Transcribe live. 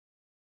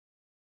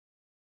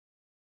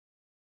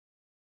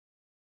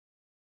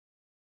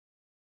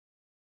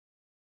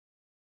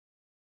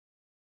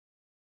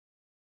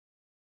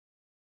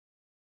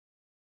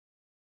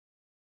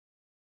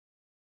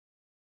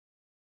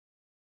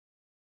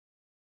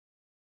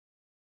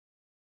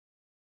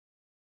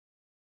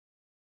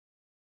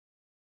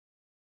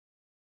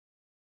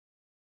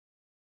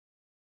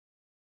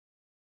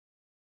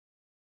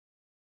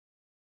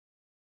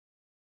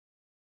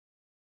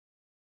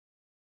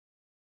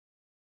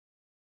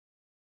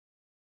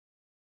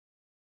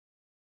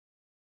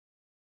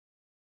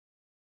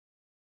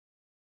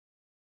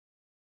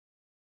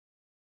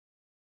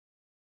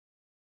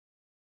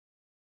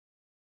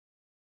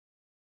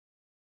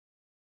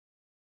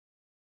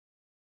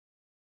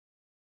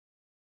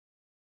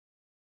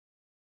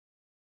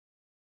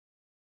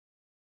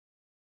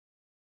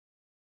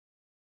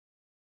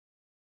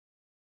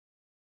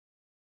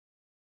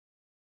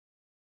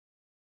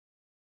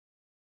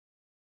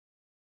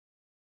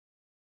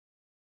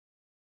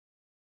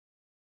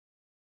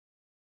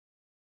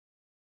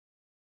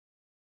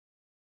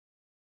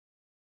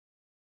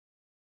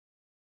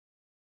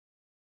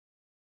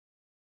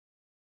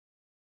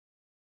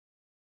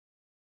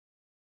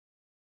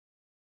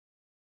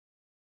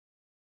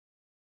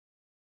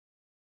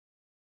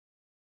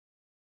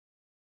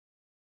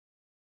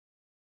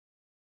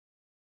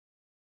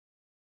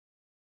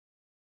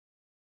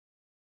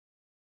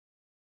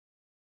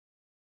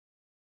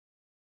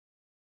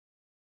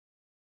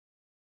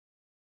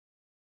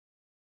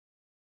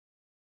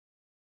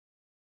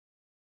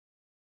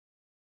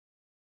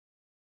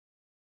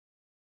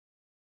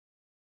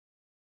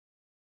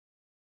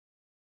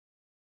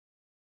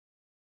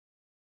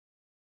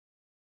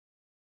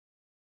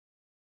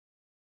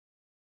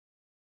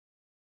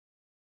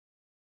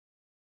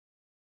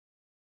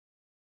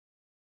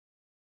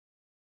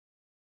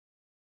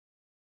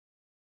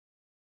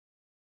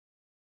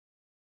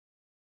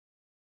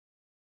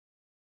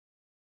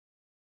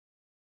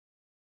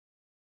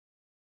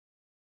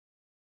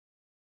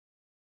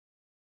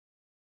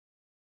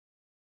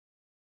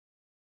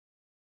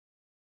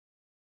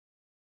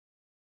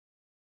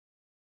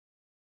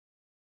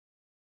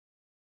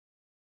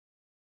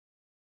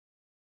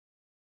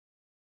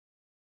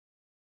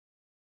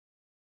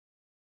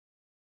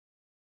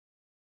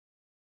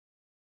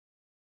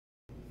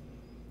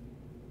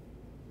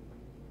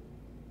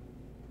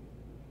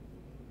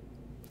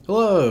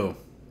Hello,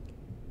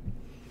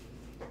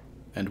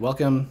 and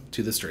welcome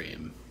to the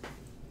stream.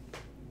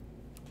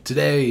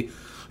 Today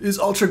is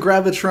Ultra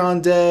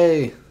Gravitron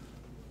Day.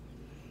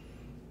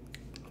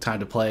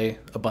 Time to play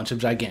a bunch of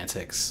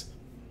Gigantics.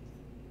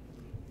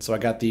 So I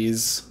got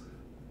these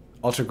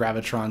Ultra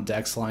Gravitron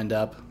decks lined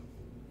up.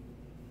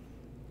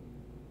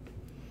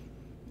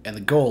 And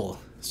the goal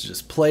is to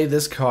just play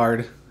this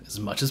card as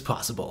much as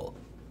possible.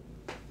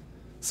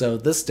 So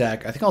this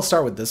deck, I think I'll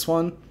start with this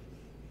one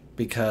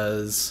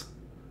because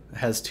it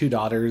has two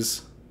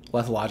daughters,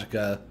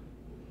 Lethalogica,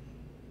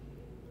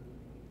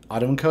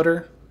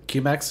 Autoencoder,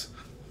 QMEX.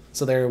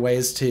 So there are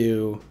ways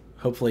to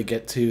hopefully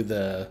get to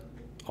the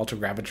Ultra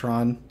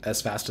Gravitron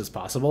as fast as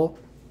possible.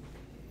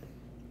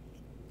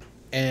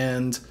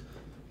 And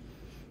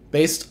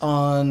based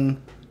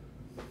on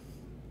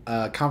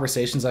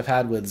conversations I've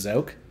had with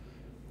Zoke,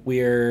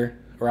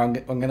 I'm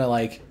gonna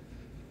like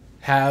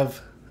have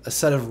a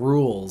set of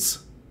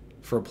rules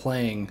for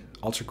playing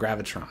Ultra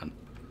Gravitron.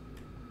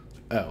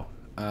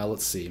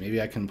 Let's see.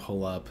 Maybe I can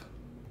pull up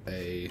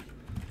a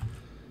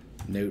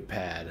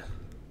notepad.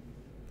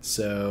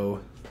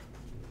 So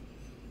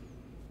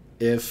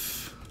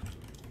if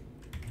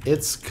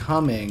It's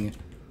Coming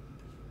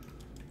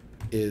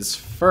is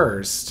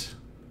first,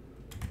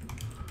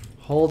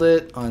 hold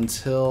it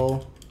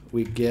until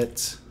we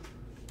get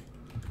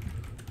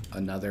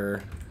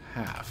another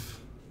half.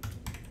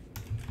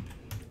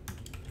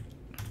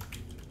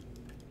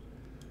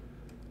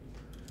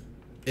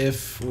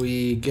 If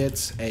we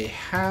get a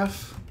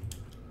half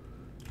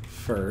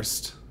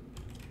first,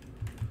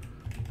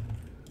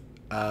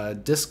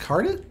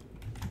 discard it?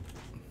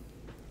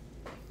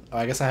 Oh,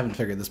 I guess I haven't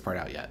figured this part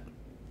out yet.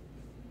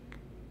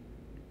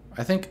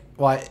 I think,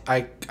 well,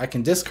 I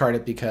can discard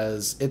it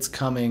because It's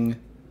Coming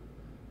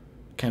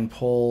can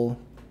pull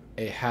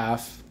a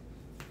half.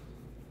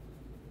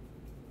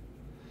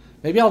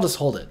 Maybe I'll just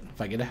hold it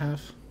if I get a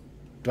half.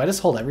 Do I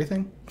just hold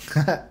everything?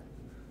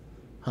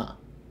 Huh.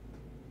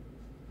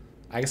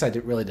 I guess I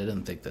really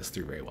didn't think this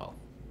through very well.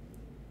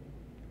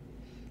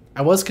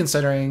 I was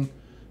considering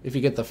if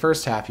you get the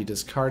first half, you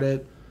discard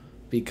it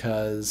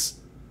because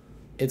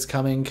It's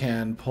Coming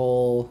can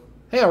pull...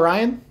 Hey,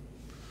 Orion.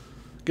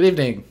 Good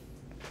evening.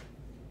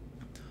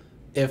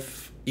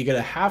 If you get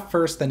a half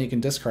first, then you can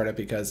discard it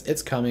because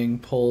It's Coming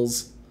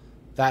pulls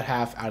that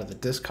half out of the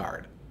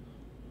discard.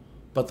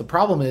 But the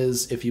problem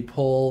is if you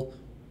pull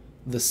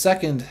the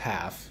second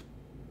half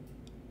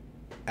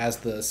as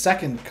the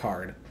second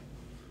card,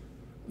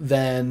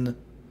 then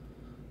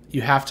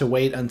you have to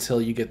wait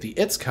until you get the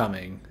It's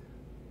Coming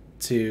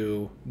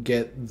to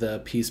get the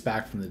piece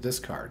back from the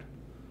discard.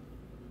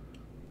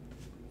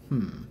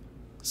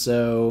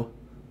 So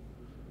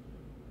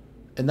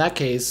in that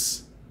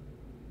case,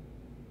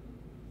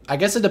 I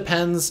guess it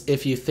depends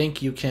if you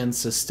think you can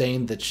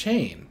sustain the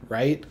chain,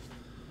 right?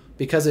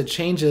 Because it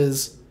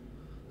changes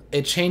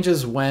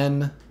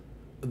when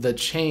the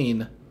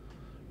chain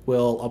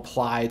will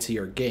apply to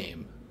your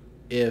game.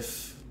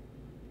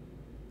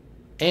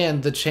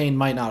 And the chain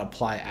might not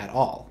apply at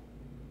all.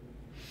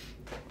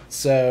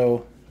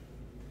 So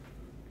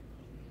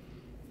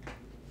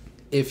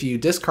if you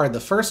discard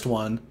the first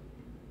one,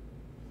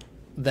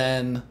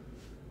 then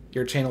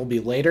your chain will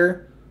be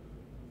later.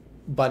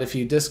 But if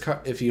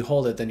you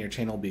hold it, then your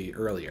chain will be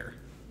earlier.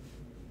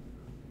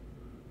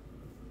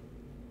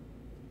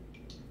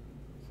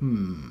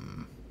 Maybe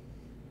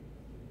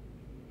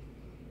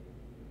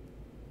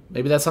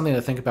that's something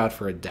to think about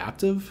for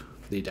adaptive,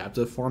 the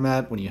adaptive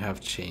format when you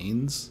have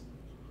chains.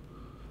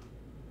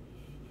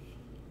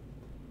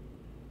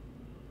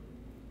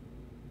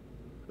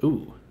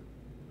 Ooh.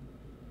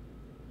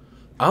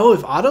 Oh,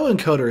 if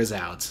Autoencoder is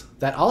out,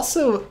 that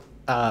also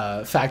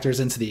factors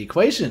into the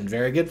equation.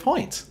 Very good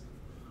point.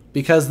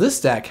 Because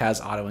this deck has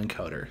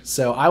Autoencoder,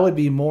 so I would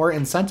be more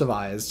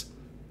incentivized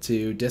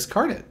to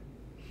discard it.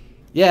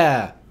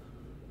 Yeah.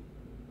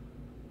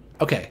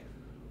 Okay.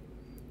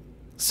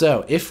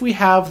 So if we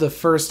have the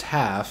first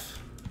half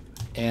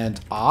and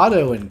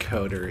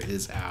Autoencoder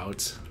is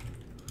out,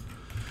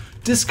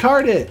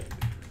 discard it.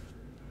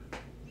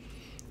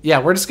 Yeah,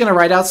 we're just going to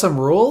write out some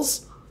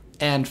rules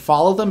and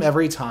follow them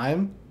every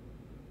time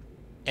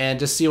and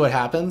just see what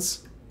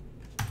happens.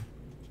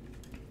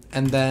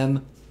 And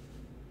then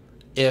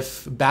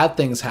if bad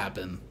things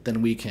happen,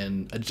 then we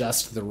can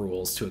adjust the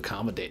rules to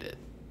accommodate it.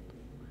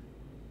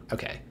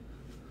 Okay.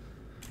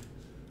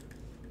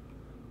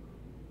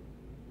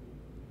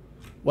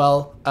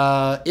 Well,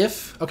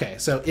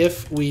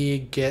 if we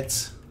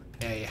get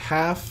a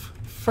half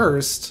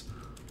first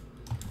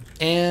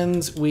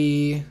and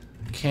we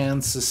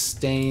can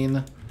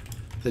sustain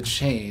the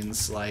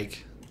chains,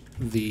 like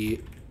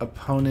the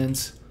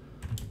opponent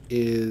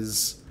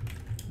is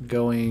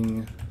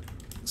going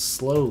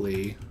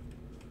slowly,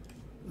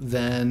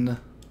 then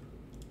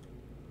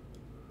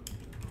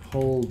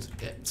hold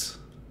it.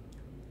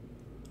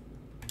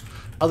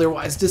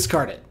 Otherwise,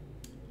 discard it.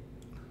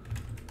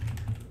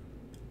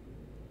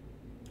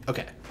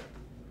 Okay.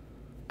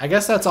 I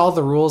guess that's all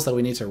the rules that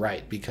we need to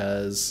write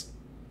because...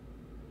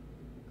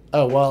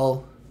 Oh,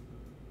 well...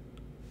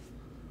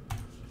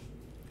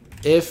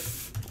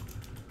 if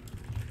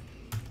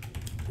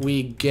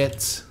we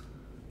get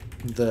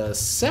the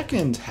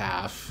second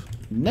half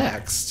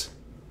next,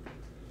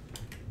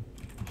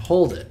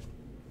 hold it.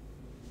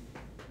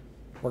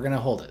 We're gonna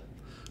hold it.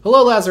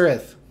 Hello,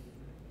 Lazarus.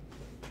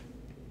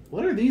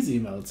 What are these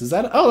emotes? Is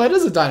that... Oh, that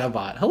is a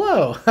Dinobot.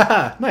 Hello.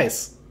 Haha,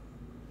 nice.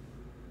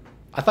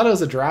 I thought it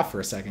was a giraffe for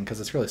a second because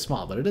it's really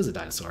small, but it is a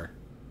dinosaur.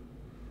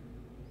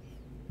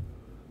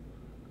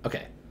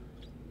 Okay.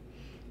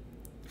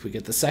 If we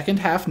get the second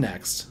half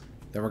next,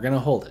 then we're going to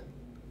hold it.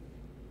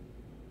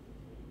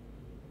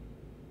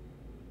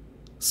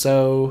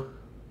 So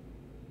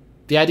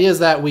the idea is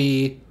that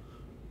we're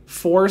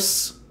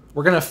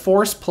going to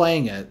force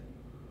playing it.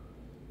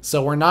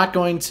 So we're not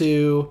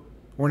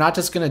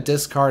just going to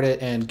discard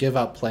it and give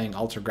up playing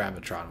Ultra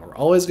Gravitron. We're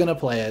always going to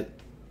play it.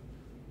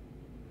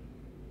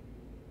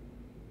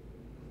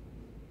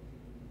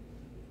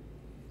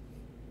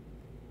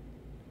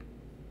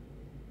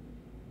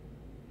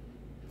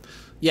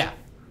 Yeah.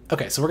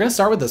 Okay, so we're going to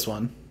start with this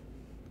one.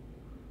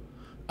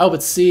 Oh,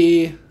 but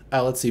see...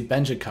 Oh, let's see.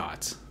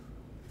 Benjicott.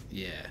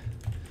 Yeah.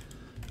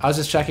 I was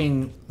just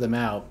checking them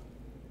out.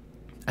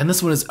 And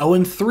this one is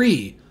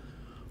 0-3.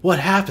 What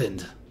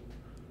happened?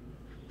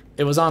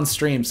 It was on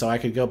stream, so I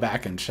could go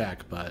back and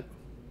check, but...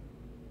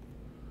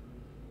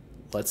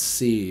 Let's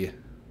see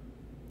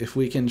if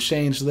we can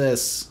change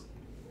this.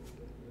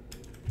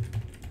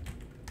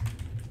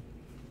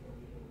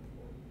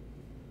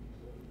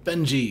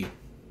 Benji.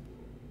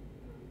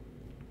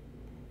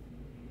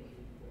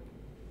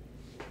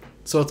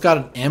 So it's got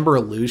an Amber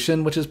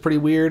Illusion, which is pretty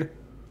weird.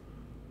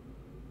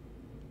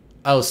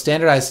 Oh,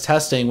 standardized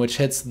testing, which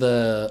hits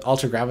the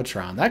Ultra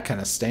Gravitron. That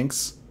kind of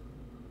stinks.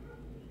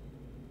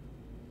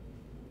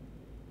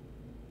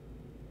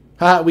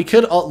 We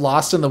could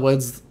Lost in the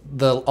Woods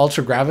the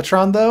Ultra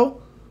Gravitron,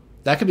 though.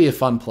 That could be a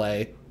fun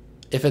play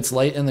if it's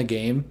late in the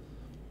game.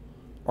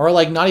 Or,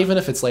 like, not even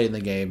if it's late in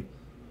the game.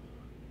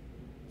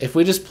 If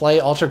we just play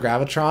Ultra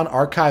Gravitron,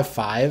 Archive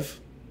 5,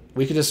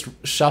 we could just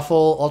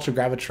shuffle Ultra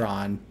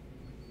Gravitron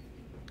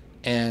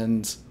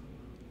and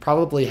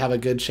probably have a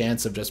good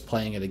chance of just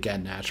playing it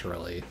again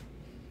naturally.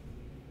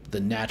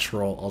 The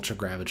natural Ultra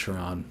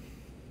Gravitron.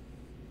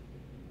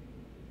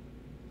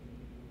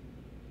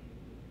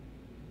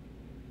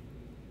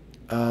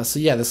 So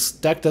yeah, this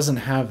deck doesn't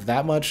have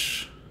that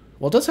much...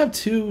 Well, it does have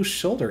 2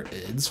 shoulder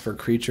ids for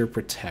creature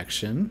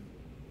protection.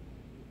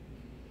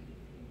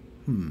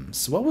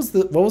 So what was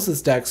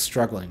this deck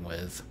struggling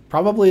with?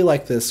 Probably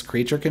like this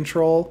creature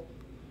control,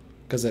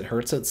 because it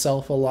hurts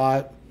itself a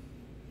lot.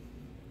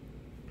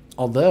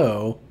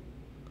 Although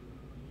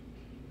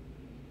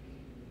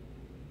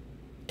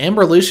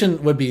Amber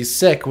Illusion would be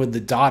sick with the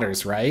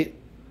daughters, right?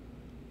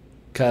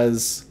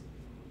 Because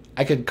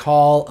I could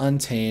call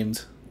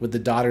Untamed with the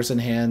daughters in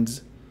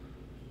hand,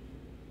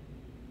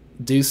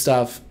 do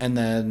stuff, and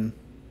then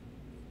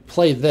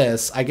play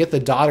this. I get the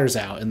daughters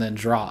out and then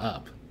draw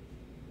up.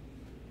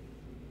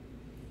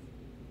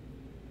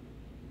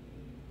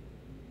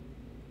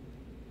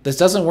 This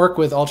doesn't work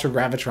with Ultra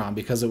Gravitron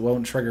because it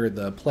won't trigger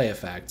the play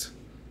effect.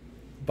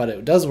 But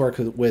it does work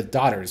with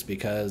daughters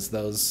because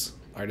those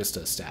are just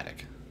a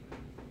static.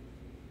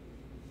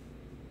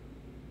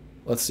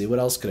 Let's see, what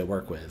else could it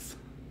work with?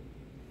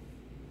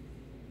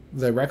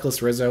 The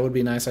Reckless Rizzo would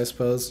be nice, I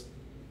suppose.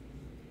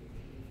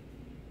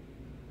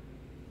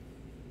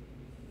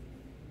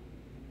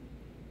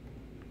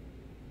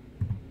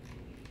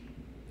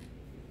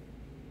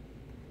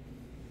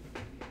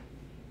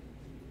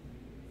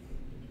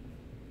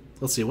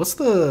 Let's see, what's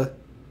the...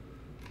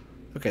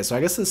 Okay, so I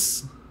guess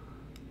this...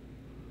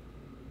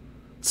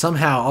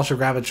 Somehow, Ultra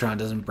Gravitron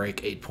doesn't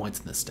break 8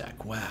 points in this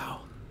deck.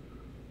 Wow.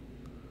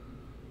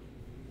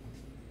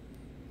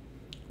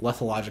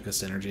 Lethologica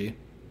Synergy.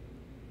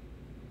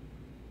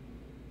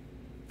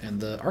 And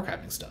the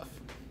archiving stuff.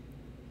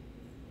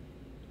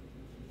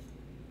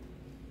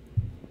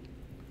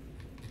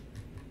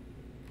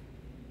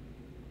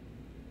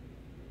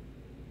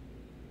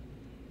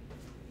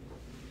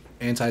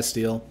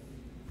 Anti-steal.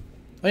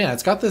 Oh yeah,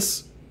 it's got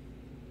this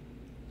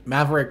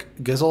Maverick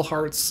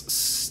Gizzleheart's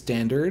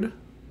standard.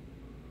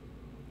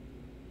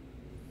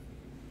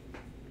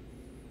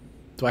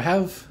 Do I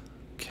have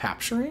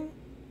capturing?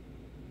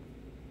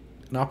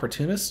 An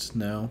opportunist?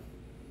 No.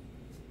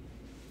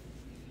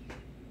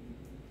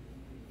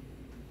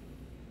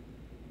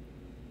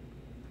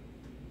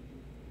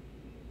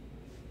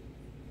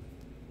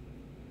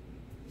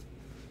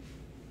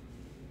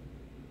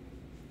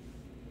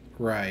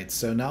 Right,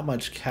 so not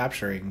much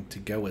capturing to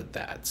go with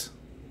that.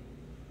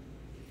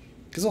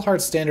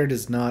 Gizzleheart's standard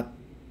is not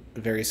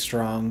a very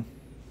strong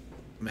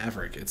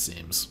Maverick, it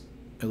seems.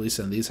 At least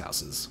in these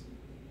houses.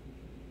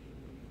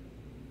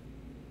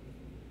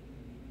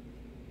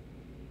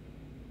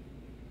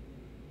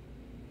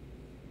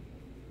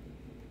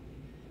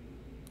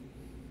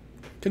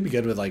 Could be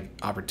good with, like,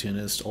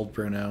 Opportunist, Old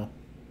Bruno.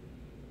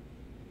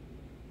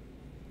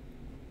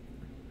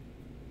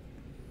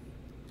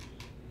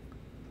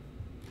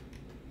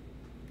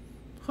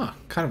 Huh,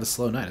 kind of a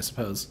slow night, I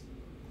suppose.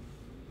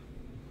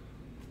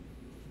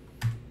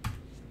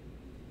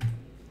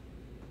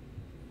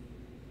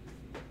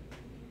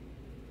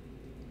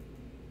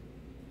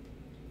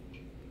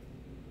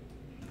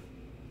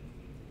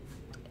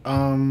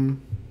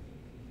 Um...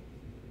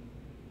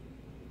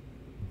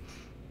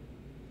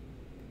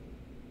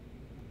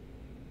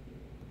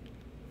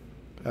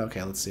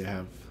 Okay, let's see. I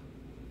have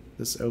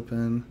this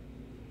open.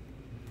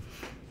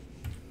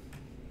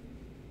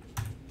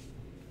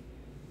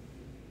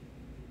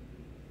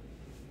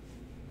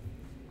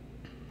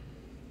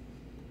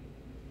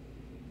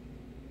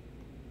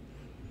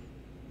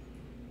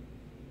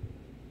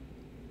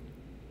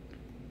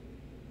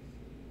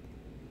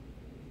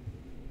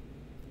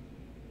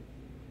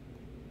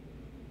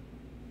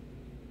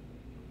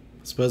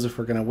 Suppose if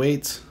we're gonna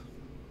wait,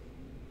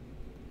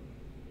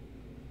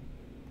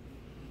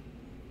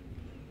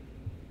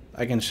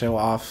 I can show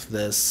off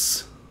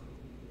this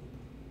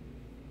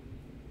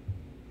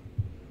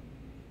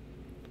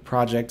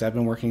project I've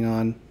been working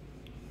on.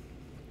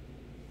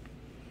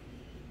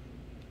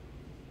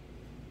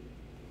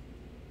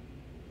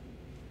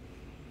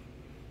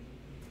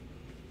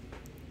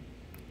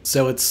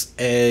 So it's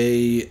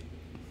a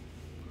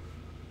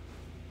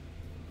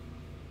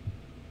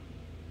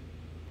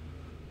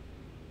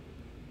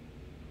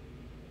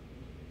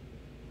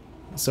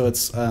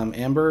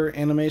Amber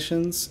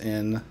animations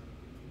in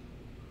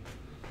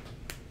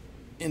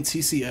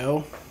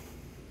TCO.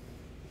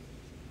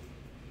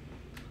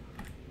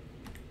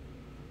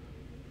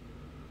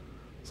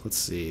 So let's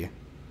see.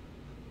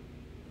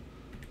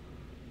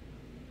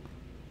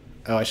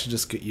 Oh, I should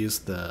just use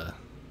the...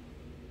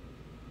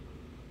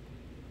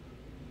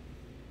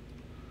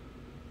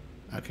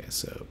 Okay,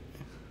 so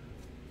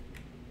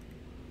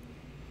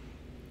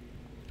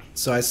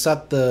I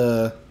set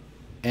the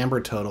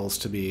amber totals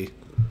to be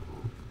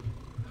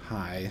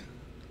high.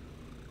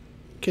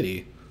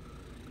 Kitty.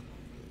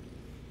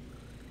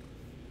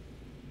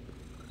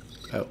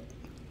 Oh,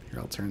 here,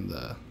 I'll turn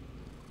the...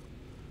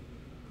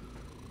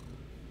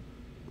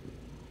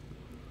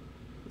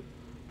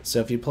 So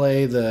if you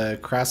play the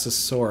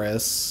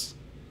Crassosaurus,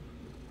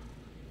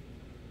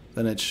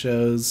 then it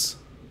shows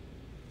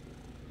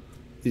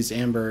these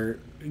amber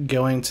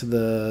going to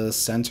the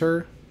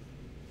center.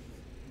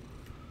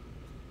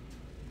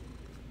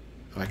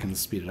 Oh, I can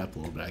speed it up a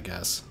little bit, I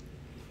guess.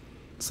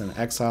 So then it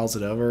exiles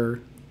it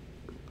over,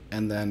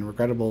 and then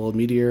regrettable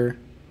meteor,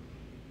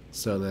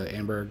 so the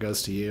amber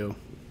goes to you.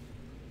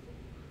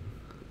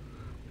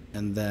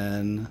 And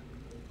then,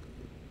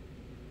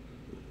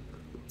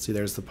 see,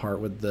 there's the part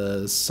with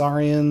the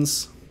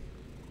saurians.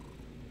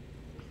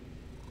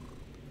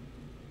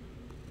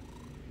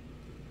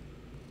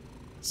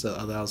 So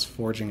that was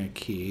forging a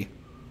key.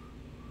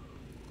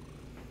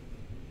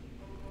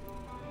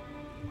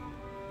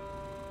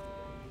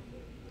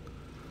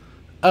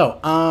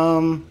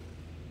 Oh,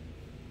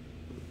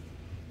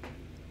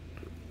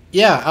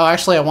 yeah, oh,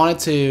 actually, I wanted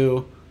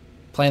to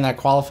play in that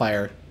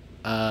qualifier.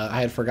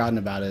 I had forgotten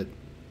about it.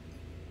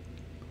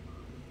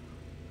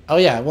 Oh,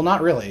 yeah, well,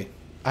 not really.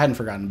 I hadn't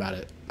forgotten about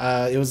it.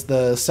 It was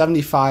the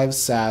 75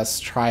 SAS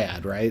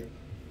triad, right?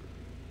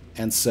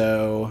 And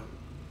so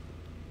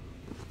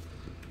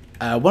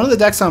one of the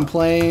decks I'm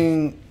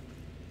playing,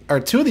 or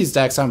two of these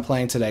decks I'm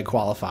playing today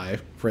qualify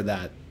for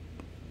that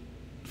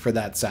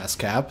SAS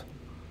cap.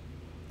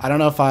 I don't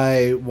know if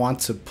I want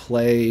to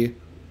play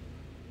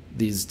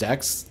these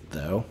decks,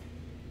 though.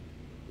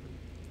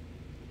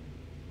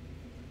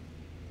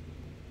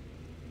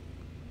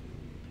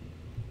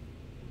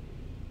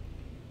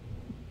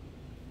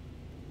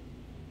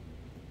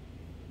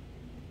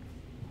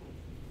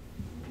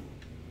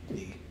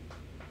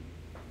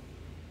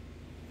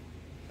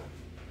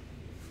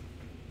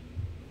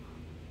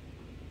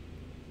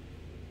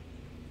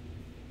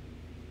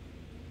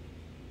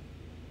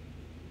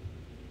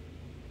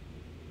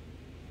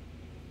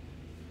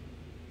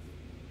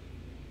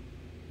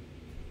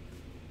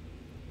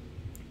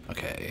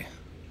 Okay.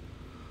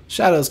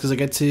 Shadows, because I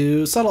get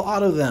to subtle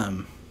auto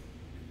them.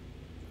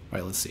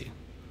 Alright, let's see.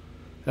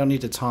 I don't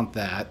need to taunt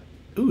that.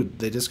 Ooh,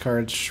 they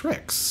discard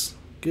Shreks.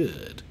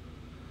 Good.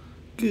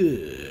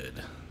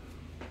 Good.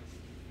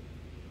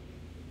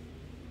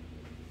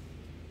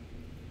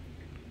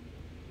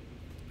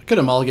 I could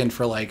have mulliganed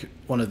for, like,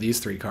 one of these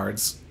three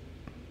cards,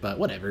 but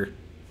whatever.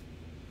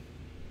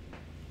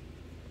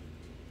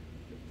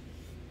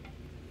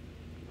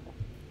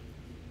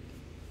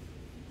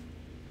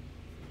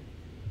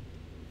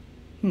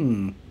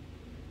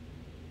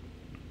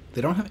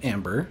 They don't have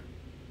Amber.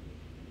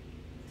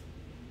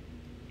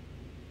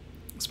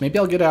 So maybe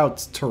I'll get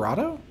out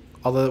Torado?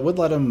 Although it would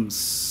let him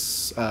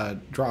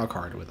draw a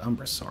card with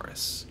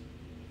Umbrasaurus.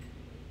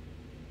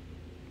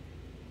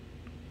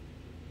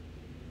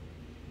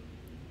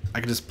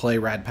 I could just play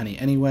Rad Penny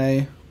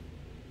anyway.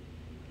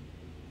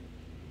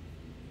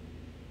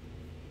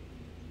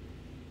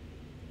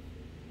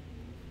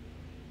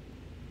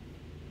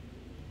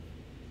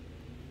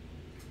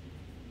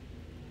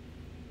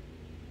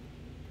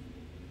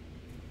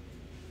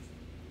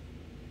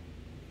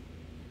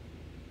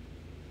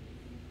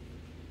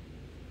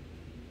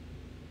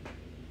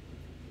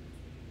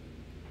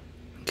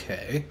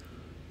 Okay.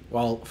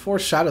 Well, 4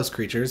 Shadows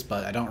creatures,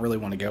 but I don't really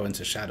want to go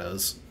into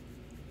Shadows.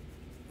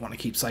 I want to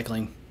keep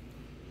cycling.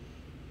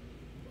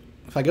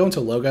 if I go into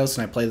Logos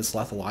and I play this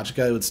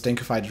Lethalogica, it would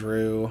stink if I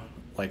drew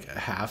like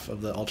half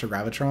of the Ultra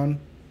Gravitron.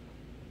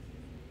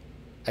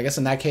 I guess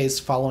in that case,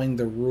 following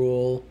the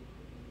rule,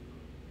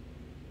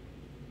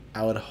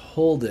 I would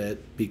hold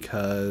it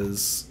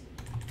because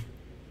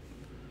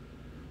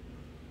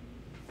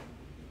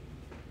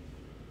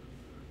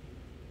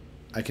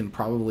I can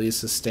probably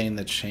sustain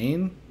the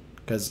chain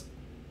because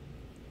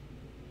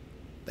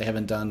they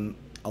haven't done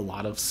a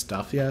lot of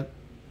stuff yet.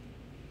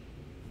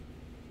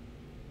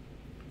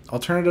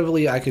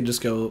 Alternatively, I could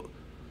just go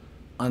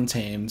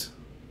Untamed,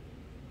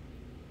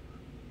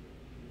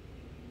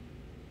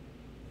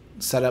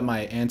 set up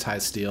my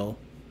anti-steal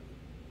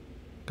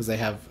because they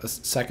have a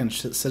second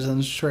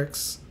Citizen's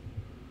Tricks,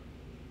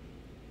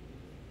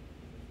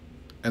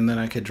 and then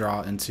I could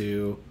draw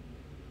into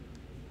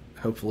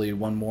hopefully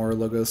one more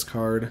Logos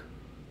card.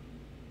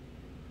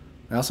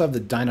 I also have the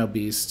Dino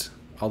Beast,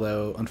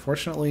 although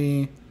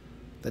unfortunately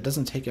that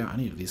doesn't take out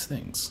any of these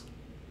things.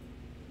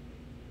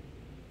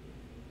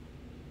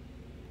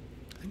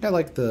 I think I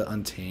like the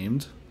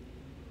Untamed.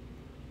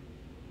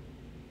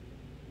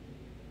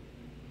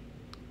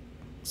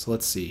 So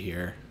let's see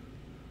here.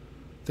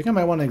 I think I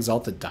might want to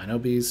exalt the Dino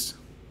Beast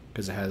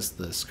because it has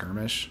the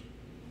Skirmish.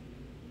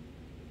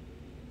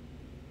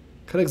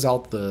 Could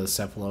exalt the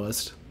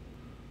Cephaloist.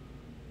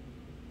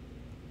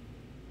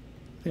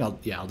 I think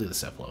I'll do the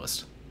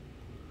Cephaloist.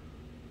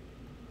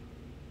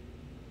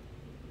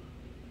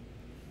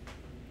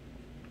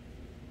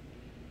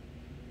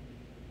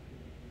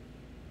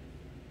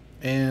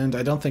 And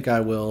I don't think I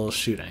will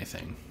shoot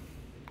anything,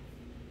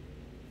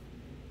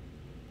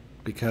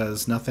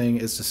 because nothing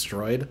is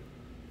destroyed,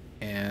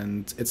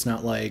 and it's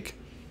not like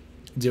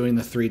doing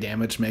the 3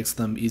 damage makes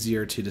them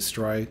easier to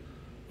destroy,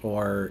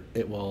 or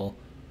it will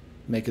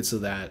make it so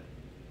that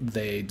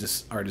they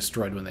just are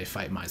destroyed when they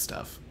fight my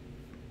stuff.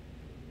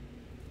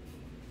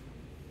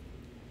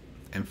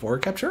 And for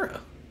Captura.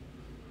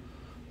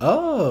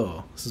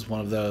 Oh, this is one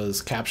of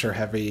those capture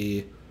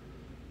heavy.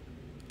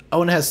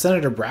 Oh, and it has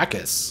Senator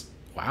Brackus.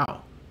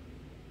 Wow,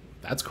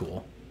 that's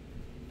cool.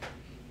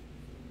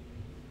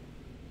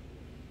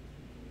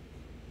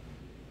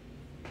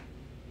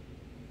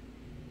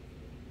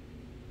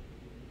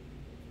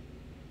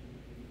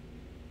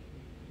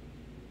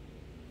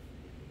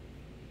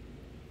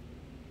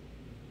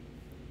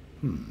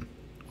 Well,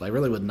 I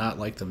really would not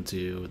like them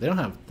to. They don't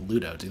have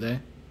Ludo, do they?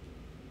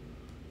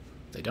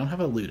 They don't have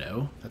a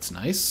Ludo. That's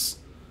nice.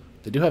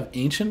 They do have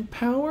Ancient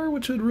Power,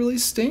 which would really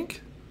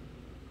stink.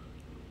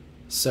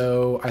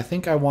 So I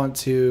think I want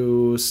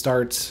to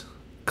start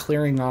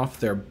clearing off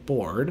their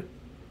board.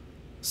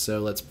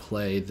 So let's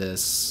play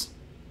this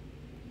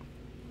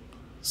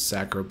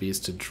Sacro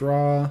Beast to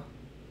draw.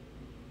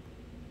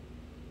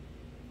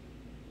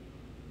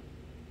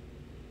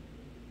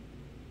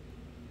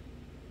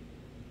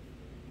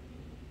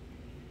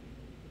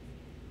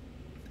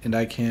 And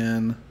I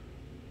can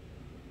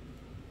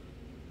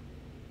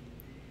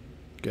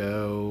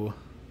go.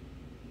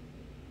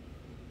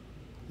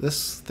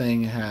 This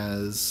thing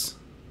has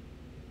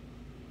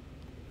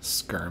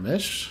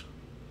Skirmish.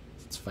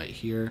 Let's fight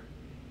here.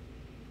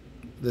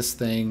 This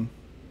thing.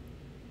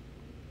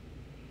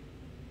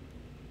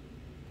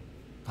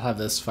 I'll have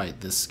this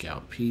fight this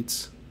Scout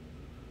Pete.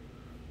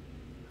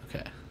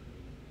 Okay.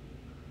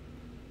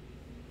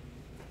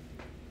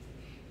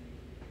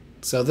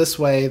 So this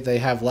way they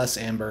have less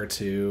amber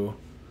to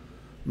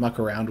muck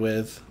around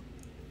with.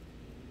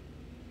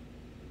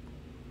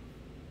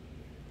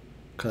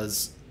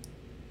 Because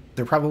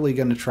they're probably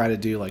going to try to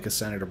do like a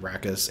Senator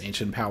Brackus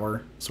Ancient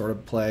Power sort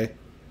of play.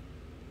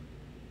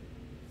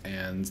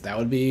 And that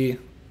would be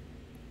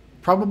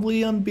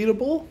probably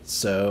unbeatable.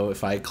 So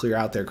if I clear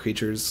out their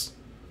creatures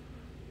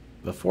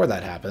before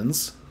that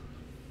happens,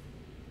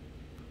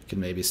 I can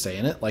maybe stay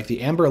in it. Like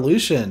the Amber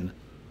Lucian.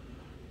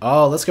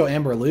 Oh, let's go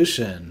Amber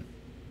Lucian.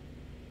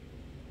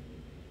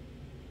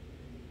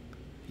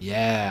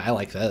 Yeah, I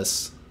like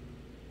this.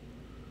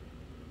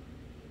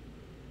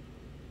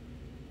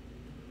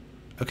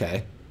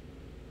 Okay.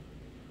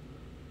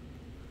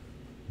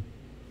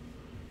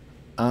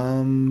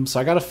 So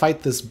I gotta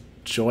fight this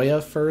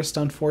Joya first,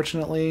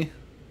 unfortunately.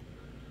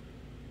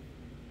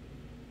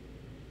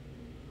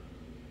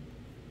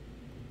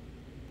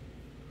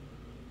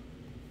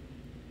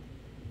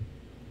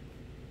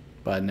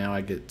 But now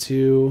I get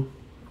 2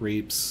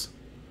 Reaps.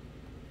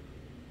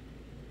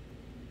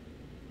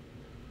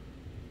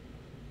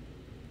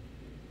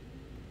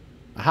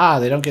 Aha,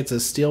 they don't get to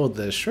steal with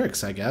the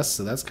Shrix, I guess,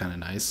 so that's kind of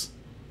nice.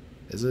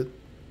 Is it?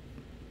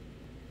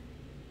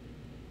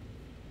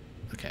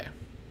 Okay.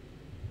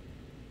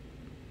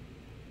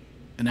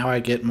 And now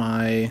I get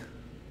my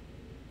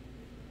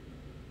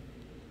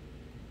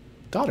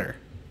daughter.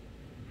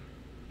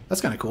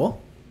 That's kind of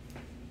cool.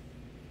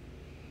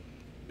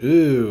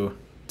 Ooh,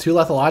 2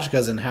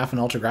 Lethalogicas and half an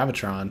Ultra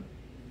Gravitron.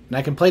 And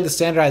I can play the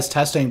standardized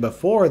testing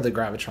before the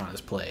Gravitron is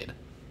played.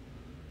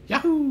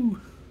 Yahoo!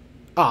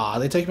 Aw,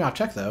 they take me off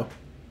check, though.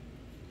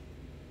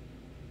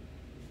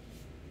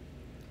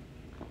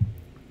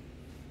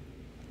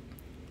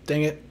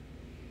 Dang it.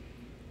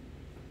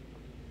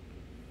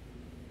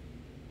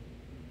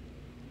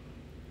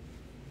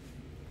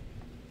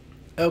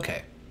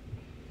 Okay.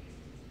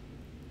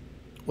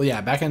 Well,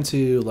 yeah, back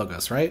into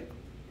logos, right?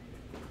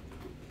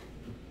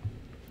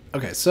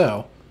 Okay,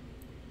 so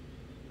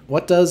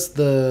what does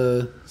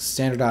the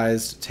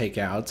standardized take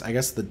out? I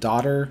guess the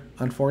daughter,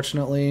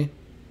 unfortunately.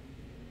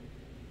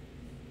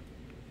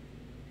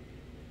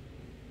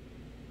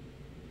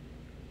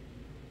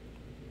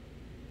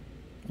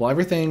 Well,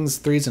 everything's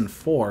 3s and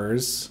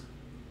 4s.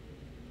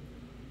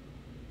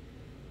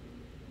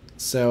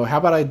 So how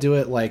about I do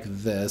it like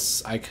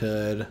this? I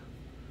could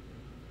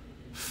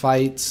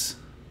fight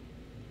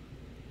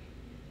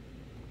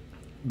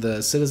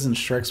the Citizen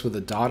Shreks with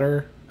a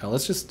daughter. Oh,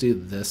 let's just do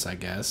this, I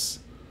guess.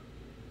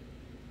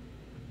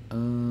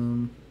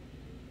 I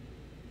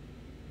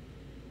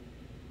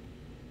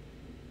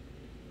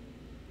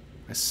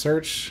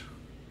search.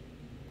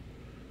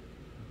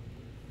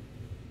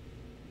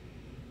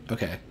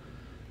 Okay.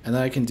 And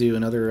then I can do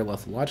another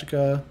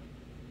Lethologica.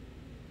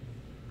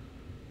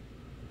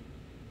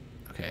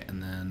 Okay,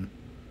 and then...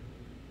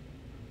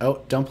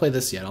 Oh, don't play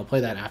this yet. I'll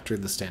play that after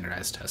the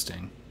standardized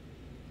testing.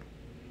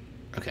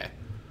 Okay.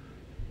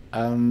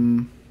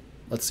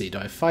 Let's see. Do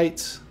I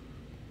fight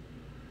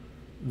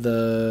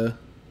the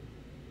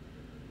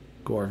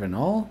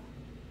Gorvinal?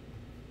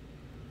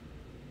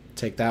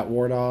 Take that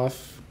ward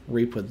off.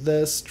 Reap with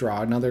this.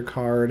 Draw another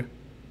card.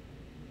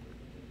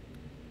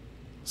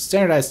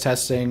 Standardized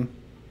testing.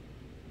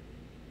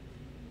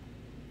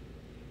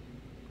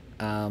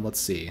 Let's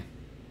see.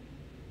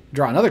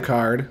 Draw another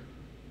card.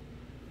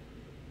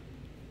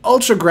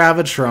 Ultra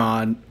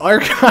Gravitron.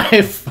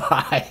 Archive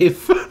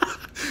 5.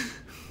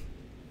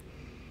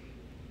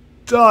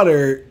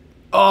 Daughter.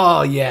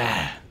 Oh,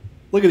 yeah.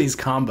 Look at these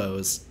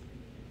combos.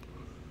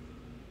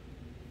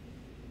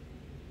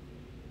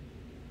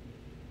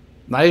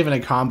 Not even a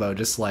combo,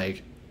 just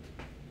like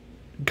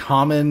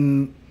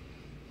common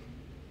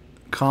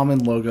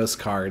logos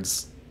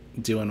cards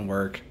doing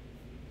work.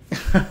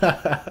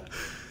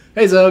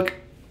 Hey, Zoke.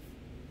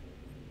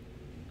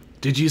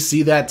 Did you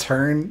see that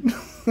turn?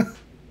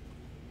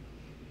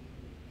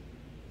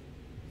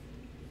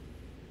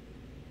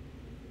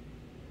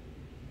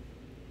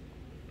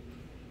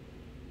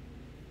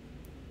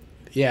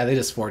 Yeah, they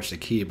just forged a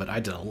key, but I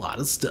did a lot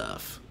of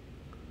stuff.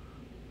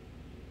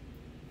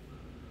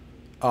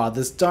 Aw,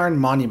 this darn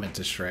monument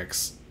to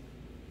Shreks.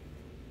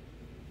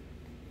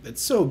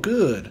 It's so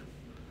good.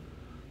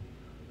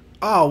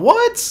 Aw,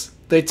 what?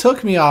 They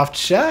took me off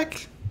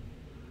check?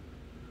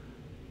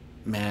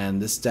 Man,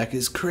 this deck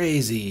is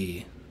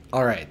crazy.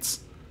 Alright.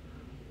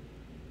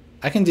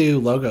 I can do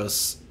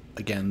logos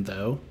again,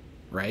 though,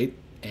 right?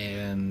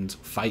 And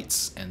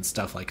fights and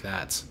stuff like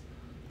that.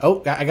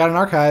 Oh, I got an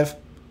archive.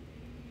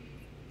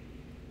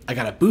 I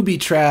got a booby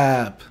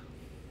trap.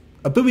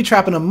 A booby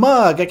trap and a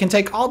mug. I can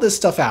take all this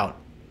stuff out.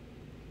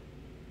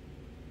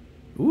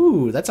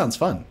 Ooh, that sounds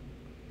fun.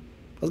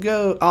 Let's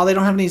go. Oh, they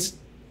don't have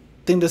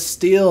anything to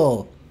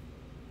steal.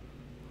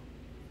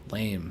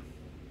 Lame.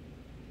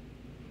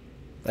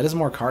 That is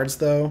more cards,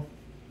 though.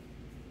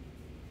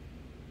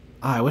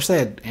 Ah, I wish they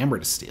had Amber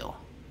to steal.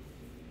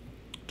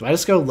 Do I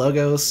just go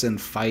Logos and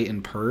fight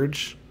and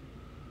purge?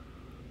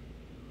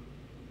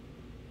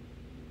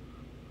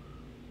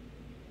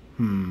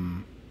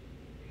 I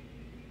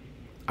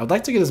would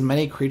like to get as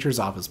many creatures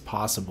off as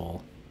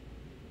possible.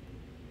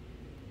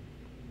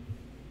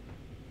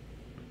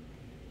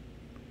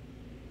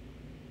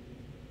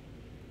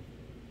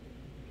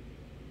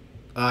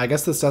 I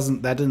guess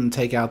that didn't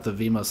take out the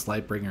Vemos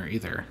Lightbringer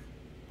either.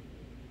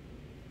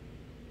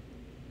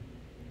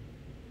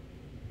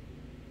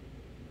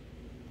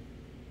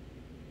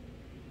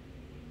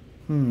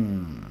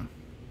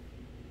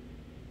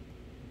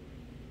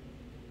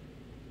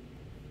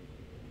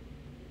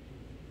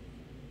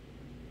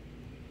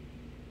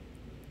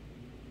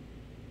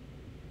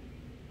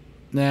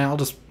 Nah, I'll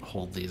just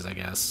hold these, I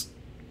guess.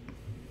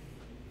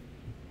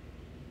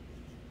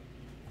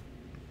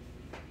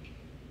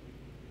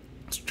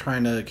 Just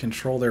trying to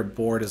control their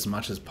board as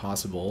much as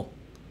possible.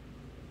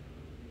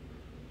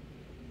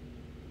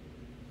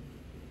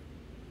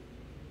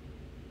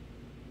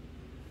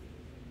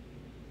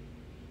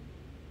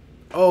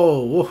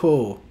 Oh,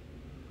 woohoo.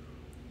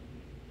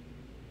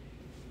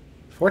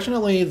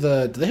 Fortunately,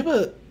 do they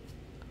have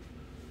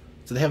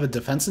a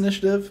defense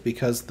initiative?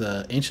 Because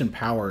the Ancient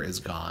Power is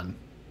gone.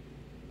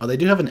 Oh, they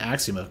do have an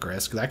Axiom of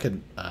Risk. That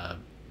could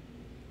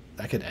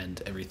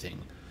end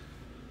everything.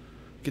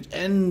 Could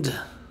end.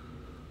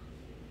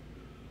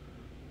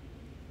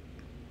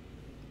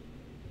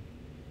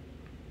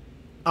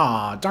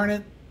 Aw, darn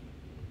it.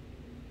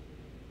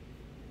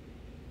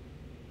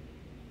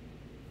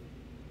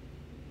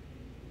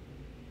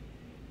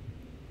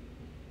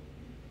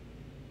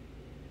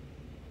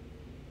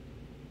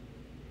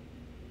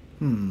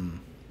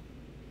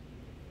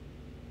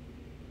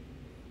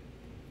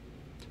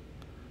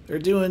 They're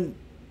doing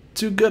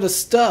too good of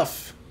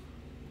stuff.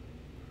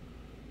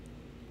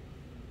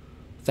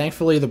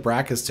 Thankfully, the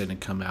Brackus didn't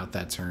come out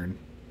that turn.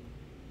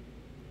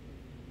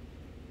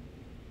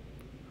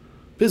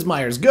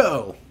 Bismeyers,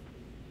 go!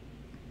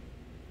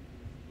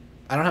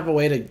 I don't have a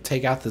way to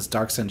take out this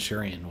Dark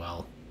Centurion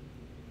well.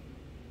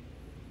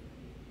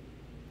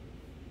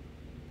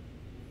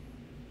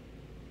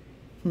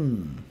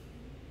 Hmm.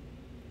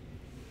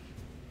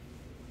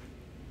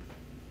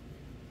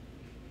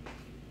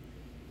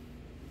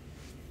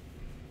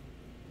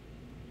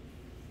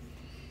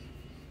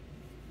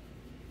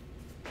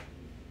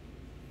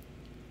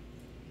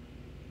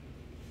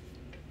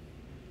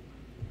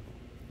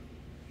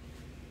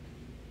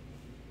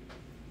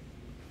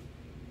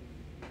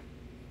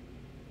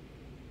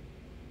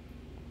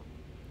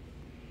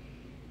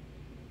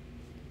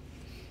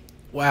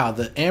 Wow,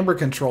 the amber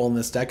control in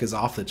this deck is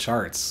off the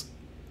charts.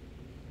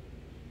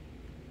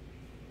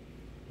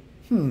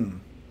 Hmm.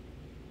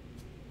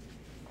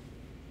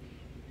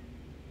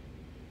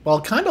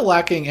 Well, kind of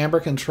lacking amber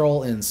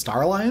control in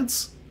Star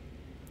Alliance.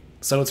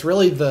 So it's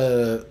really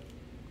the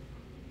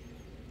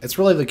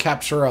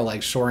Captura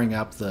like shoring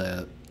up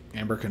the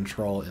amber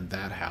control in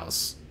that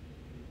house.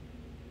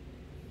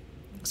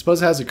 I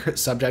suppose it has a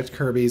subject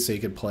Kirby, so you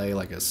could play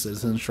like a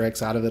Citizen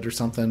Strix out of it or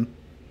something.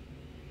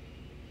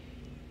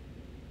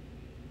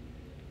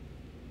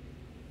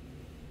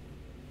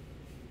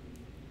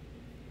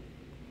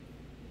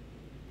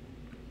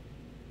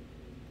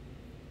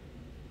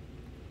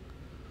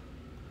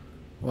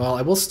 Well,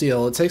 I will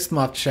steal. It takes them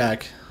off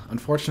check.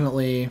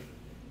 Unfortunately,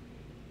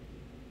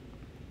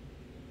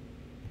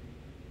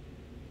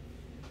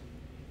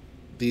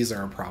 these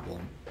are a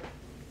problem.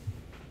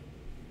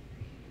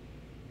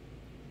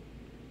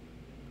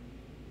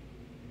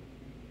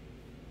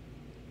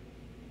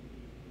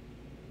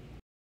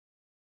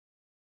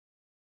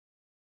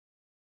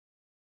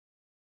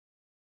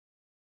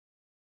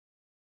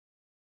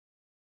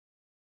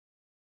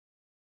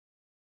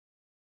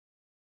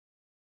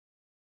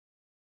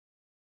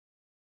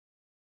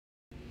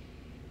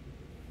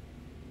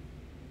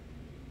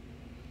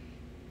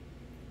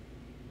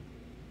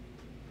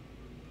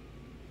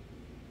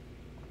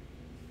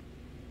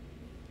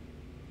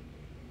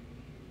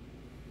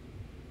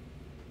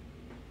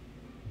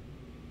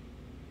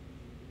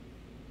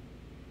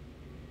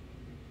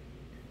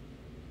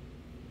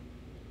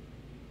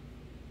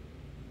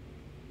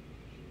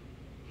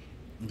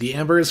 The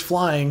amber is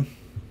flying.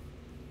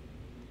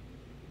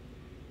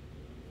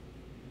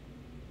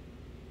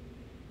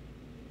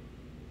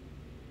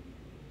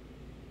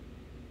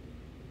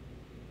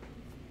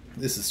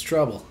 This is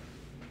trouble.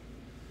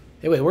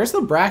 Hey, wait, where's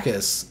the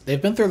Brachus? They've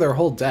been through their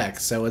whole deck,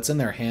 so it's in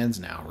their hands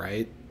now,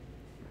 right?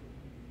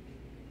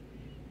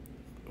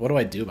 What do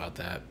I do about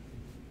that?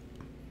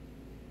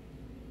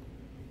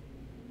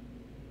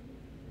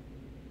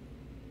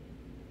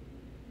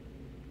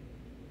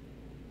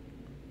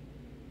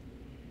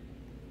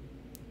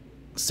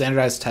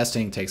 Standardized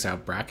testing takes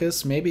out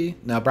Brachus, maybe?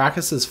 No,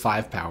 Brachus is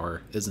 5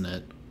 power, isn't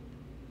it?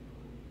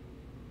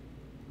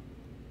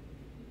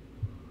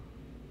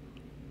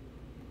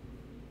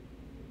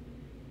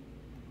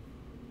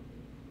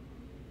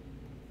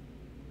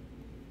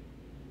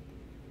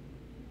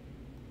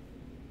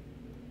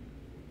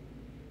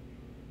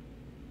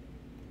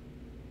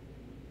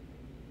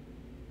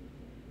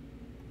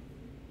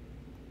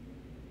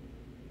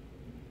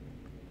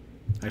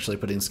 Actually,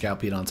 putting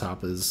Scalpede on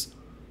top is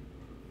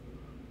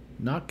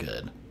not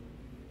good,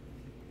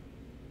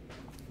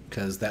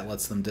 because that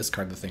lets them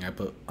discard the thing I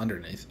put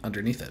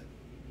underneath it.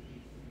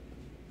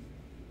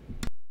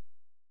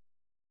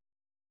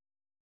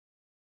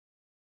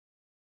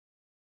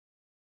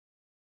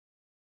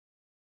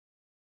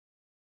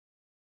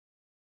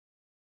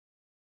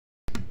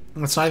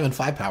 It's not even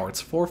 5 power,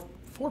 it's 4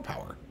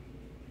 power.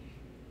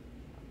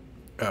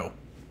 Oh.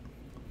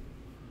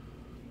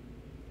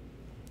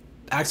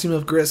 Axiom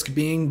of Grisk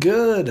being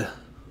good.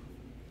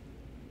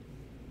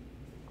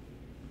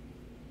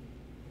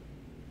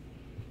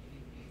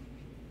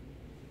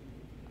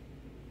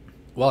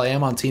 Well, I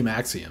am on Team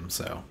Axiom,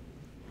 so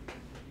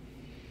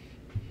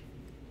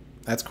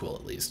that's cool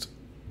at least.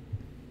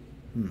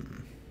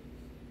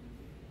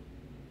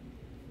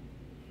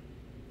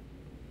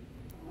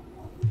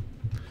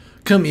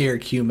 Come here,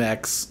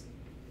 QMEX.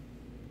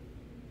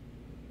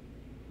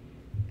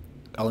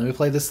 Oh, let me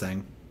play this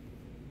thing.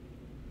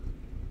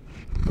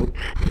 Oh.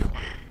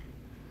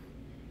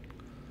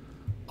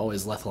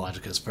 Always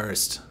Lethalogicus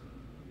first.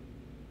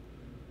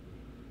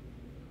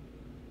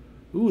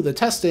 Ooh, the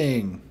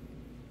testing!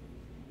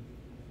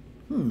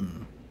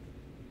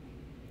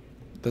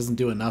 Doesn't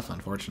do enough,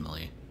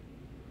 unfortunately.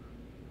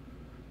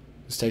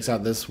 Just takes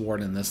out this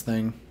ward and this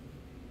thing.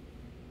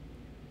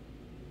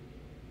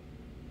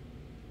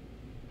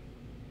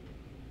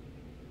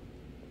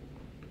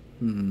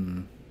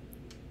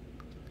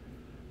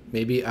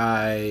 Maybe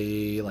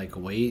I like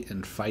wait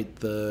and fight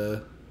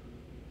the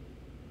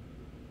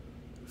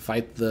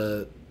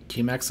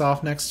Chemex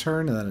off next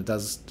turn, and then it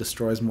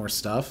destroys more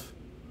stuff.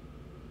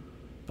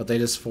 But they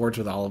just forge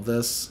with all of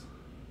this.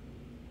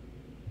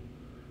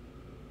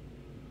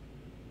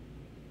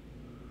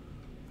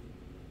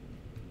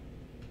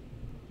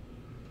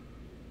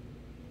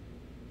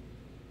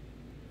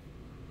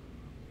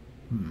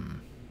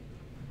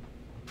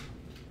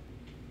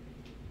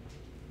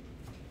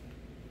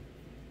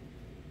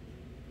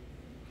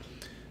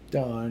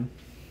 Darn.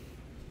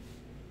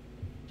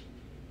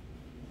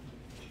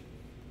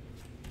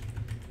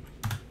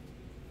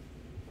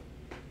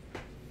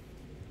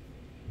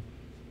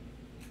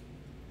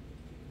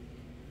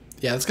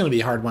 Yeah, it's going to be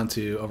a hard one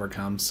to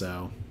overcome,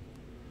 so...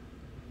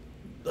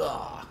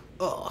 Ugh.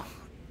 Ugh.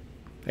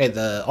 Hey,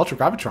 the Ultra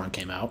Gravitron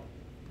came out.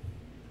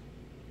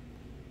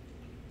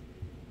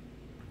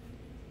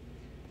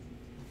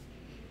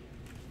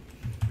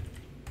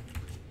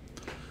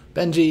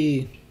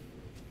 Benji!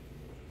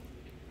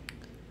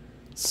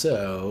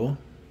 So...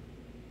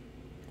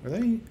 Were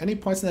there any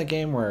points in that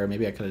game where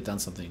maybe I could have done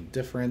something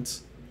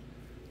different?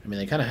 I mean,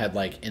 they kind of had,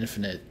 like,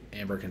 infinite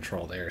amber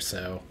control there,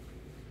 so...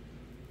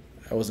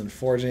 I wasn't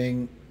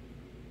forging.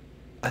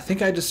 I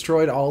think I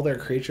destroyed all their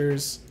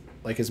creatures,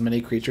 like as many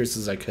creatures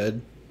as I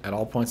could at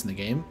all points in the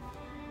game.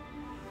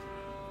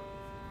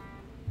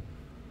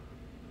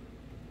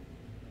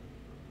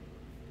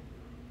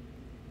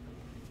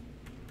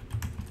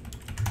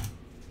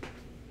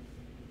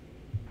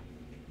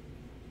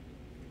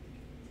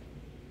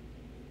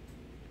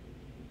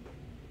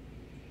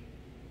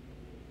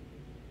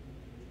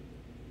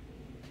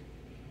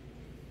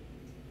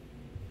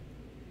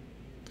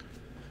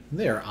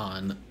 They are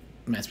on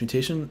Mass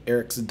Mutation,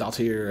 Eric's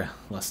Daltier,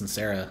 Lesson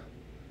Sarah.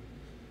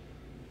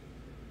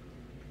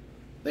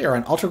 They are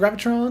on Ultra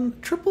Gravitron,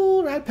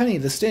 Triple Rad Penny,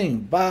 The Sting,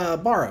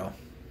 Borrow.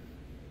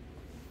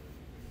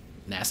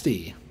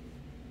 Nasty.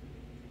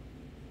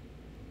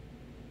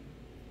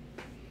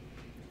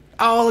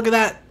 Oh, look at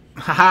that!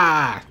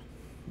 Haha!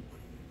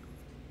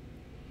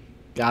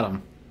 Got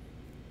him.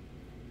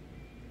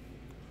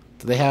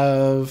 Do they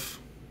have...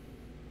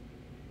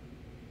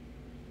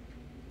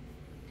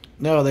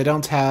 No, they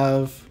don't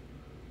have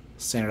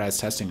standardized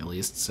testing at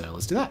least, so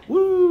let's do that.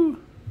 Woo!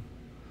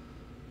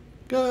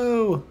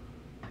 Go!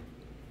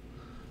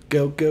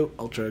 Go, go,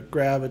 Ultra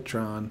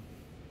Gravitron.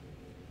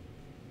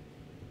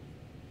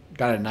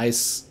 Got a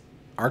nice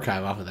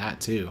archive off of that,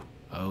 too.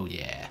 Oh,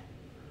 yeah.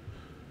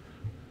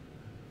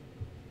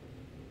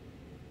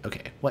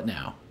 Okay, what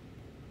now?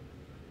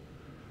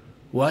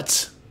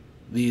 What?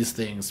 These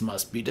things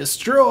must be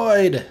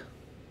destroyed!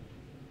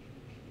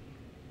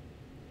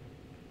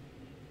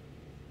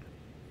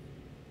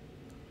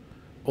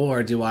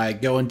 Or do I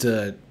go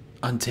into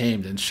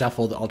Untamed and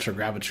shuffle the Ultra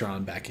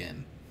Gravitron back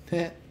in?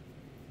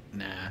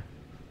 Nah.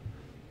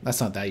 That's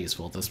not that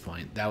useful at this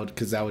point.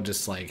 Because that would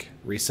just, like,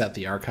 reset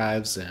the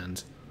archives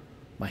and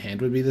my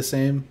hand would be the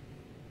same.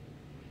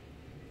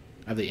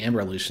 I have the Amber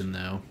Illusion,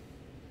 though.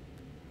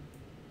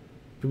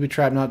 Booby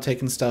Trap not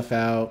taking stuff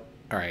out.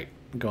 Alright,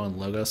 going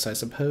Logos, I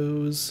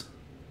suppose.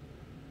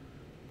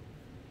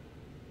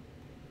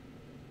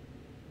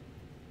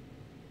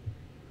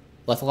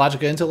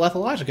 Lethalogica into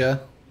Lethalogica.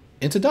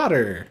 Into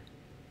Daughter.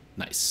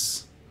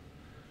 Nice.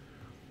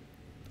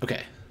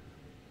 Okay.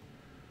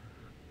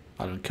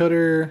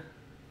 Autoencoder.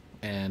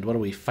 And what are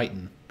we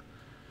fighting?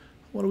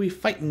 What are we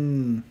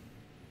fighting?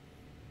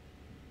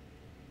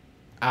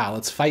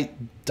 Let's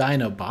fight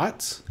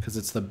Dinobot, because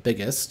it's the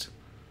biggest.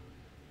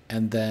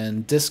 And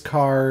then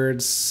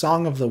discard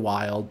Song of the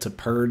Wild to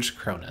purge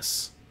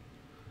Cronus.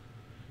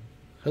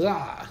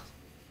 Huzzah!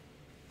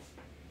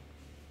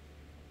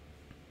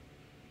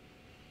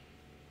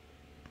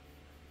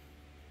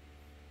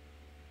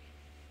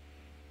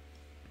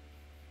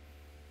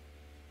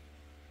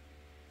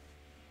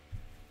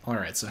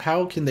 Alright, so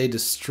how can they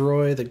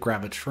destroy the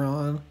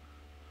Gravitron?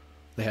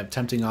 They have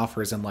Tempting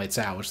Offers and Lights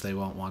Out, which they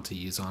won't want to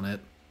use on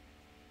it.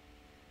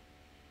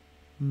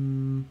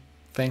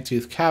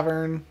 Fangtooth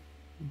Cavern.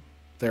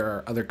 There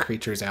are other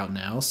creatures out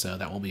now, so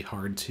that will be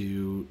hard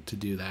to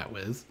do that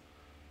with.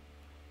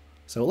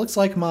 So it looks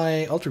like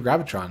my Ultra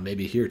Gravitron may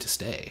be here to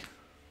stay.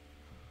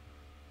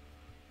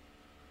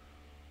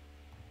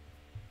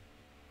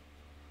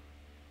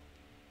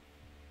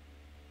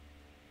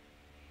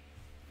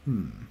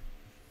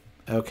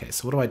 Okay,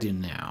 so what do I do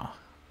now?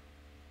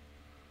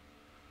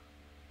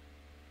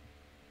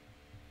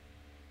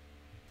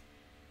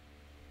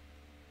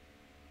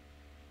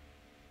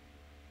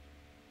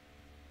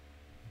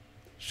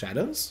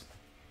 Shadows?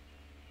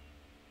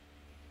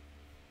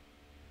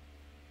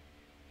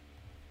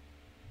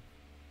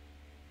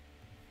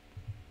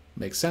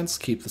 Makes sense.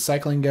 Keep the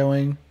cycling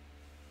going.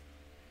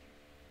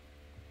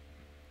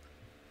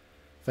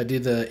 If I do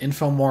the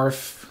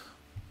Infomorph,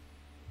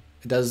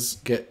 it does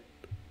get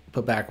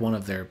put back one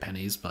of their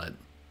pennies, but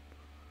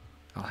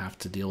I'll have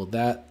to deal with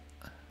that.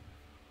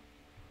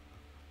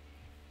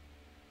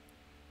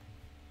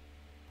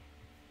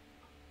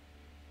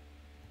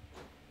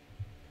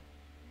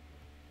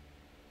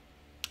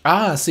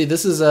 See,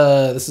 this is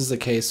a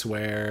case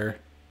where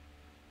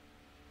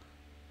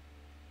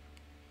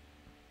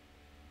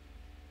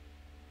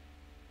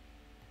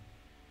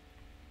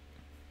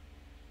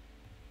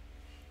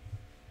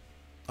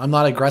I'm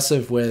not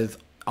aggressive with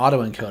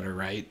autoencoder,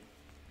 right?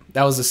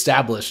 That was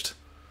established.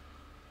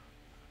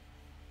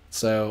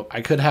 So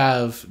I could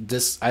have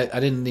I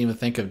didn't even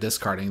think of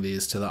discarding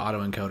these to the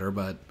autoencoder,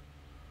 but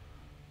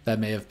that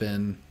may have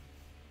been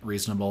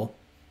reasonable.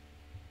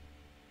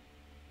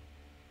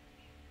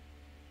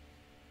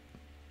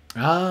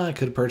 I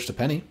could have purged a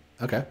penny.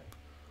 Okay.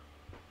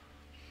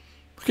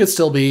 Could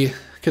still be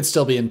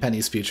in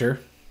Penny's future.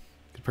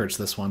 Could purge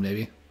this one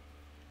maybe.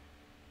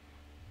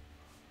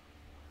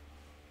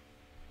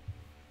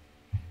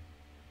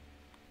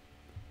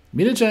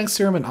 Mutagenic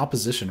serum and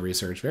opposition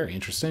research. Very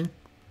interesting.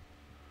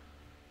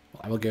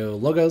 Well, I will go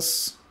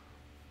Logos.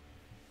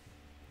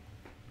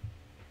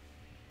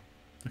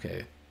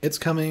 Okay, it's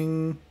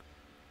coming.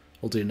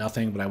 We'll do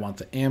nothing, but I want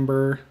the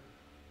Amber.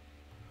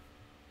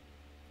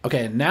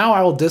 Okay, now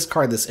I will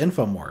discard this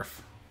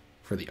Infomorph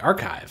for the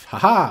Archive.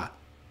 Haha!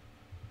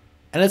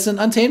 And it's an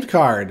Untamed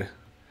card.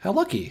 How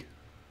lucky.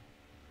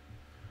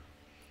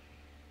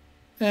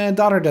 And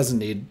Daughter doesn't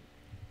need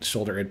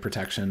Shoulder Id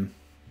protection.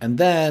 And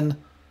then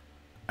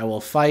I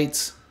will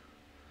fight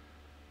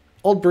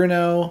Old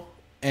Bruno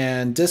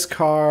and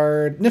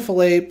discard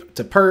Niffleape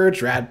to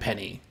purge Rad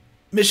Penny.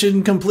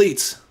 Mission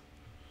complete.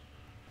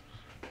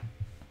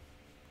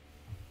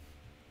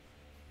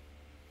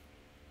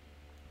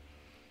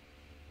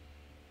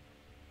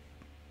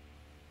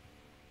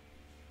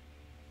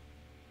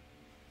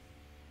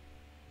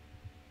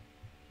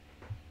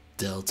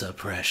 Delta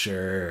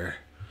pressure.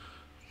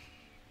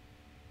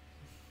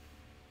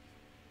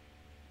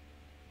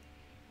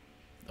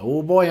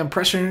 Oh boy, I'm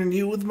pressuring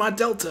you with my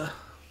Delta.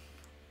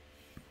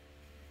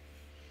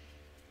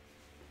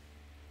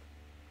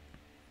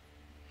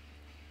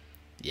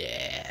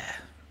 Yeah.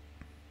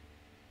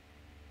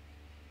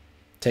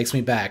 Takes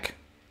me back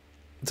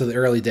to the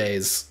early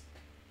days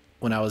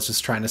when I was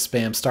just trying to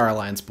spam Star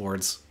Alliance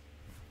boards.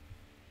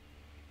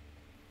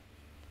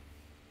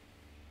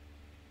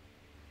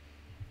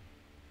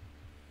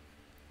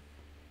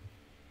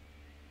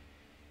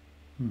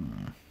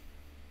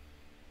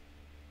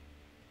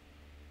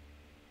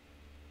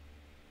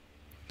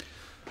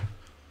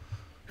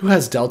 Who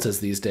has deltas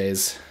these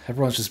days?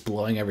 Everyone's just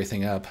blowing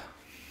everything up.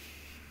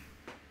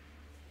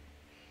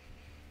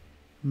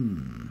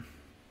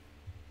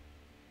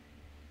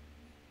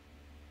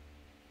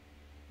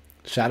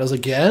 Shadows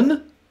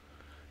again?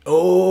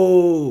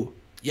 Oh,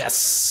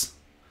 yes.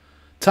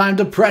 Time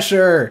to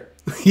pressure.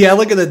 Yeah,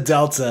 look at the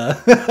delta.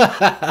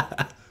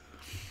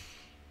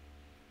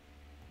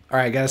 All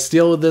right, gotta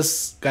steal with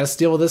this. Gotta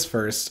steal with this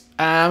first.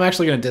 I'm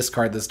actually gonna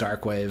discard this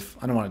Dark Wave.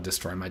 I don't want to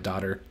destroy my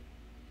daughter.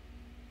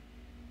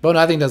 But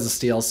nothing does a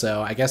steal,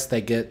 so I guess they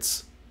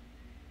get.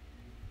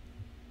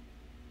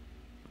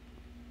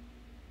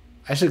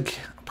 I should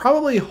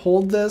probably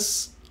hold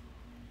this.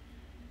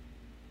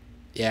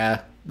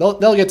 Yeah,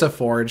 they'll get to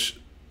Forge,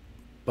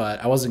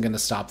 but I wasn't gonna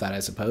stop that,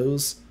 I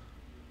suppose.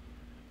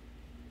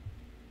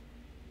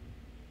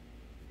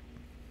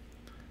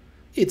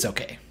 It's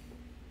okay.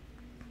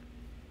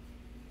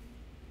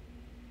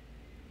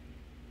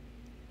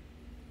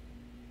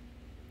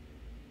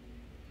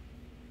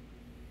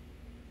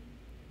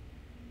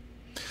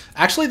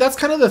 Actually, that's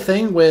kind of the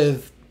thing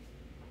with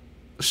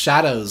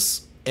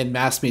Shadows in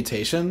Mass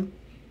Mutation,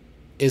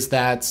 is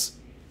that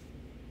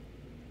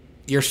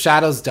your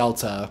Shadows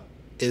Delta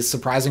is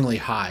surprisingly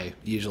high,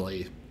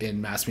 usually,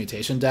 in Mass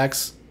Mutation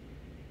decks,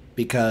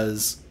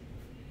 because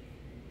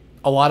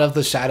a lot of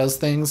the Shadows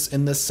things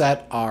in this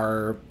set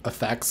are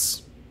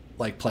effects,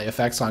 like play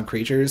effects on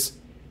creatures.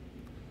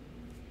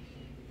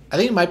 I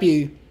think it might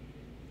be,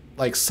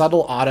 like,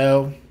 Subtle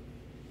Auto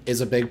is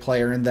a big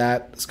player in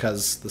that. It's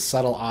because the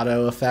subtle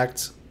auto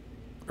effect,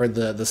 or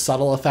the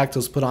subtle effect,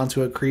 was put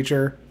onto a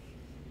creature.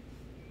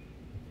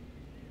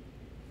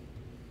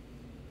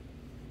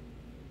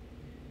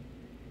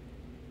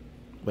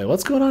 Wait,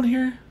 what's going on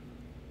here?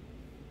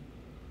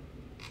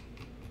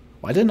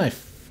 Why didn't I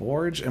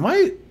forge? Am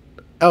I?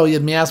 Oh, yeah,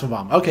 Miasma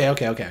Bomb. Okay.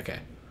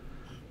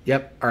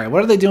 Yep. All right,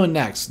 what are they doing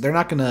next? They're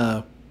not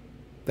gonna.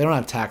 They don't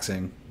have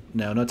taxing.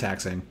 No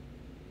taxing.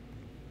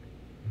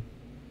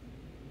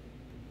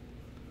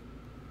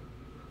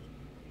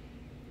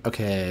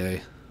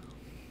 Okay.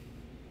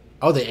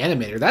 Oh, the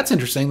animator. That's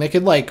interesting. They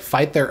could, like,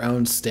 fight their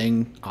own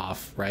sting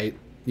off, right?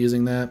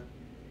 Using that.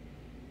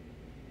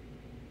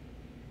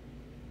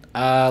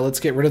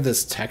 Let's get rid of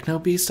this Techno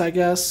Beast, I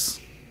guess.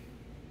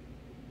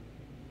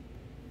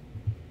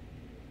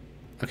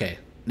 Okay.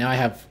 Now I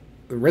have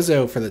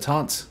Rizzo for the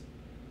taunt.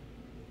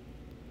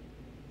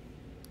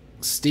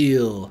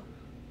 Steel.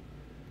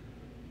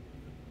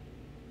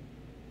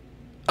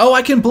 Oh,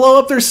 I can blow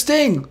up their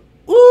sting!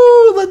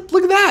 Ooh,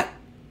 look at that!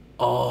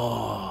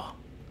 Oh.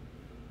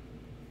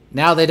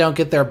 Now they don't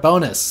get their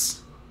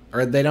bonus.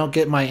 Or they don't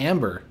get my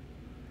Amber.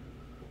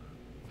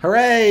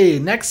 Hooray!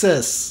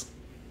 Nexus!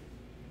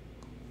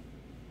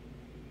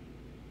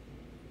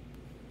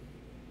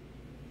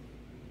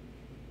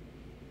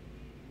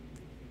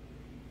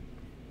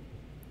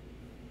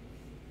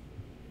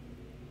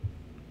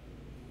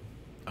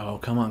 Oh,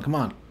 come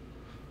on.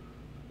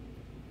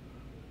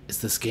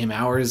 Is this game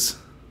ours?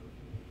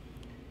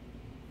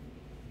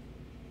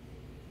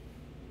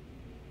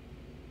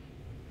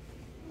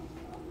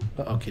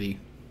 Uh-oh, kitty.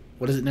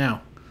 What is it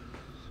now?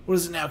 What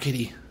is it now,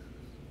 kitty?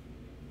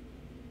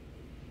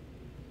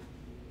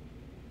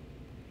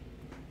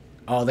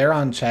 Oh, they're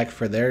on check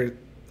for their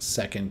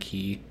second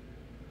key.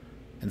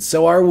 And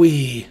so are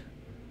we.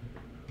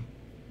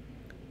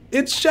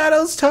 It's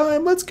Shadows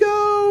time! Let's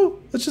go!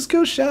 Let's just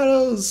go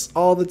Shadows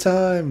all the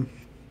time.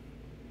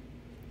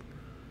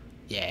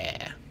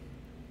 Yeah.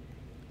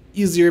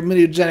 Use your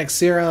mutagenic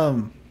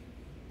serum.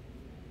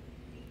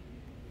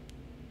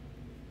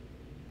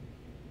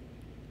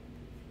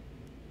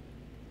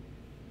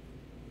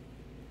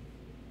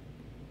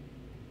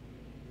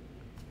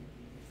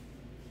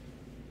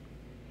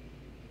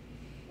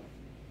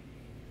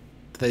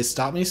 they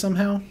stop me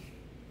somehow?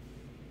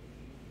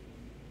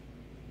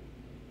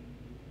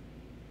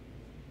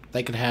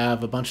 They could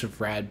have a bunch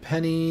of rad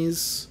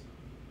pennies.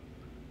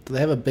 Do they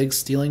have a big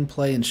stealing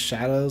play in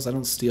shadows? I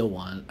don't steal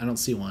one. I don't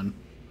see one.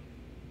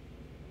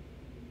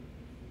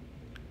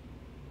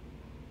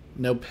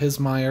 No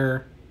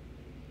Pismire.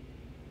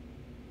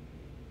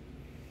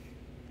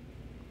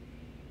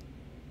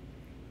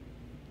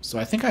 So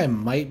I think I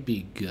might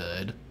be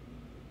good.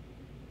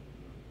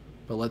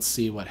 But let's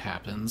see what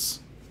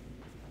happens.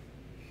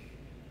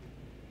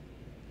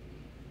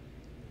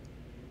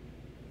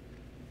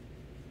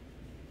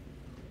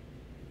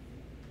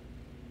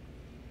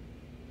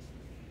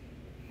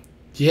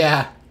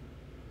 Yeah.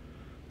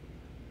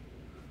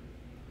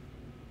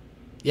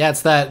 Yeah,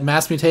 it's that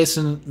mass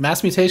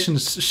mutation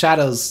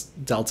shadows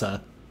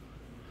delta.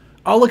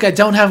 Oh, look, I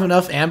don't have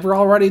enough amber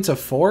already to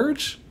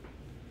forge?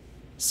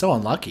 So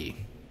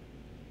unlucky.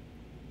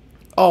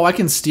 Oh, I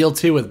can steal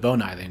too with bone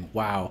knithing.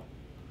 Wow.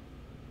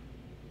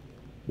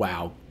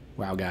 Wow.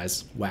 Wow,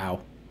 guys.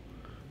 Wow.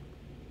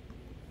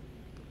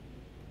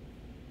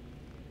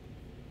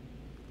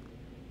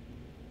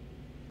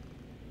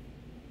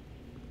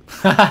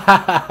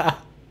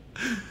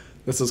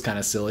 This was kind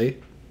of silly.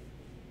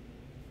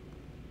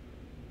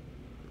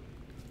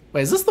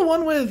 Wait, is this the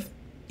one with...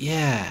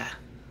 Yeah.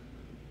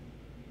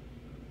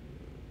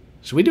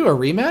 Should we do a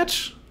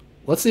rematch?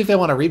 Let's see if they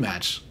want a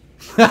rematch.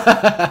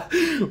 Wow,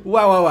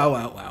 wow, wow,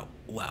 wow, wow,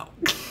 wow.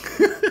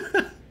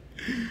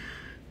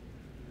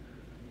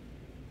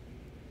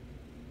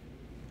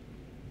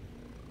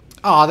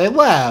 Aw, they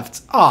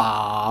left.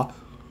 Aw.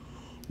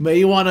 But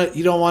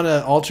you don't want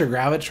a Ultra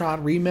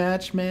Gravitron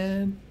rematch,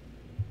 man?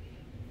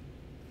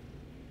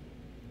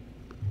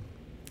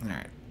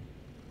 Alright.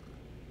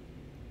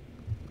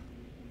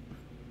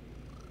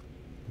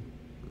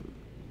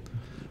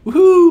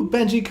 Woohoo!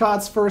 Benji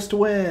Cott's first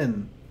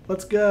win!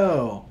 Let's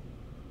go!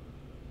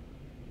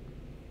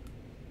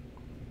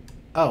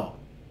 Oh.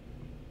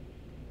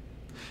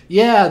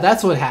 Yeah,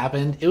 that's what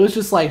happened. It was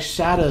just like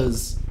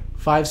shadows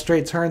 5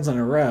 straight turns in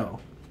a row.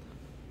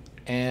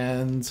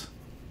 And...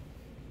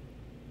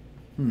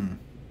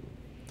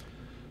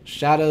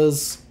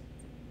 Shadows...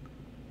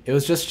 It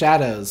was just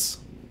shadows.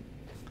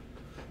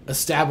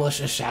 Establish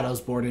a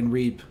shadows board in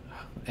Reap.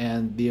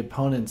 And the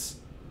opponents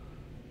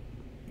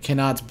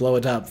cannot blow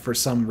it up for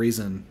some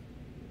reason.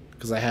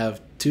 Because I have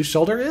 2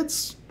 shoulder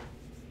ids?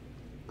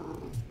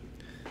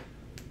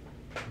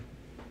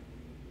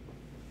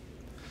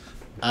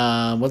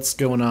 What's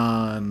going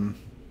on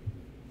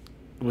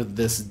with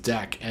this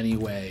deck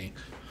anyway?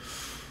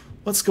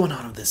 What's going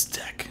on with this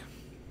deck?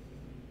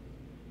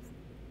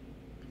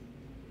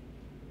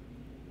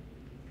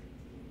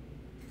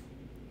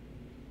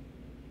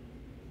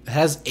 It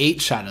has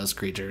 8 Shadows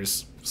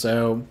creatures,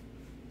 so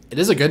it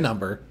is a good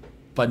number,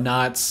 but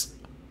not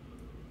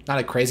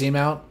a crazy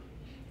amount.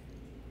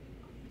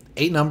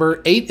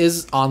 8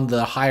 is on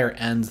the higher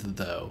end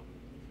though.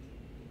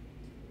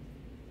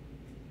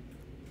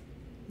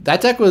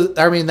 That deck was,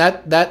 I mean,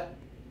 that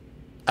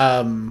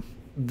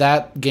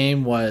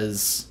game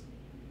was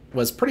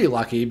pretty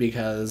lucky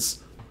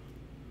because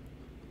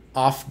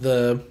I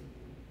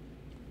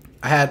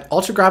had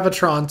Ultra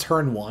Gravitron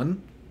turn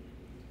 1,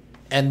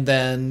 and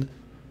then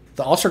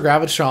the Ultra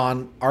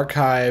Gravitron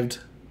archived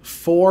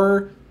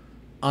 4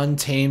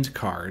 untamed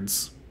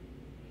cards.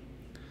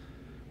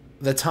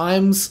 The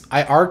times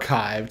I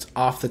archived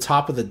off the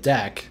top of the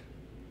deck,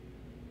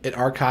 it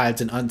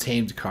archived an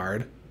untamed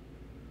card.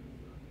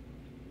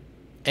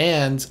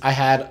 And I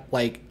had,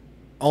 like,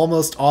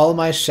 almost all of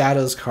my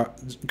Shadows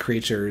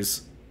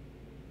creatures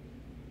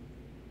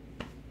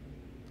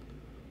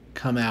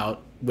come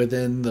out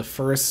within the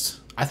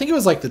first... I think it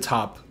was, like,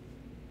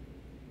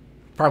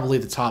 probably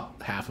the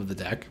top half of the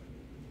deck.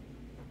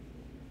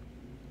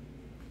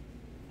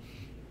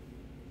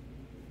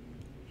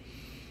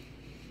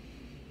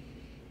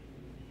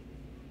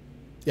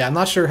 Yeah, I'm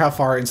not sure how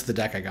far into the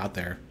deck I got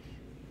there.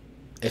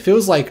 If it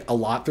was, like, a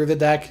lot through the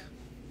deck,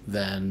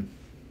 then...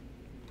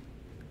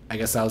 I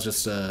guess that was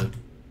just the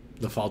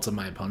fault of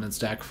my opponent's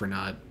deck for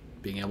not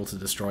being able to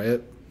destroy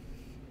it.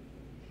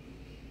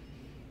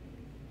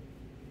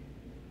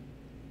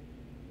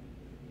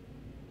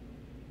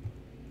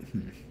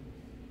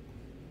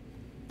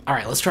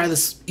 Alright, let's try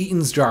this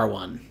Eaton's Jar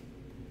one.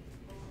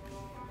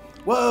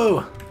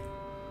 Whoa!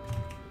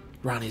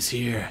 Ronnie's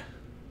here.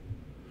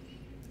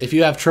 If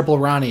you have triple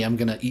Ronnie, I'm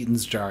gonna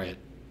Eaton's Jar it.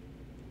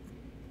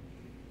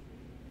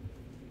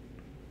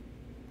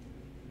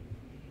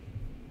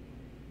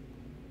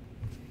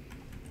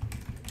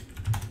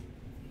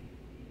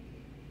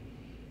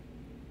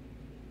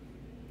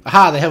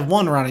 Aha, they have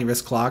 1 Ronnie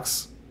Risk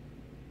Clocks.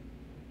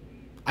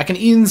 I can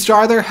Eaton's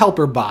Jar their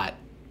Helper Bot.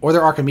 Or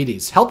their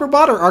Archimedes. Helper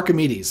Bot or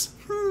Archimedes?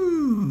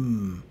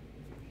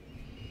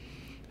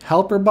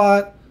 Helper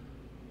Bot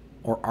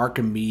or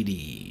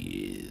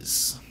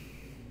Archimedes?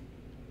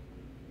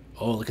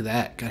 Oh, look at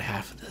that. Got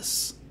half of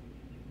this.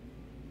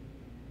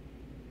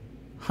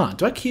 Huh,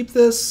 do I keep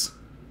this?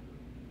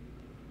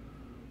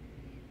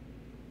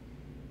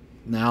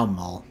 Now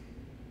mull.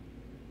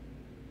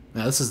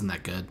 No, this isn't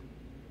that good.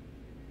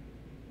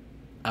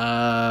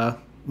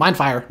 Mind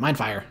fire. Mind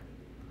fire.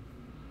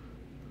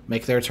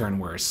 Make their turn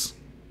worse.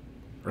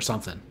 Or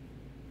something.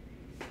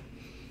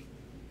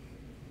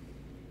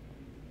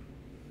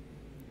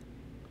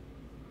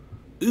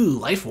 Ooh,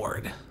 Life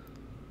Ward.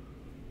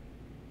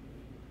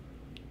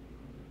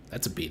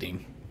 That's a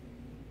beating.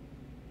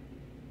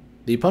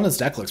 The opponent's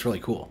deck looks really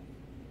cool.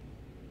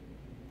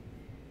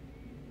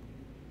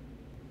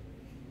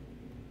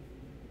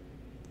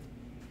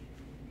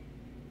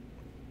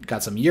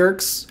 Got some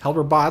Yerks,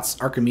 Helper Bots,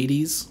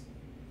 Archimedes.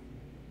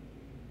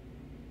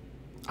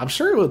 I'm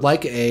sure it would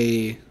like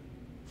a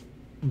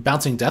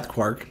Bouncing Death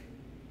Quark,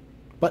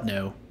 but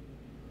no.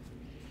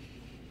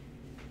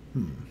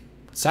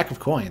 Sack of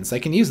Coins. They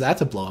can use that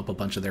to blow up a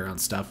bunch of their own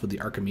stuff with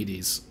the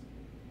Archimedes.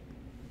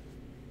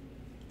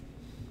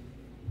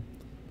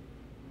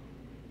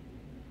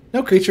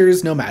 No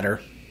creatures, no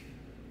matter.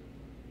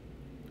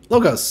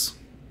 Logos.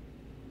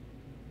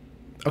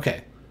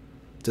 Okay.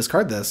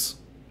 Discard this.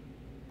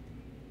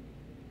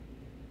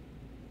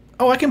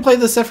 Oh, I can play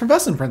this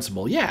Effervescent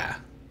Principle. Yeah.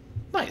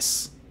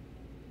 Nice.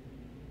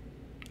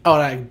 Oh,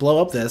 and I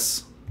blow up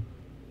this.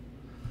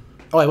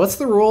 Oh, wait, what's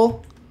the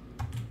rule?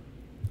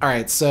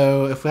 Alright,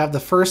 so if we have the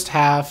first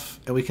half,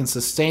 and we can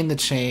sustain the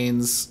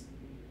chains,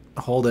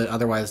 hold it,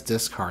 otherwise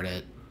discard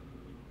it.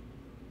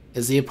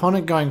 Is the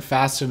opponent going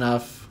fast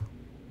enough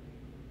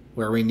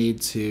where we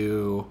need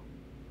to...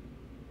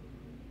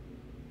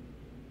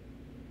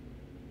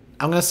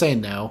 I'm going to say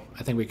no.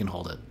 I think we can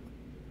hold it.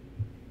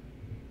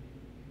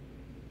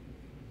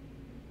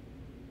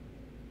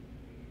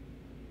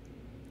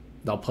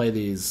 They'll play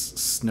these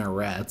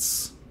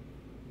Snarets.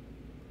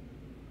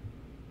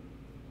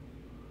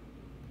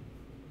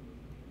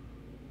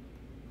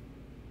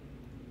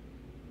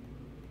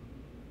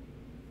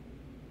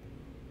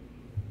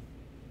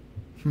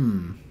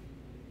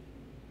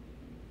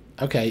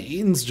 Okay,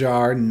 Eaton's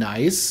Jar,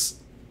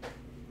 nice.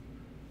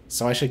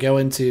 So I should go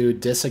into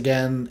Dis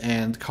again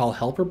and call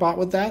Helper Bot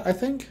with that, I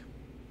think?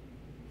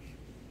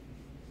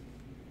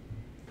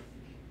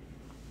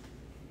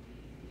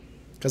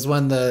 Because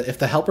if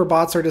the Helper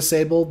Bots are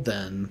disabled,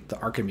 then the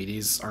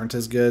Archimedes aren't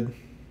as good.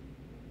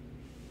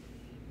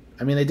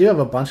 I mean, they do have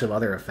a bunch of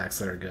other effects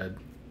that are good.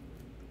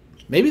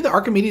 Maybe the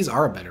Archimedes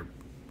are a better...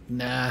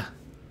 Nah.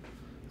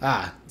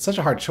 Such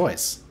a hard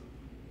choice.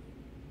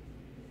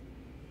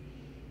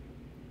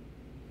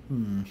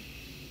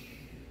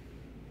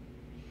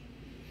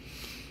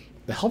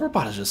 The Helper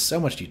Bot is just so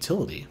much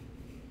utility.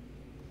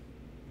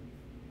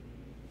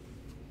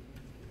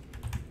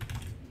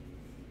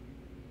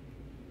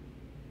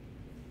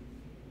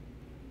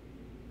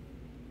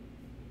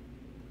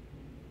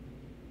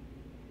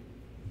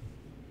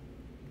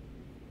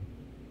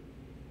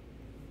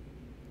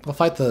 I'll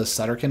fight the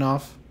Sutterkin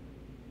off.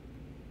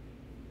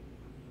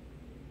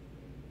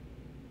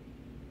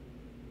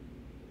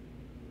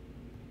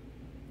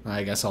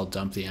 I guess I'll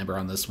dump the Amber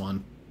on this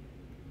one.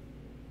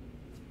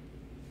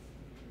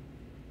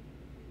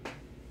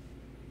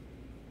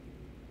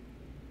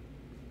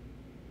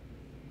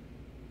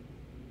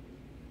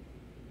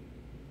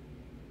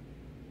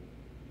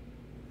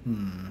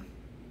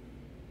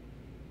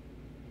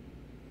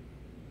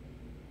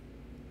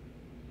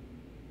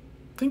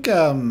 I think,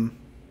 oh,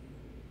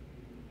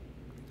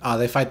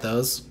 they fight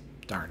those?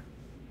 Darn.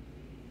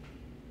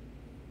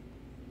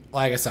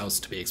 Well, I guess that was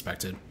to be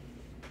expected.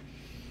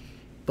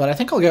 But I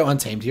think I'll go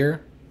Untamed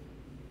here.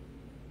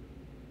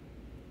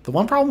 The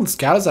one problem with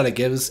Scout is that it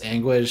gives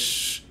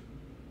Anguish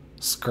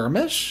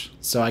Skirmish,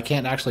 so I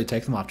can't actually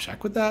take them off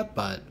check with that,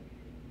 but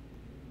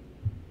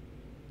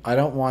I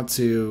don't want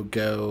to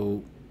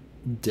go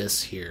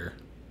Dis here.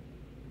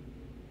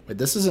 Wait,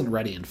 this isn't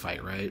ready in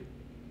fight, right?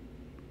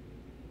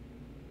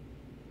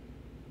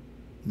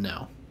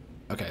 No.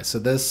 Okay, so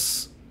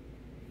this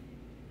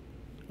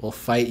will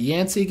fight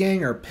Yancey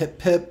Gang or Pip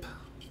Pip.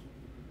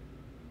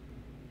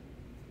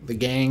 The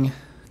gang.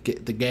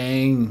 Get the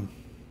gang.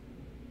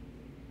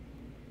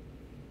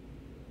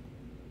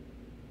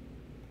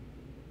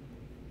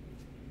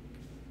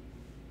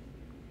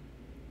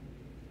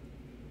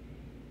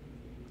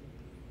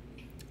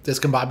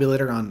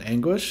 Discombobulator on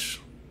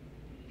Anguish.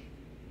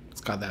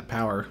 It's got that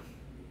power.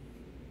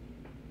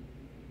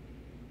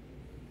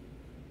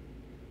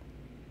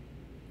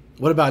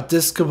 What about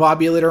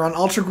Discombobulator on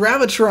Ultra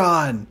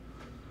Gravitron?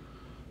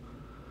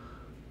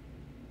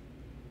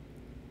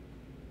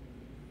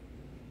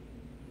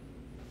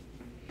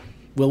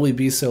 Will we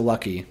be so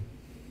lucky?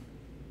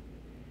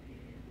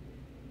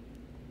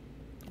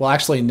 Well,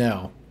 actually,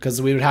 no.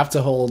 Because we would have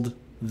to hold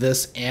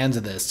this and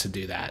this to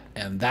do that.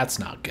 And that's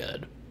not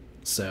good.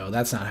 So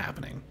that's not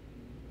happening.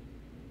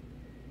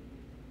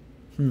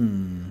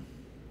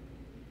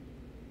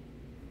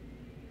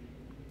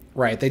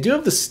 Right, they do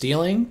have the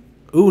stealing.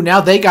 Ooh,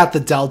 now they got the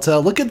Delta.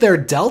 Look at their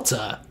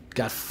Delta.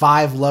 Got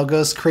 5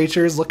 Logos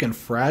creatures looking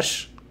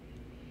fresh.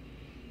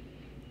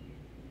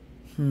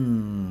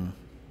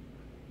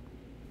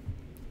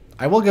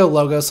 I will go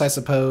Logos, I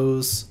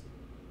suppose.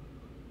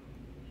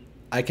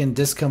 I can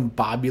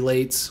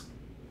Discombobulate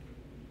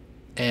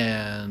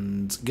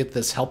and get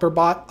this helper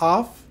bot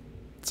off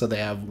so they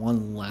have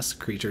one less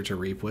creature to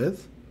reap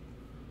with.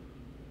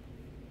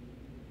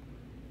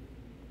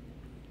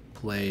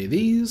 Play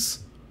these.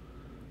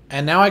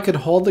 And now I could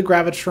hold the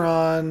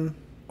Gravitron,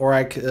 or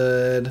I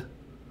could...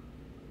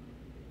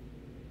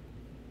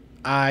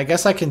 I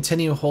guess I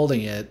continue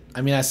holding it.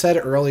 I mean, I said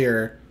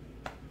earlier...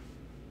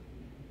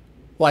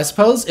 Well, I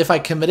suppose if I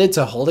committed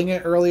to holding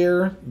it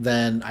earlier,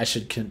 then I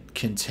should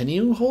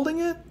continue holding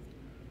it.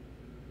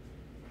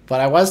 But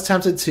I was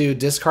tempted to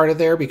discard it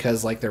there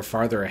because, like, they're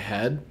farther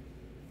ahead.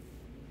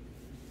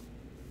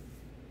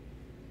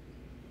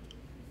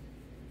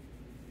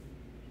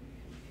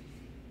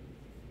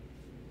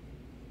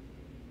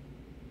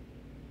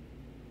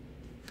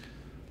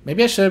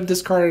 Maybe I should have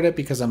discarded it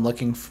because I'm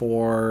looking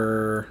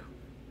for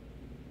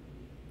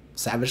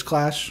Savage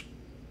Clash.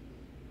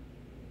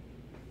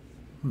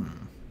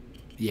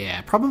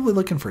 Yeah, probably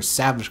looking for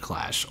Savage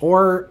Clash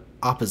or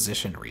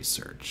Opposition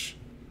Research.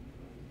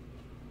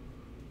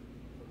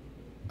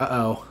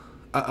 Uh-oh.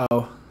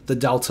 Uh-oh. The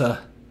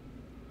Delta.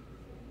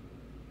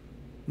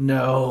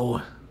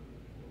 No.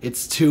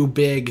 It's too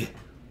big.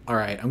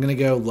 Alright, I'm going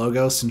to go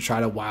Logos and try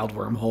to Wild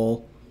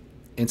Wormhole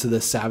into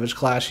this Savage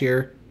Clash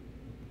here.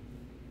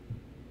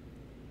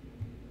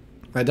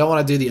 I don't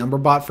want to do the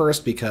Umberbot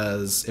first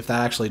because if that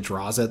actually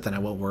draws it, then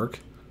it won't work.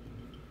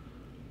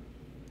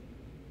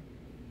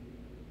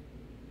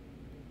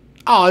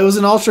 Oh, it was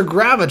an Ultra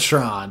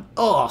Gravitron.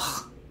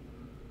 Ugh.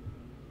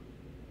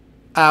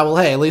 Well,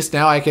 hey, at least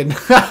now I can...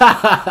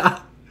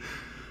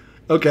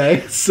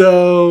 Okay,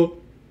 so...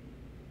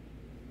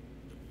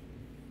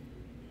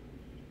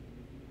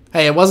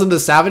 Hey, it wasn't the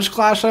Savage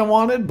Clash I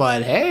wanted,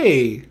 but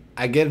hey,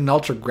 I get an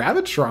Ultra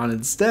Gravitron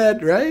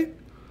instead, right?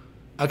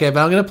 Okay,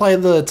 but I'm going to play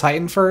the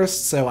Titan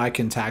first so I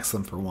can tax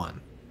them for 1.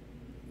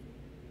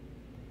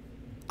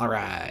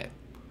 Alright.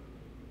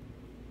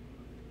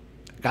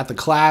 Got the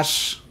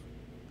Clash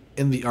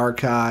in the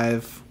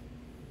archive.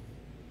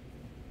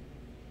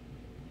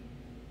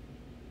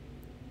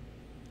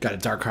 Got a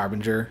Dark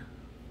Harbinger.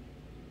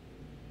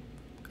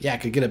 Yeah, I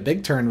could get a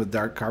big turn with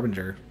Dark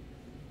Harbinger.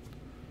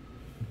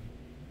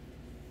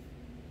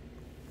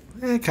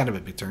 Kind of a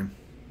big turn.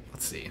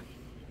 Let's see.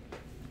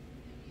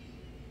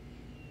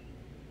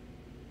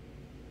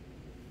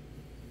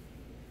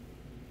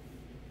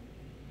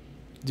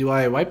 Do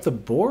I wipe the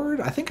board?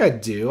 I think I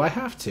do. I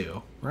have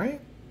to, right?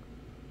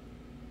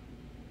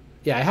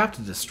 Yeah, I have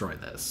to destroy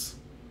this.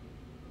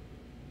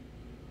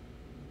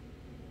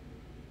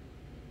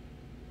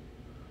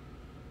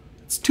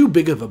 It's too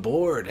big of a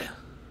board.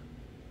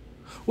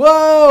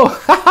 Whoa!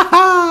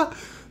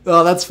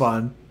 Oh, that's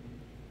fun.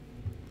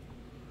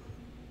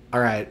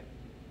 All right.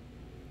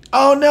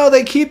 Oh no,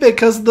 they keep it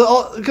because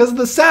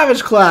the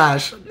Savage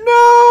Clash.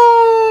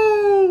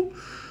 No!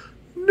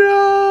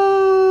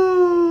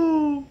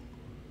 No!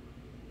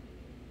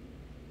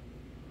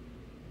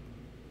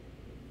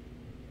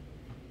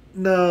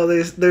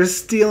 No, they're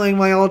stealing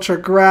my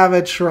Ultra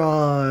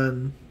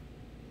Gravitron.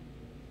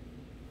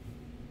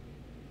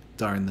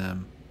 Darn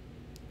them.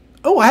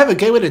 Oh, I have a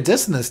Gateway to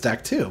Dis in this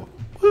deck too.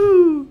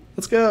 Woo!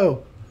 Let's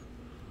go.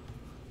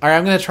 All right,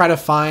 I'm gonna try to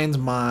find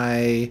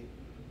my.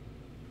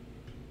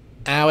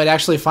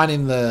 Actually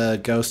finding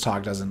the Ghost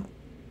Hog doesn't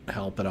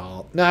help at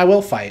all. No, I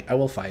will fight. I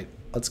will fight.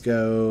 Let's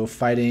go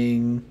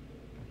fighting.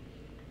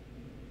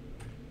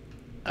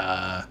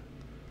 I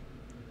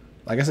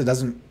guess it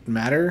doesn't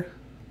matter.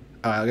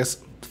 I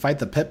guess fight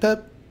the Pip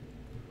Pip.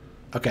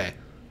 Okay.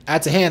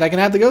 Add to hand. I can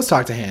add the Ghost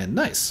Hog to hand.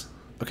 Nice.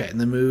 Okay,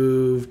 and then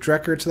move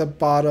Drekker to the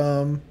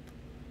bottom.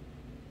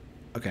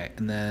 Okay,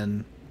 and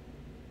then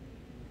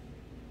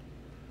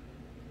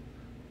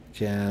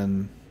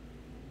can.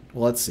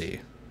 Well, let's see.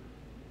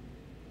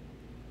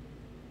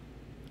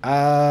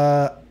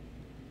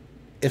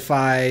 If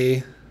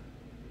I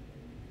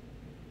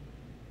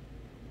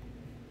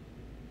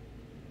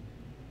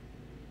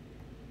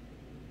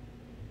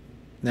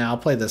now I'll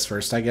play this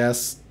first, I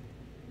guess.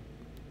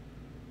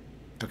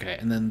 Okay,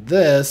 and then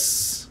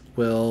this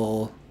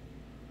will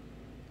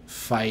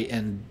fight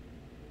and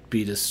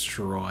be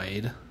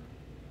destroyed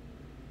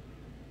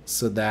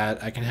so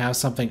that I can have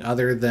something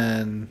other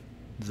than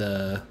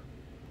the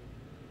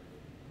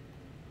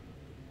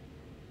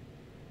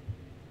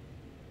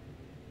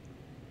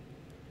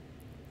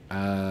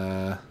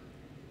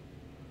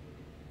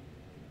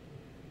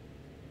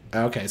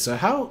okay, so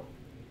how...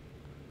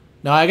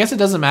 No, I guess it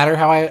doesn't matter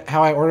how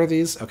I order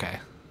these. Okay.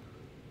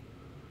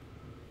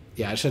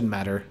 Yeah, it shouldn't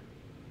matter.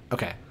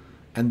 Okay.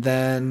 And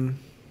then...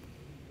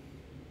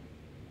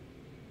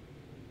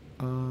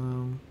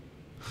 No!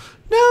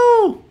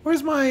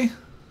 Where's my...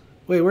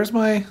 Wait, where's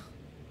my...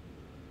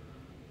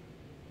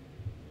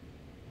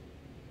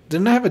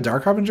 Didn't I have a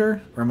Dark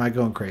Harbinger? Or am I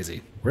going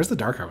crazy? Where's the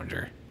Dark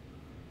Harbinger?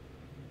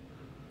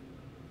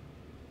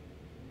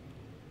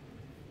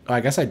 Oh, I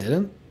guess I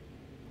didn't.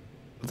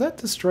 Was that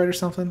destroyed or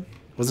something?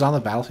 Was it on the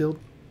battlefield?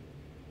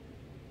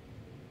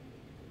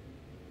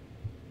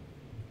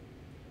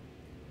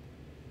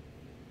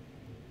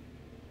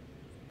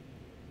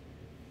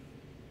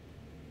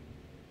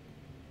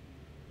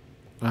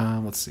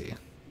 Let's see.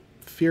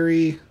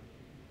 Fury.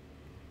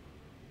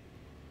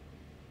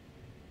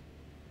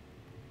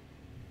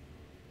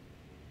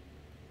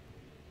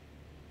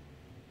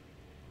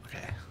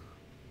 Okay.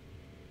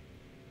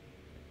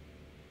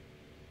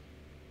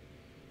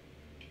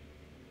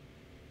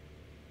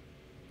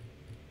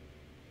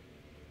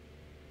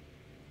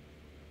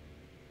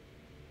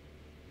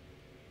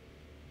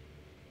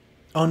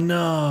 Oh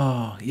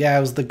no! Yeah, it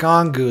was the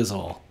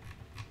Gongoozle.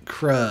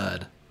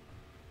 Crud.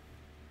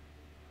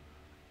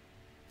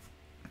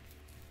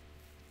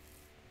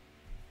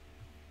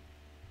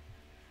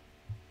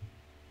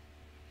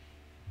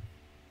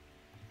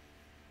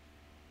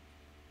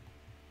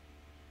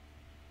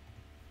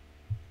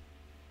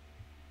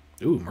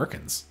 Ooh,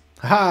 Merkins.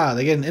 Haha,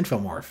 they get an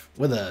Infomorph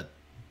with an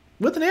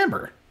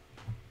Amber.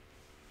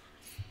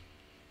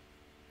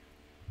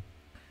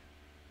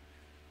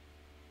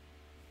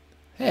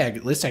 Hey,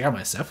 at least I got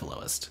my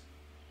Cephaloist.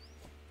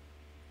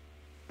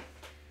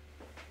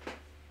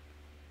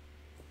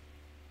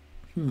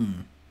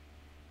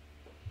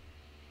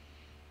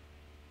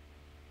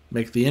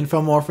 Make the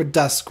Infomorph a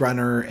Dusk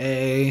Runner,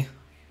 eh?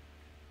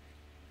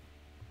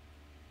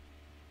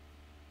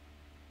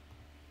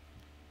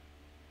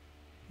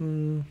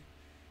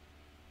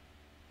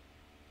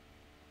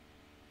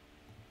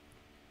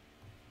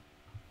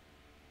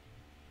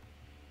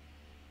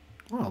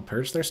 Well, I'll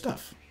purge their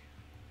stuff.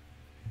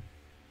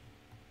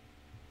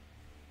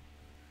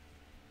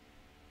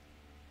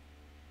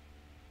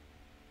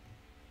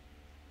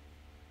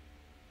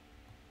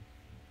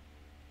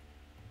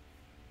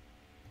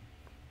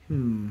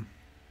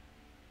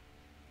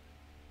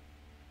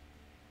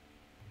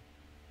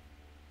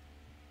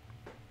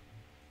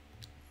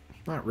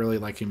 Not really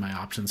liking my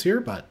options here,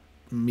 but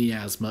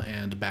Miasma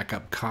and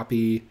backup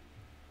copy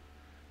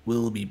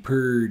will be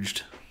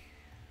purged.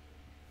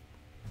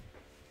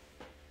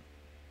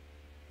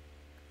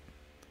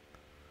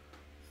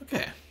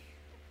 Okay.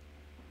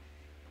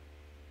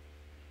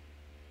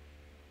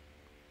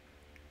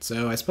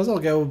 So I suppose I'll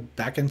go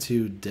back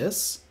into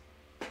Dis.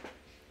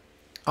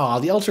 Oh,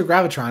 the Ultra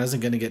Gravitron isn't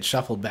going to get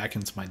shuffled back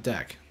into my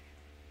deck.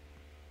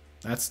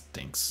 That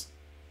stinks.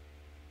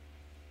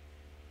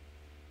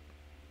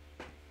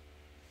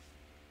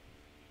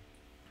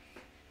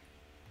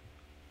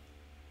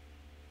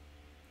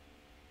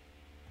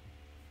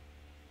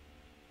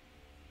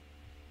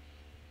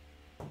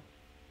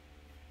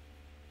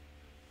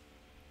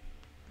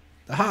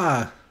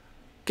 Aha!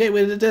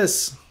 Gateway to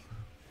Dis.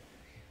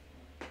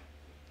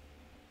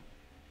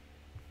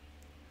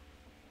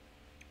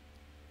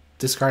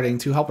 Discarding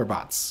 2 helper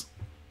bots.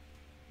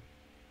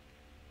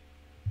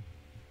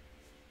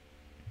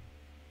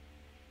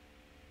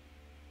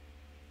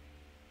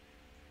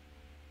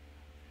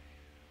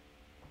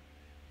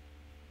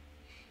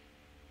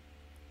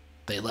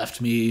 They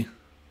left me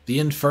the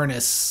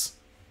Infernus,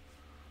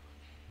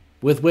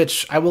 with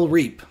which I will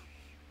reap.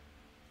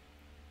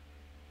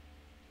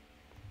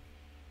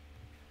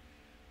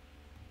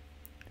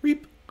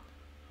 Reap.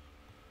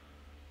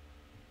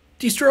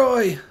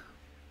 Destroy.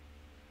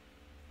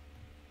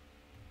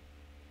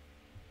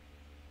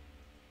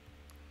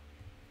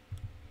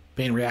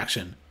 Pain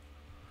reaction.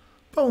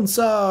 Bone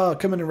Saw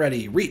coming and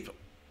ready. Reap.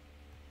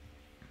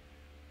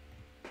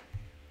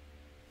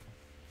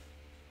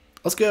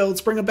 Let's go.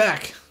 Let's bring it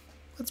back.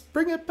 Let's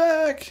bring it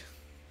back.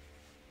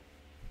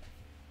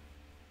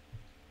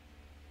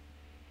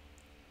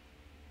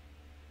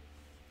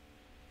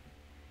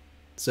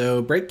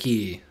 So, Break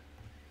Key.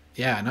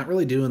 Yeah, not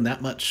really doing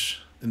that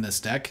much in this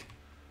deck.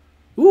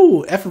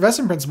 Ooh,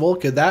 Effervescent Principle.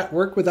 Could that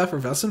work with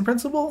Effervescent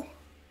Principle?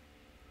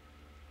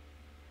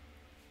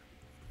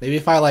 Maybe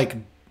if I, like,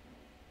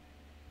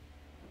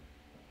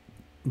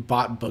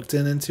 bought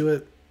Bookton into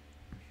it.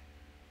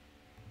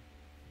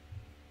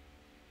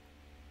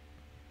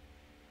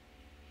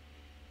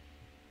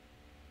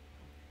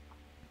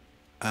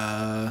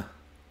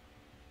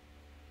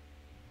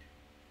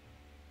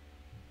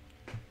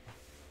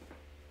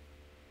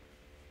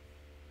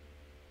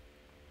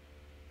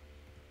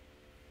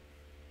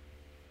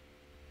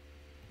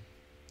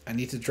 I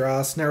need to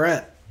draw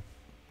Snarette.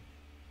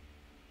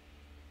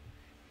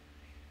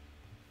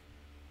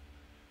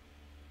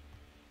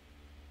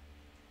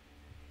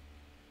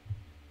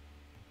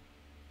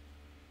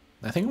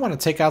 I think I want to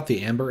take out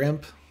the Amber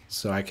Imp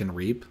so I can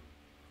reap.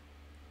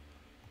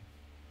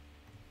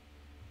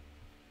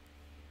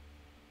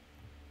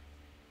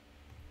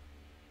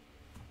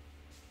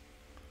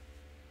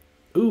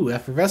 Ooh,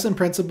 Effervescent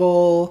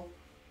Principle.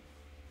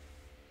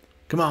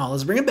 Come on,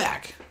 let's bring it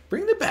back.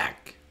 Bring it back.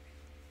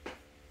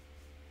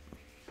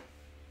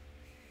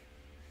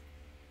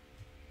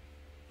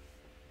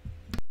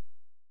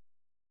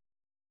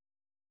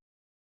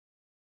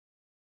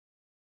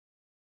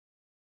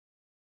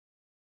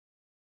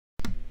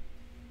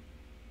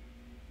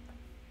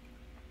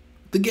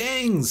 The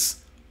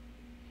gangs.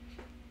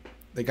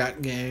 They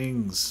got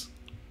gangs.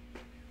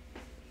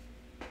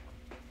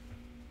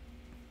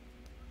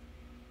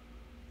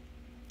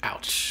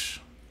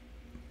 Ouch.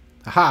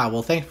 Aha,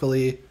 well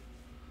thankfully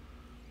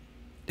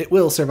it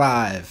will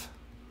survive.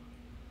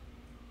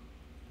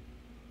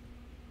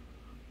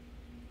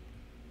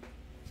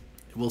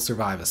 It will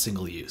survive a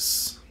single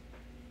use.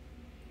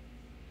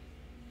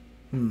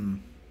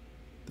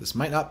 This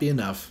might not be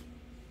enough.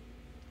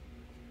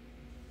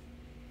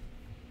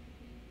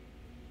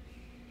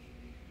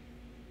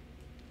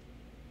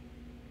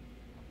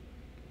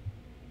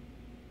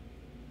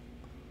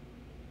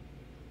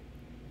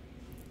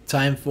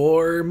 Time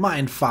for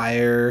Mind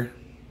Fire.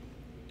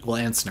 Well,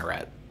 and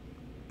Snarette.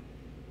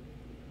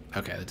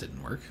 Okay, that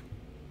didn't work.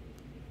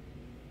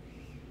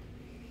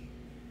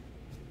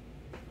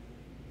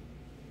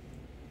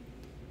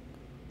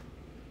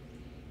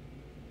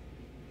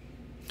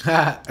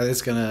 Ha! Are they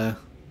just gonna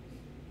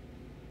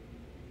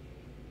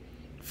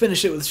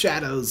finish it with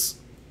shadows?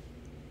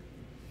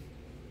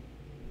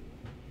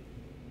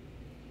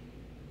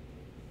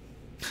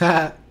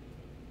 Ha!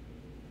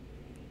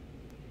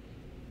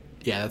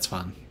 Yeah, that's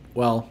fun.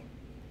 Well,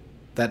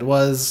 that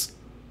was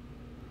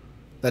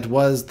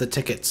the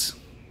ticket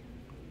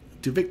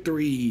to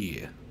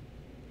victory.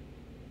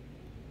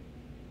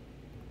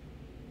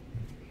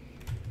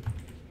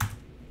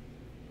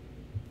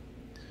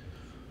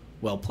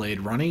 Well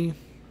played, Ronnie.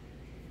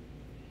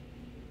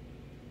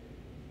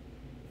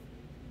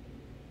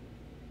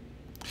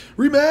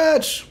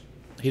 Rematch!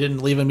 He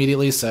didn't leave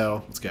immediately,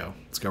 so let's go.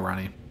 Let's go,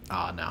 Ronnie.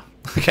 Ah, no.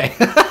 Okay.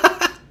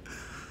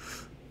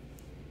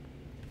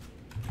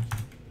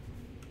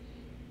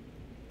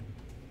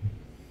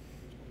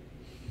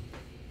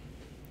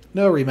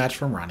 No rematch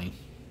from Ronnie.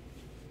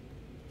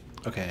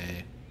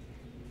 Okay.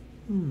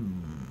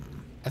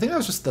 I think that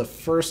was just the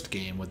first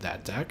game with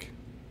that deck.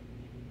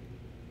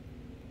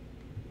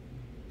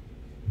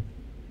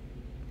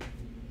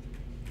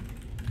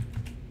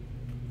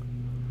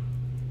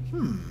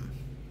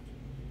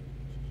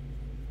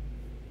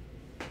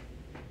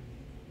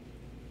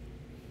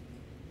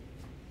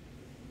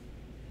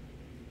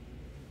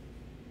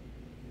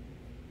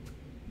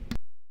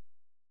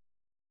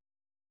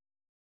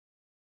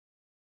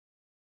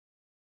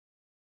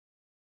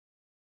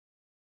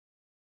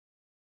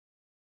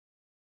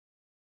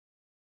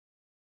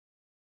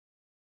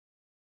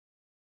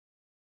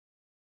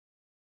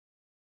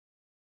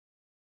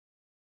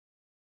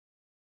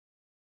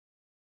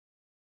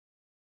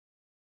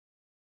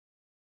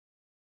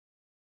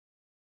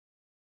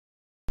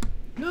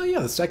 No, yeah,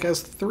 this deck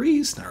has 3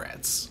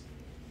 Snarettes.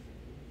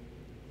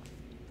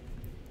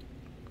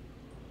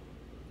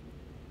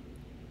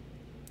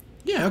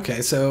 Yeah,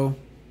 okay, so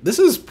this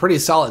is pretty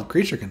solid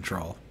creature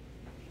control.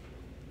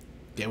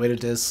 Gateway to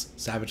Dis,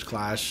 Savage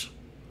Clash,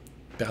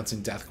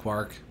 Bouncing Death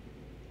Quark.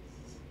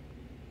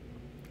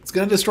 It's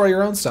gonna destroy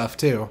your own stuff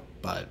too,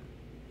 but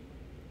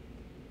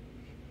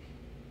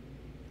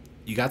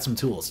you got some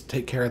tools to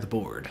take care of the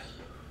board.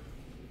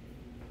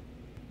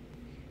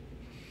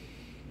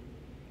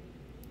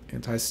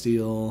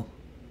 Anti-steal.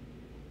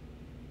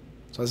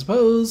 So I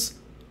suppose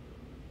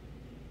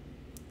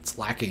it's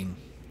lacking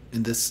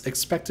in this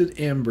expected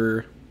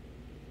amber.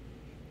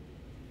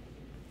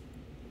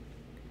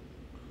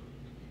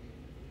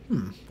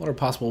 What are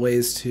possible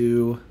ways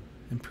to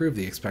improve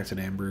the expected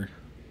amber?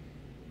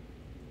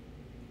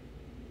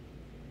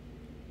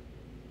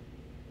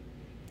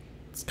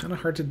 It's kind of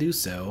hard to do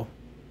so.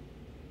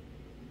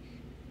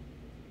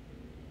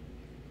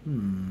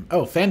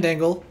 Oh,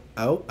 Fandangle.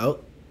 Oh.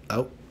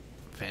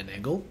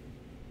 Fandangle.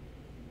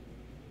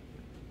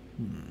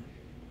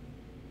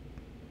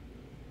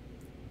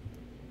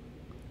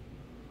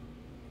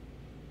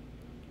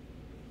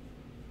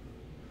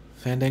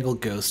 Fandangle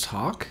Ghost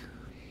Hawk.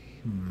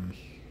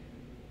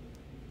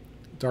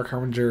 Dark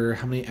Harbinger,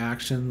 how many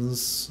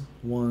actions?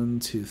 1,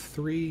 2,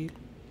 3.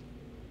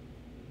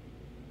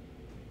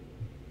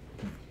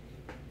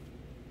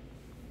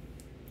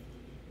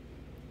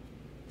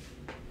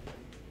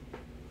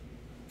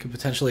 Could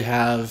potentially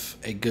have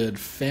a good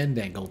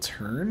Fandangle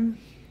turn.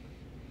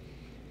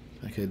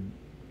 That could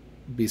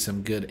be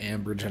some good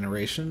amber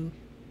generation.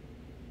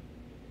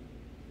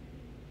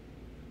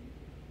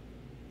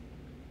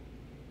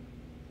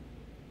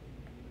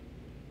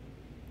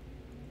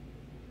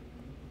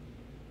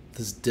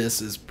 This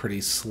Dis is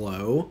pretty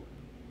slow.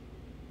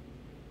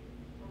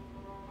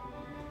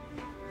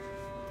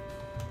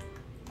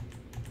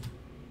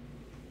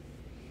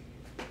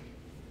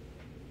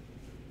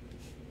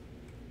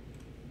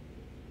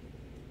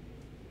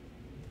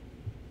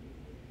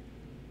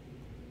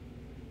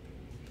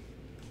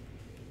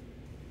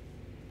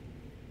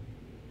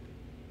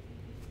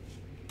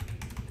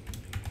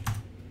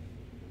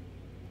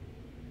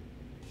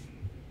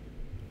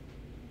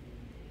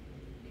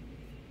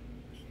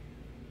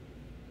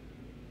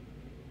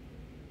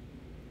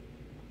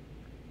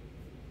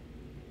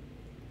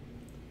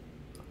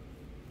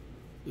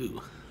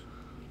 Ooh.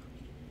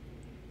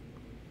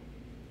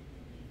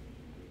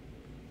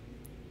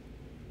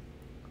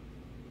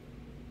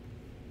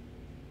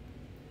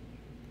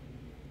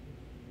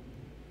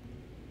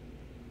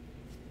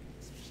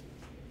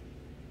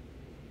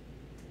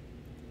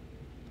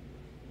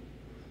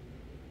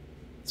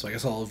 So I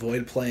guess I'll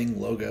avoid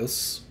playing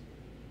Logos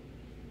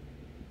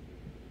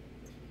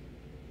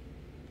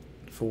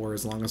for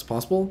as long as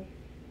possible.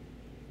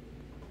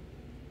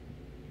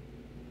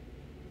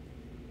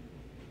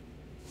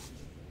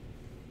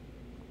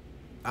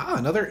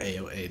 another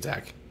AOA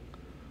deck.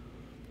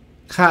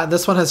 Ha,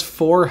 this one has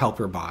 4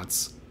 helper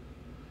bots.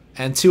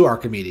 And 2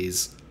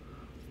 Archimedes.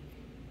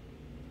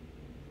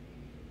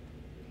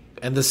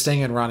 And the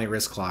Sting and Ronnie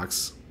wrist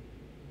clocks.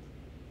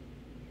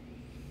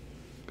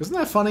 Isn't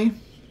that funny?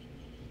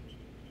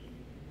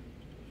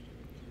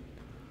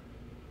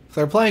 If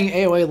they're playing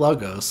AOA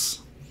Logos,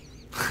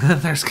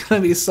 there's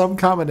going to be some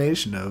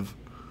combination of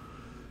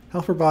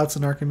helper bots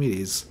and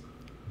Archimedes.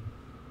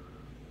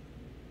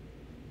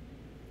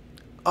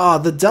 Oh,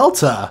 the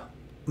Delta!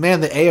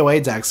 Man, the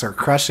AOA decks are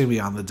crushing me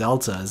on the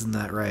Delta, isn't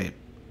that right?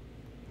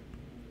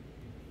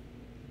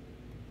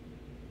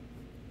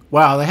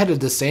 Wow, they had a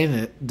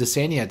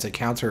Dysania to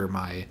counter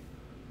my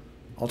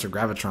Ultra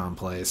Gravitron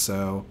play,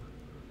 so...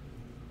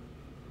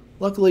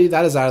 Luckily,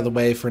 that is out of the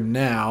way for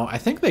now. I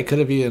think they could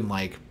have even,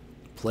 like,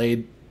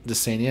 played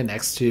Dysania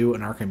next to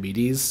an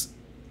Archimedes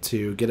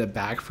to get it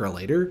back for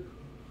later.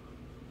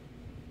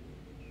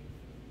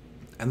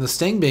 And the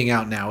Sting being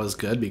out now is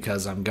good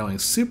because I'm going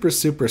super,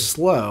 super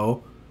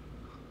slow.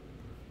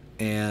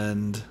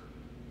 And...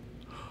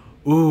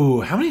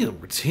 Ooh, how many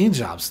routine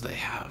jobs do they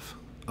have?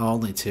 Oh,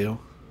 only 2.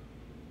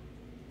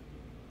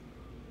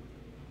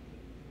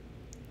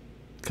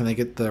 Can they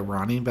get the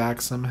Ronnie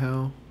back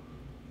somehow?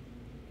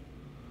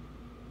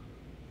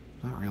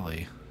 Not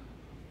really.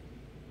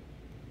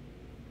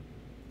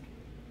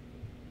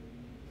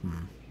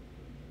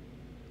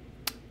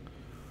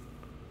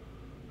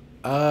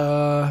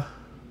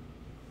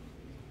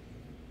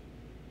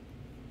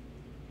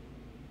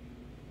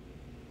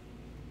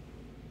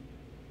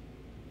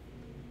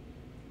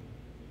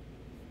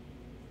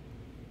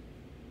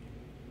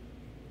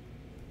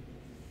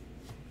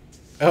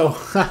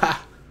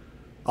 Oh,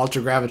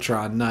 Ultra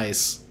Gravitron,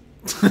 nice.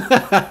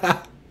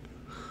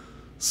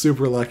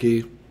 Super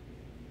lucky.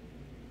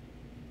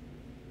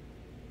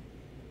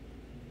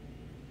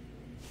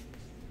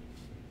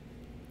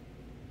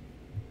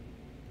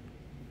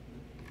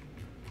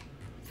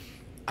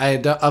 I,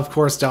 of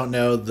course, don't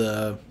know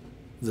the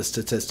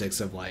statistics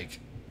of, like,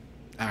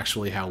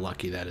 actually how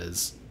lucky that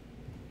is.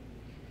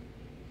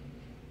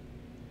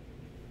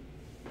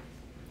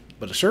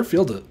 But it sure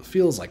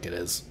feels like it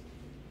is.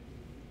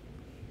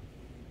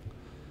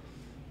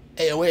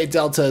 AOA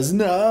Deltas,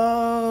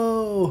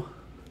 no!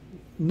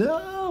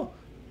 No!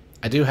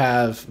 I do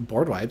have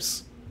board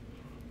wipes.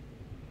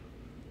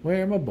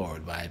 Where are my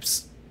board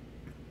wipes?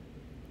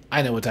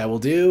 I know what I will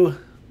do.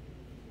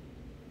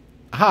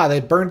 Aha,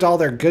 they burnt all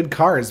their good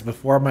cards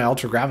before my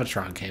Ultra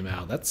Gravitron came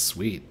out. That's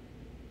sweet.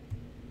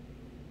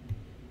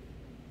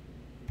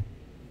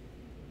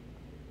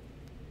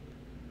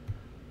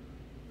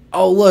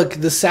 Oh, look,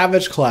 the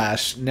Savage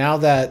Clash. Now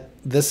that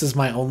this is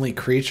my only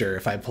creature,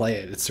 if I play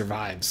it, it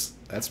survives.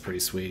 That's pretty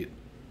sweet.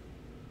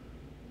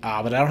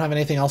 But I don't have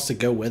anything else to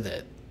go with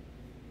it.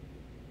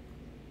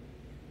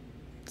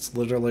 It's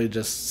literally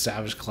just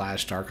Savage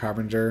Clash, Dark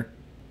Harbinger.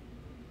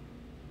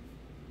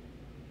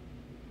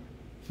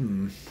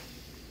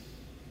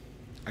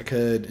 I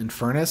could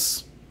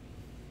Infernus.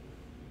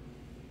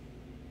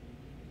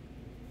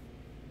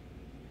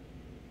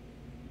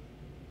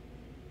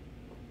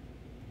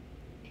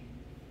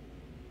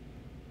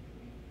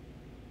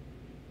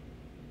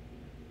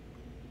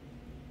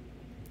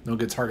 No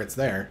good targets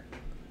there.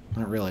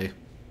 Not really.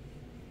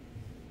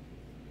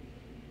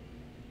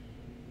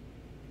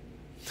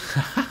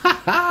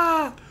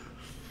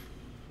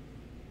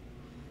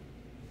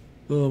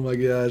 Oh my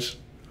gosh.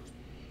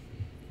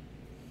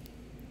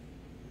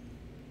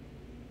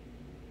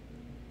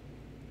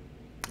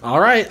 All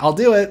right, I'll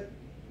do it.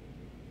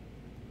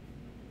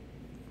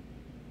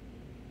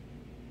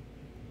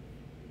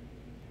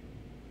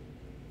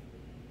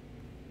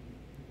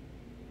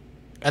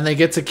 And they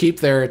get to keep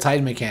their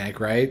Titan mechanic,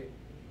 right?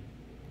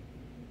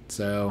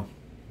 So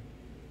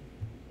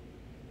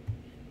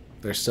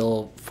they're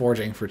still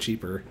forging for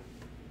cheaper.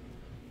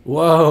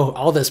 Whoa,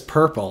 all this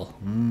purple.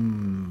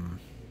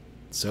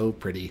 So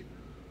pretty.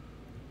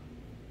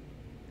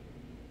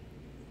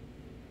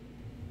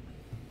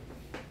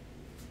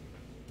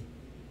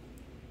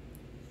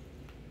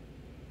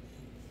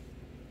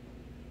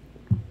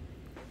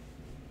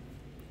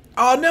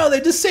 Oh no, they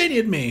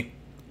Dysania'd me.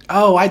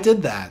 Oh, I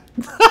did that.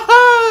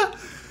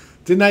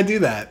 Didn't I do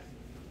that?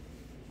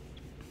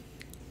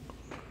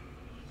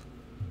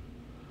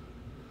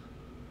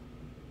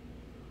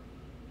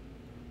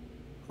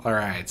 All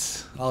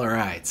right. All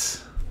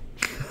right.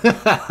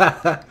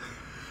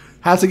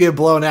 How to get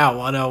blown out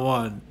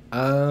 101.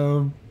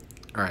 All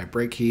right,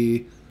 break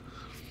key.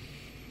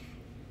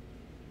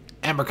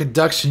 Amber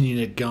conduction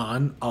unit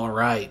gone. All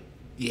right.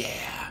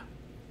 Yeah.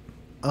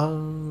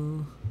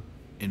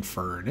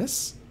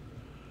 Infernus.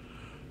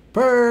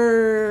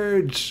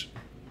 Purge.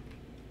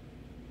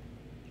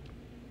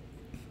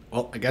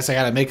 Well, I guess I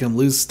gotta make him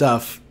lose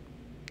stuff.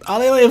 Oh,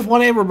 they only have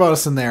 1 Amber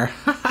bonus in there.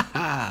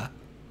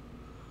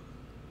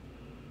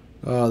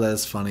 Oh, that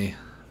is funny.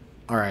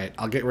 Alright,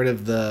 I'll get rid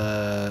of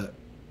the...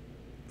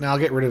 Now I'll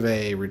get rid of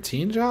a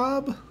routine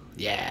job?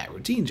 Yeah,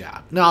 routine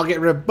job. No, I'll get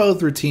rid of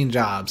both routine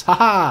jobs.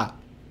 Haha!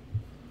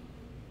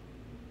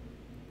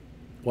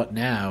 What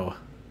now?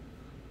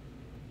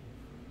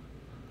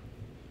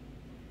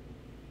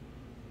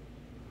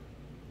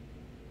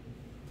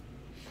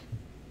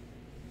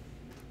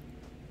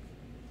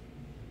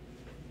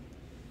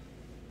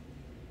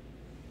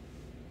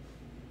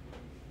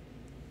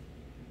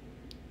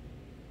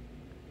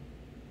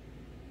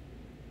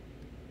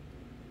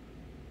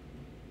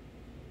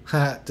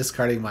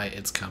 Discarding my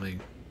It's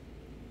Coming.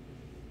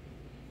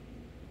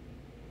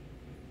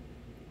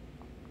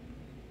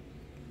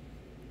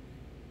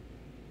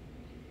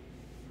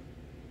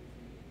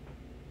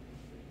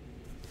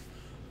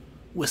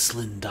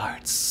 Whistling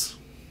darts.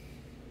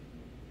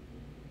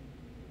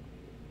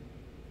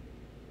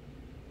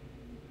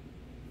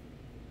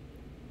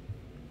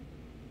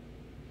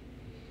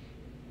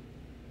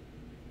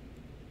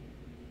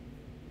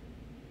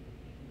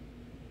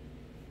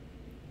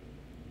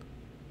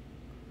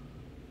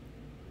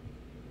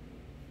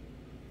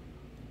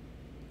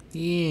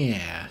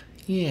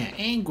 Yeah,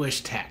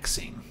 anguish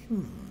taxing.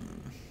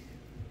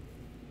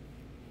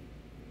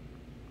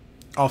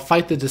 I'll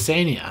fight the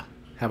Dysania.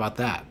 How about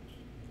that?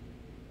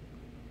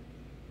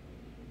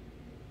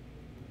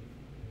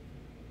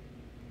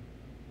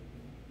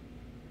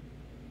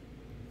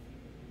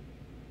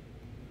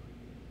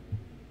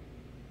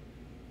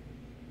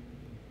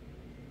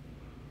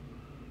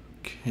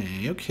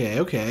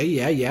 Okay.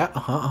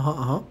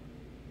 Yeah.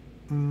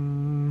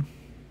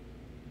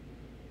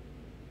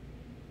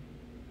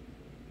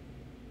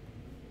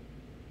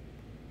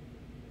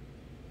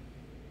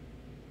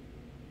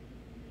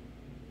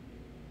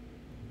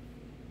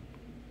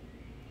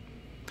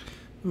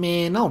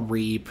 Man, I'll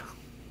reap.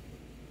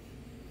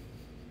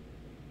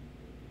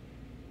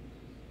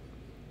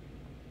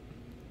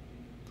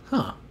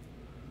 Huh.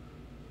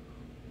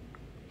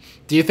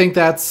 Do you think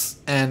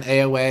that's an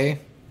AOA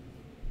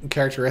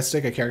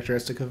characteristic? A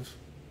characteristic of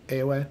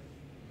AOA?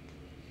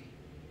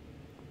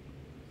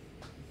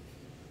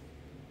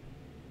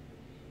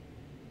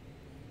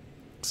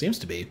 Seems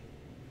to be.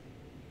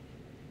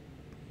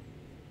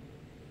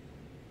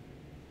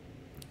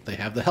 They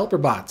have the helper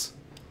bots.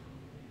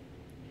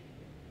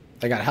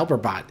 I got helper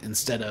bot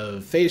instead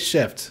of phase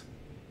shift.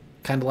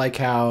 Kind of like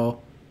how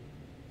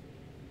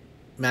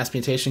mass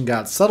mutation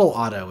got subtle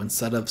auto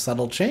instead of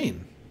subtle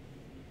chain.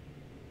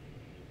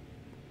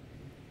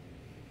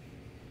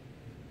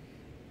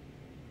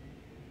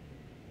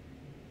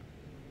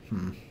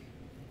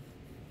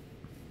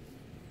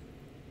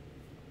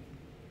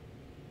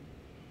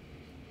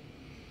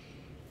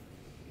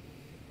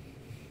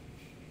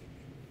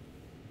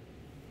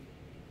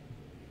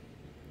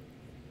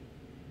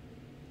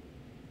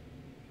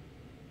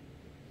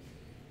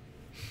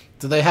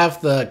 Do they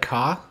have the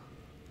Ka?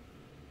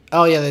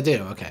 Oh, yeah, they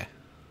do. Okay.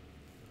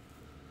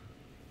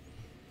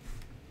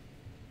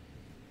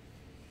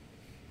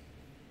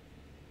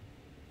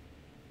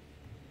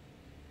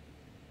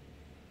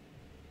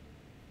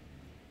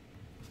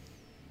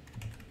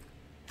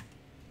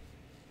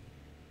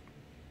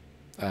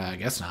 I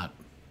guess not.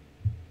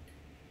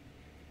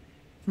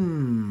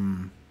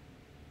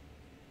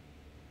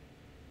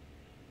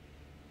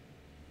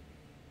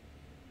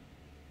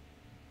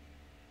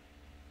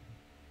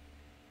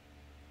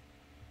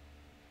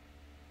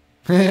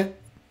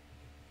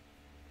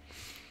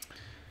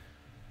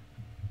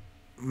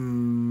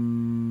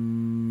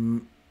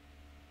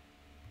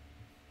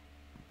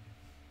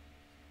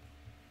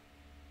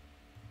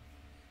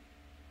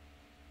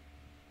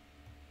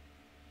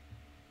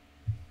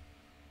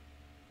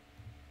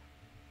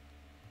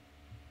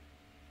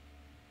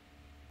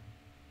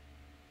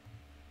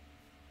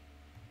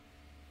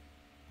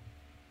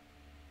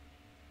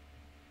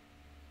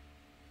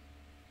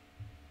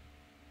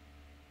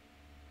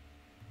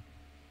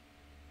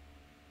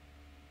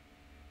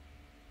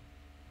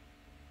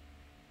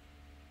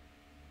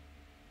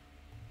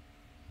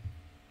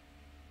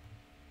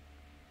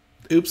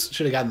 Oops,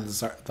 should have gotten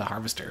the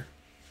harvester.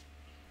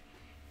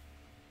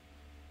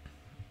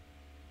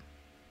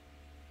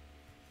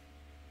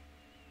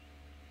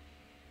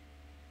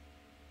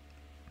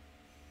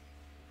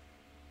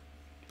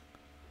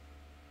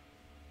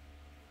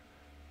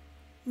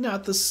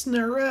 Not the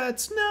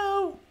Snurrets,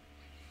 no!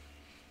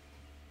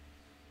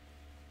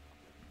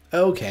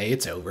 Okay,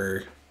 it's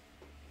over.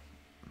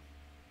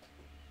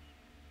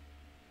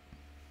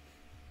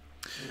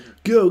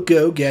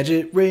 Go,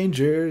 Gadget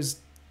Rangers!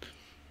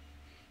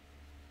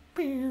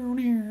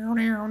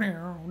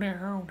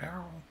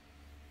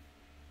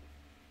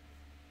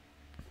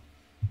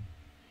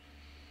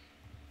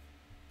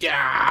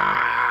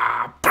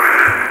 Yeah!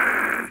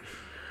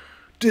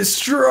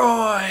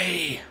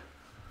 Destroy!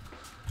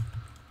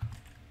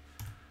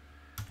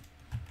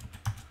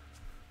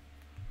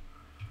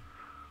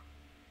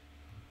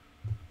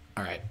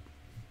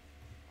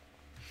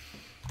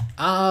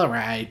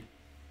 Alright.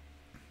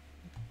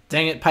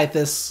 Dang it,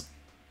 Pythus.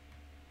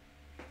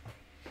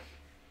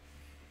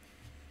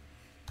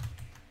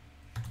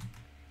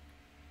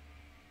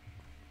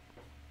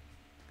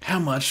 How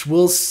much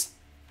will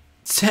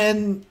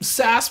 10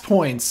 SAS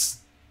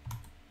points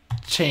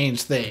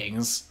change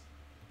things?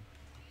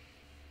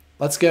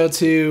 Let's go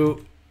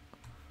to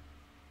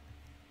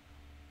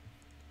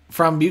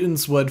from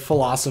Mutants Wood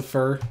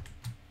Philosopher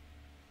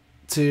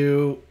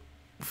to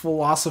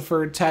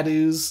Philosopher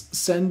Tattoos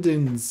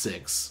Sendin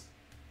 6.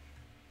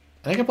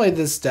 I think I played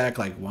this deck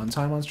like one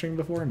time on stream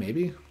before,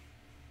 maybe.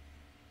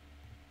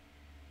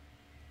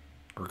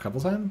 Or a couple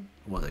times?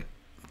 What, like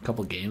a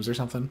couple games or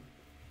something?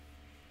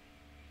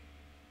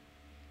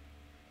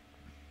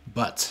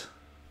 But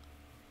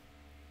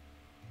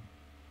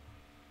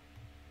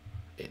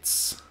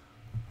it's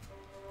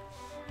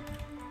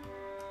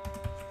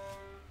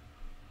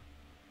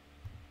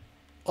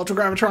Ultra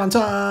Gravitron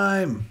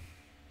time!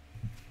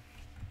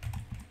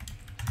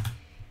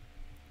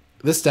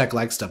 This deck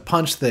likes to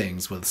punch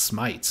things with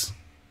smites.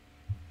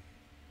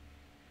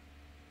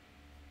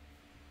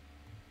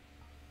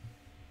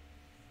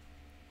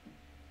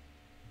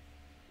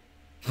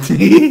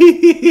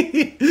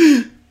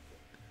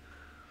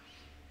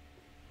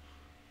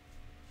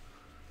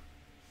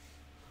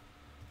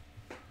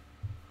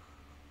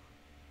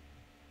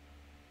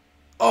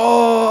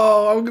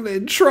 Oh, I'm gonna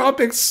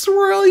entropic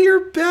swirl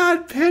your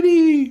bad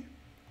penny.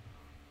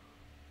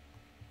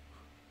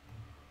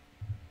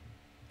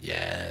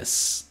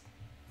 Yes.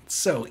 It's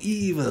so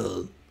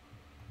evil.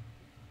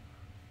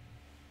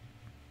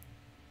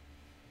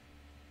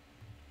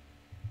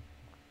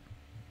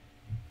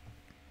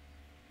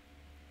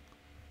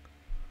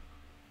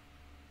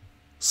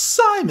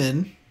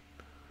 Simon?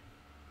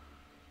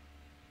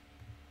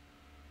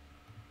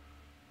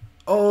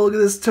 Oh, look at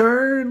this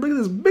turn. Look at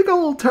this big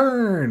old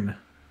turn.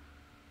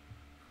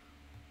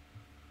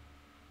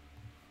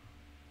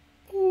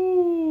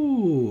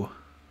 Ooh.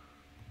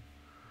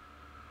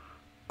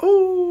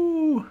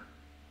 Ooh.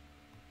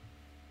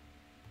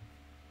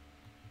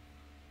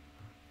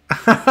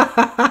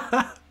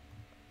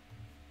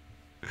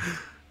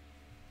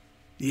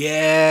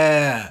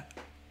 Yeah.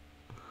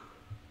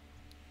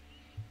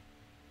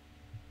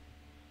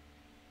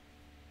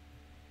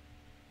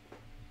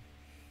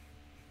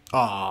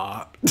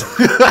 Aw.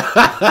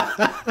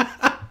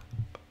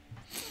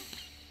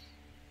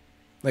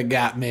 They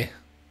got me.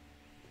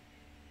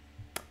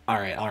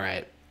 Alright,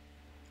 alright.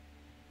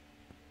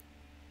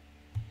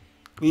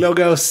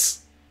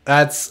 Logos.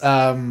 That's,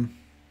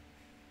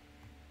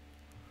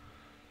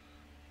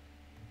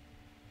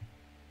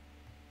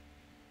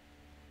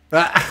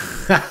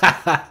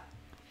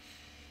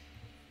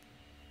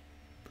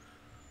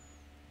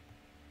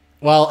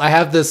 well, I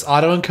have this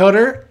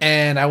autoencoder,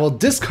 and I will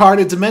discard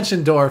a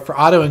dimension door for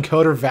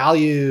autoencoder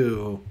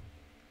value.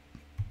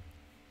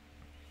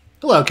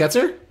 Hello,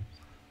 Ketzer.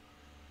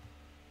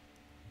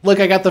 Look,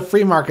 I got the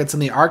free markets in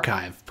the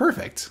archive.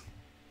 Perfect.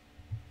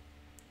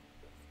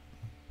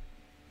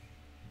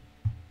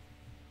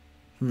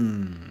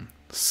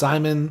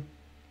 Simon.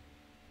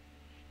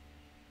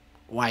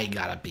 Why you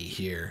gotta be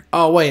here?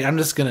 Oh, wait, I'm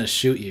just gonna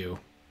shoot you.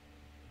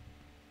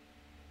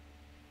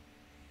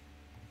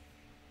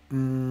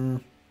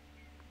 And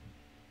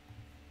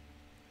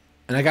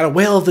I got a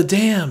Whale of the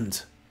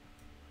Damned.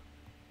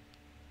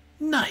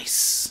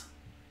 Nice.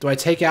 Do I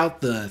take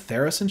out the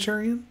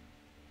Thera-Centurion?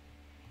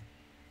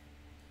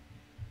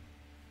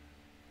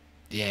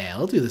 Yeah,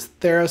 I'll do this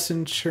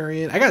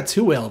Thera-Centurion. I got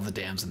 2 Whale of the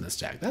Damns in this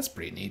deck. That's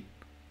pretty neat.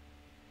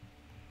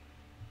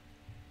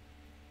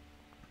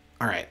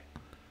 Alright.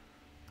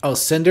 Oh,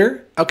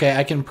 Cinder? Okay,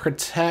 I can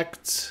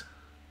protect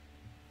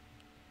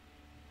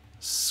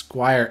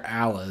Squire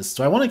Alice.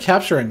 Do I want to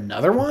capture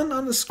another one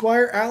on the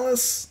Squire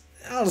Alice?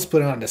 I'll just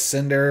put it onto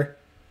Cinder.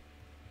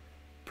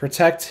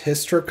 Protect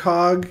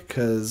Hystracog,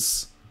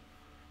 because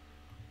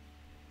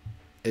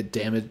it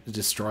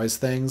destroys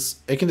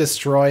things. It can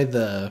destroy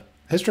the...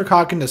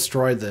 Hystracog can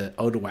destroy the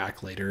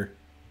Odawak later.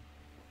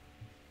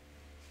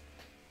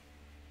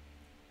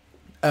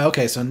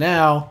 Okay, so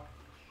now...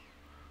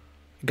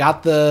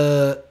 Got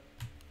the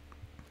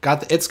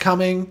It's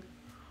Coming.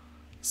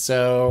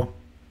 So,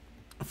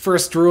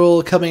 first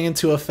rule coming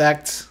into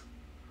effect.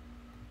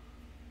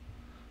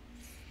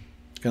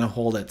 Gonna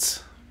hold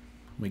it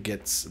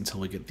until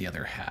we get the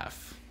other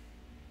half.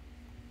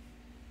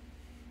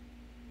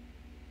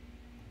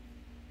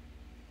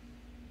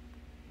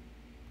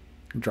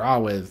 Draw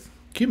with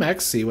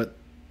QMax, see what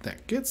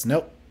that gets.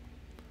 Nope.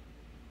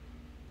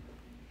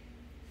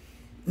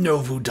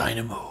 Novu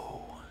Dynamo.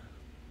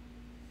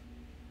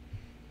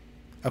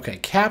 Okay,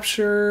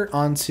 capture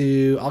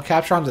onto... I'll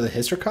capture onto the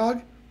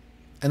Hystracog,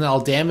 and then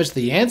I'll damage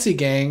the Yancy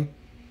gang.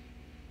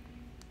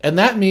 And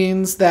that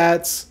means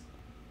that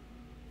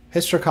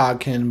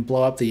Hystracog can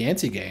blow up the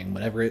Yancy gang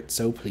whenever it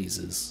so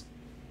pleases.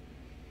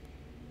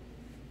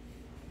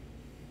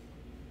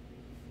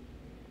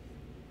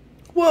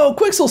 Whoa,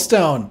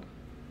 Quixelstone!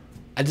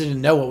 I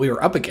didn't know what we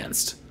were up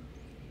against.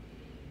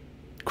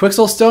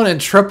 Quixelstone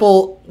and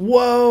triple...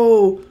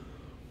 Whoa!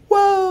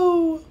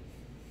 Whoa!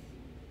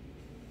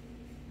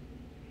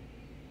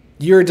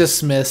 You're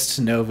dismissed,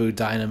 Novu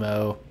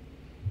Dynamo.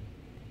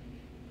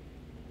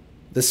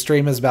 This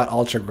stream is about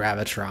Ultra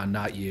Gravitron,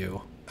 not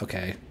you.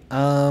 Okay.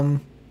 Well,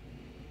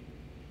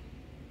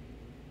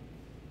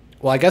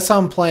 I guess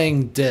I'm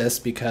playing Dis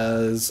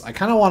because I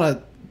kind of want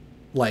to,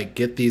 like,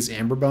 get these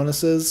Amber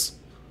bonuses.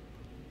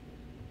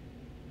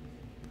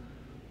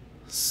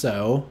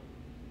 So...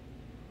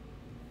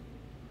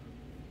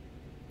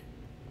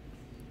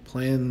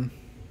 Playing...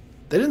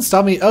 They didn't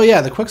stop me... Oh,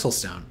 yeah, the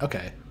Quixelstone.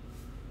 Okay.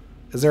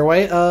 Is there a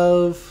way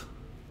of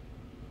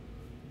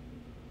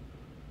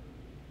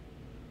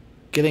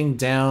getting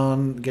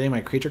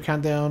my creature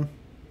count down?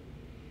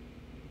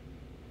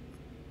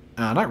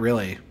 Not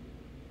really.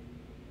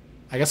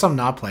 I guess I'm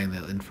not playing the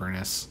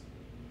Infernus.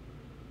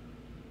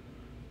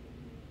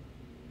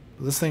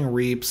 This thing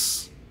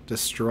reaps,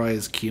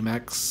 destroys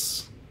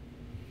Q-Mex.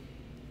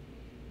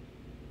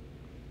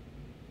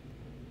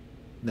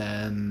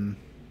 Then...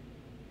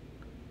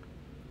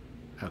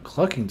 a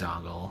cloaking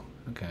dongle.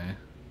 Okay.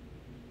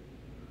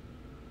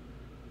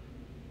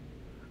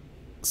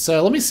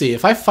 So let me see.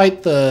 If I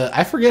fight the...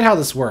 I forget how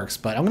this works,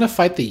 but I'm going to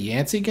fight the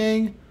Yancey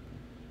gang.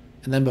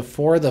 And then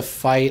before the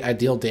fight, I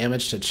deal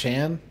damage to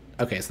Chan.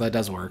 Okay, so that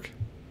does work.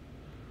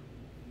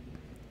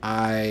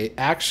 I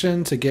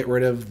action to get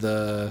rid of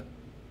the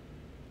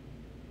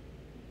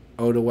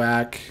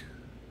Odawak.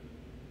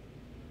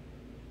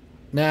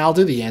 Nah, I'll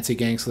do the Yancey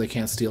gang so they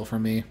can't steal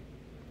from me.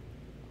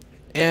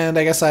 And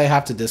I guess I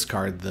have to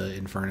discard the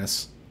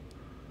Infernus.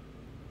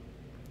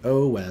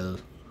 Oh well.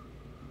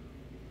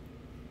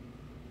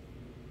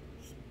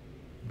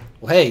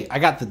 Well, hey, I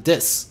got the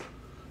dis.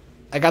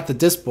 I got the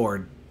dis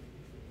board.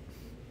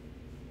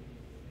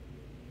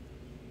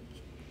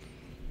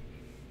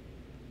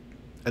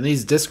 And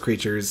these disc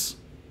creatures,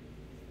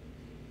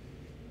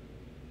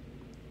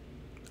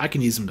 I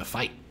can use them to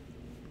fight.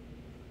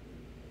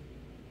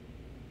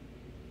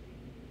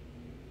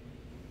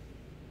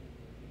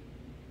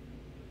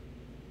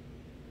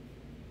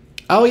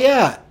 Oh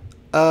yeah.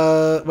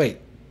 Wait.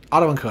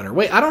 Autoencoder.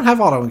 Wait, I don't have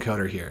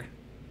autoencoder here.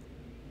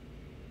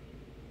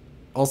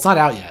 Well, it's not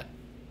out yet.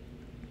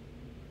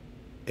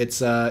 It's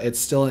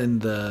still in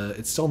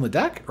the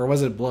deck, or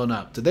was it blown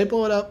up? Did they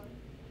blow it up?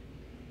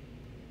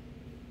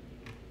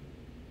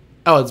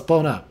 Oh, it's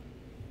blown up.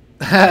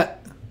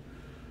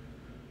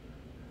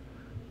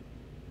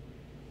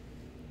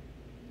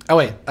 Oh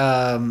wait,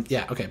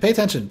 yeah, okay. Pay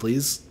attention,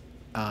 please.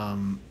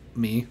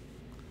 Me.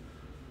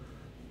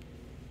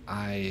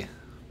 I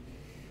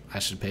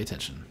should pay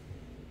attention.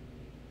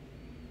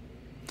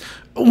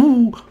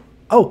 Ooh,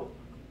 oh,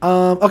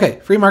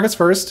 okay. Free markets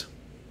first,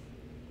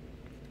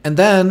 and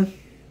then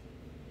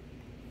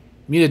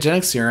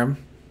mutagenic serum,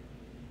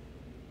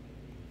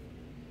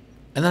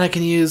 and then I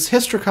can use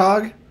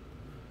Hystricog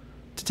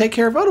to take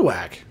care of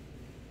Odawak.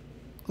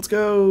 Let's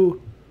go.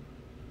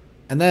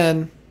 And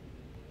then,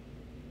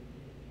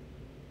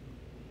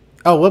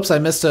 oh, whoops! I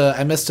missed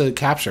a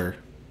capture.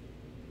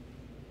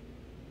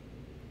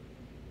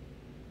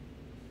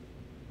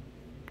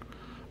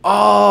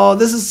 Oh,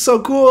 this is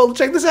so cool!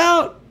 Check this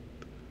out.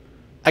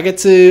 I get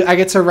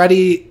to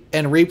ready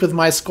and reap with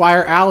my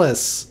Squire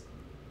Alice.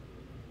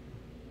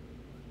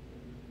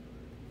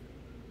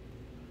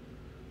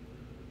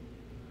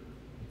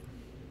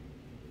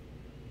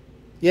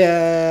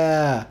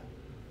 Yeah.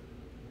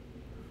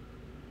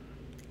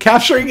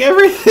 Capturing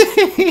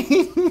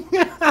everything.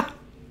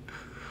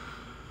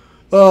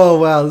 Oh,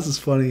 wow, this is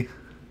funny.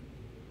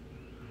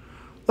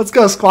 Let's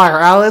go, Squire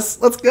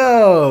Alice. Let's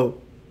go.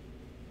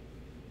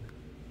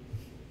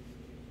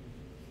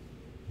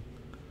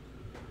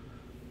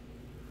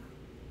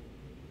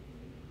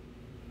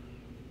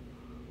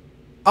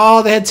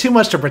 Oh, they had too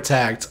much to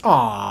protect.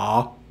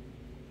 Aww.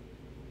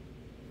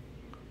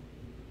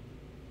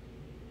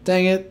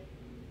 Dang it.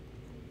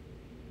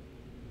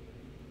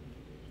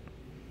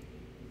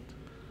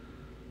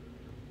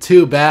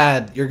 Too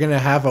bad. You're gonna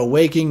have a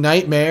waking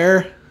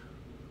nightmare.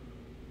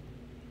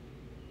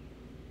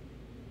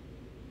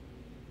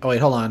 Oh, wait,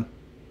 hold on.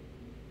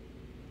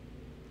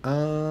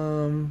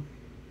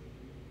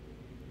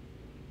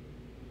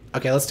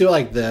 Okay, let's do it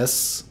like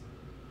this.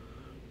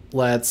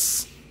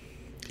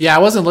 Yeah, I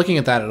wasn't looking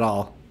at that at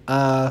all.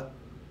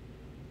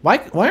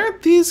 Why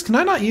aren't these... Can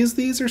I not use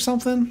these or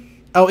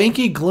something? Oh,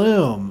 Inky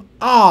Gloom.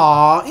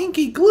 Aw,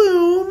 Inky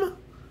Gloom.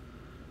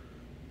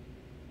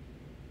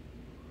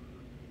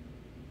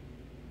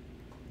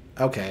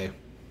 Okay.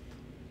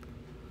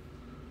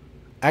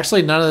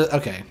 Actually, none of the...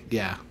 Okay,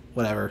 yeah,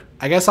 whatever.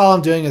 I guess all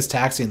I'm doing is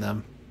taxing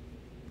them.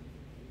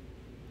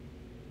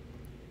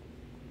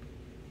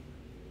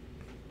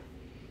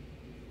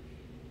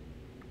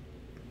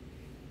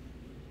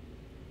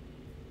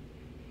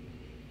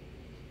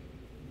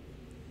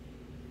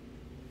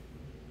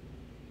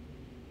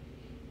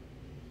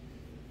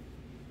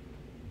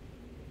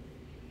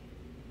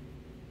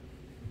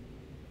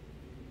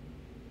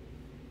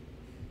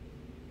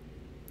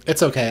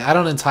 It's okay. I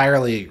don't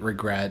entirely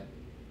regret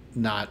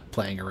not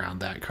playing around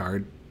that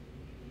card.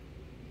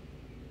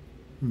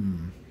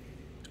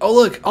 Oh,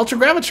 look. Ultra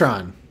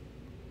Gravitron.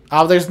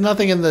 Oh, there's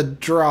nothing in the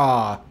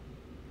draw.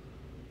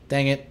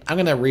 Dang it. I'm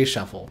going to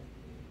reshuffle.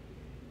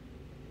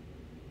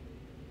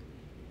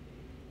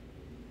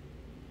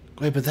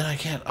 Wait, but then I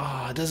can't.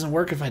 Oh, it doesn't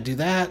work if I do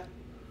that.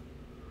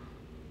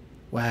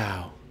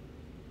 Wow.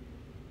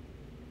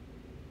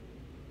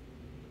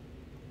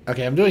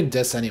 Okay, I'm doing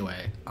dis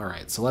anyway. All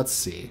right, so let's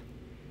see.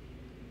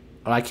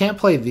 Oh, I can't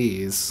play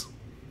these.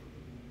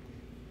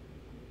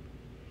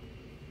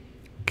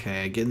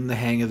 Okay, getting the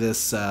hang of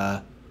this.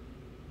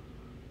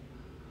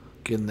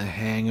 Getting the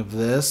hang of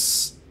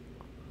this.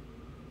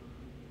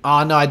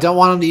 Oh, no, I don't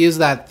want him to use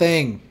that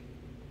thing.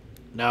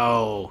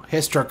 No,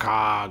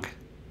 Hystricog.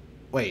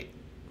 Wait.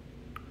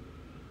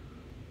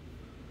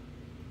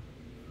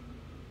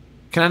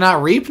 Can I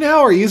not reap now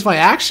or use my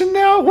action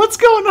now? What's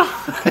going on?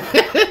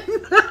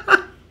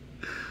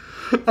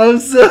 I'm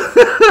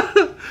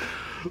so...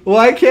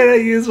 Why can't I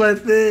use my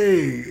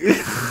thing?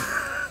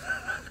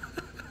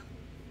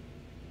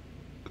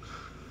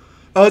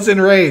 Oh, it's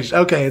enraged.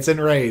 Okay, it's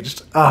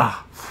enraged.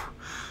 Ah,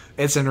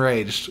 it's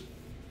enraged.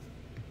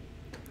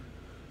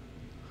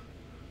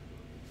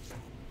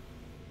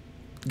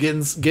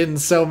 Getting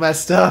so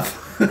messed up.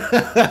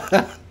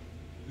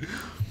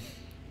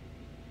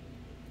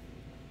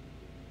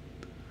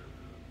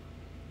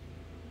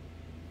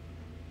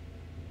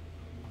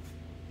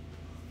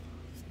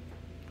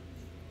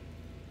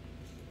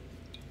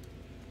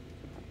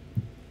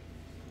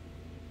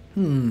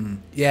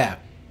 Yeah.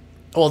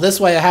 Well, this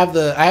way I have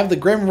the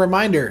Grim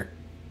Reminder.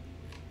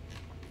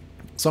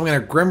 So I'm gonna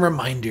Grim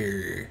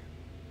Reminder.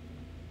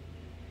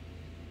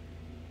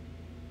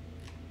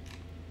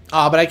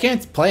 Oh, but I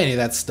can't play any of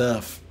that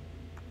stuff.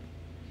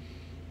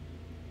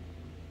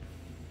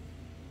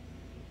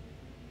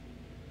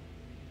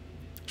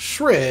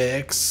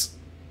 Shrix.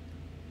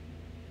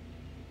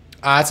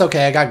 It's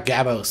okay. I got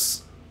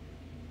Gabos.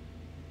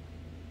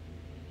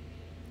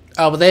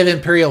 Oh, but they have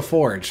Imperial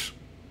Forge.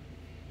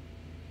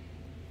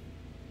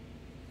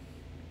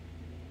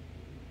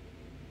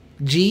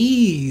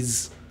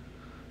 Jeez.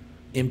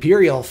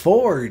 Imperial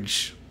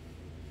Forge.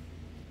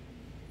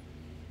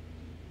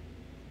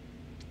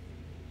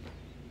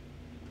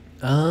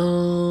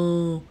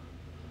 Oh.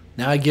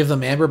 Now I give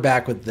them Amber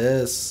back with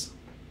this.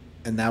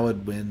 And that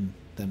would win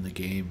them the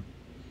game.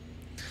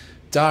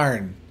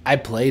 Darn. I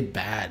played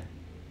bad.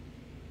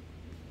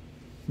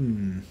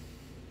 No,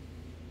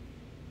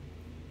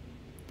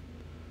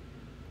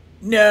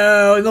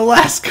 and the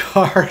last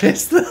card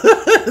is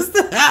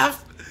the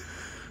half.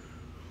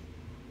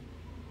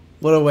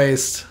 What a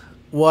waste.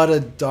 What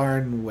a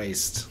darn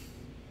waste.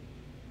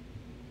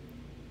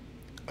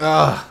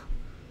 Ugh.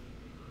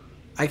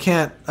 I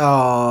can't.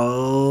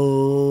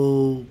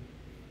 Oh.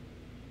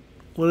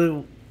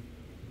 What?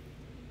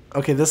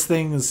 Okay, this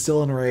thing is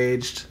still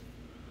enraged.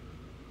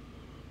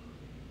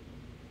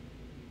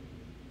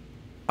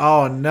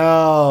 Oh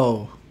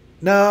no.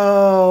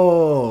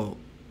 No.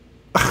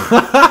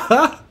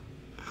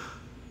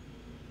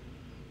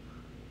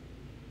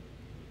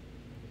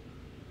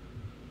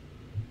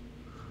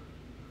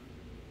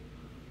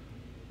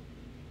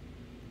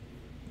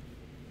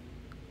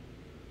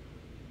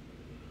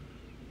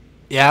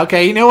 Yeah,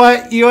 okay, you know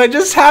what? You know what?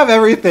 Just have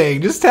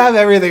everything. Just have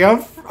everything.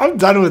 I'm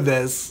done with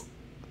this.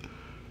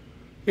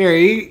 Here,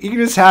 you can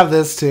just have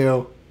this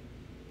too.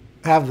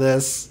 Have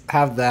this.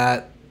 Have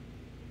that.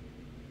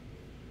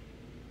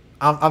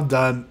 I'm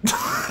done.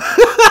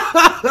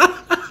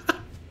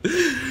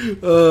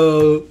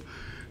 Oh,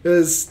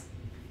 there's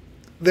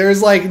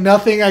like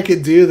nothing I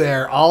could do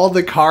there. All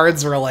the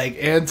cards were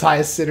like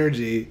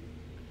anti-synergy.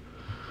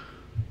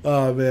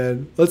 Oh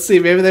man. Let's see,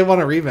 maybe they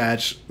want a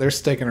rematch. They're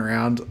sticking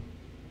around.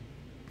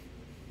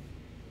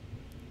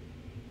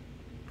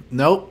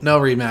 Nope, no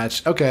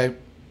rematch. Okay.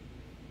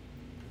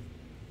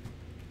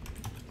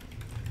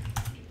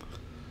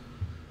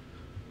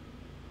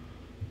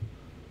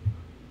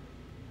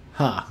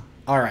 Huh.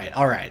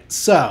 Alright.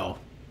 So,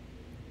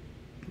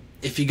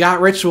 if you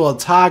got Ritual of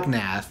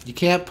Tognath, you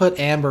can't put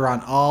Amber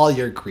on all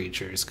your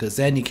creatures, because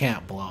then you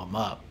can't blow them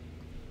up.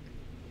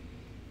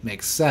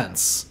 Makes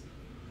sense.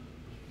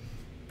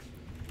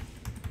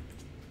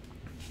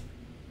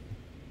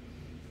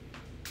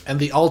 And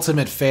the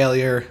ultimate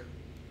failure,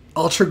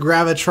 Ultra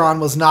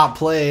Gravitron was not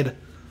played.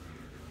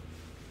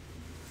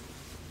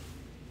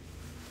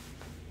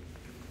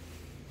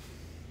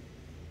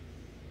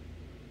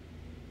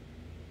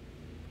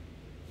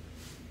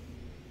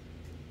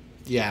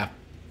 Yeah.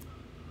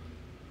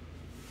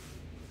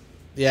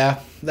 Yeah,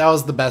 that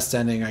was the best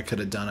ending I could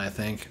have done, I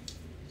think.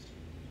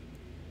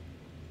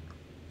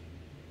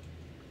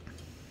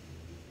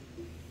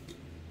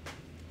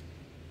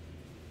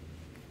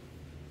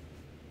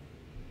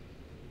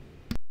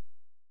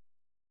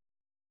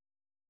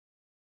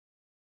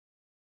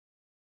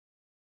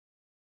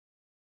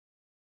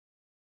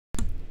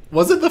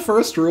 Was it the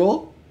first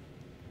rule?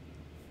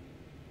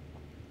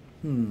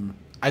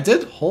 I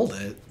did hold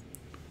it.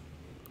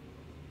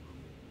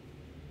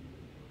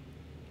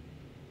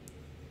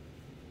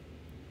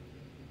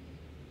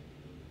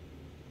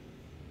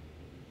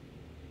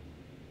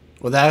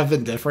 Would that have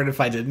been different if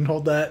I didn't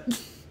hold that?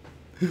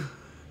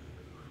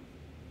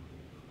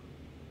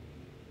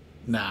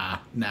 Nah,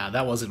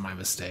 that wasn't my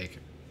mistake.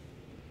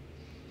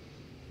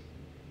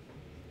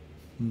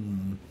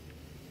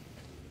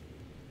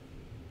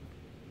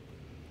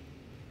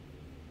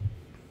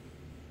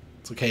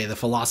 It's okay, the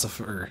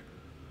philosopher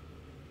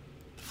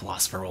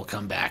will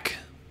come back.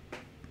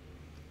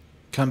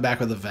 Come back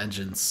with a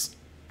vengeance.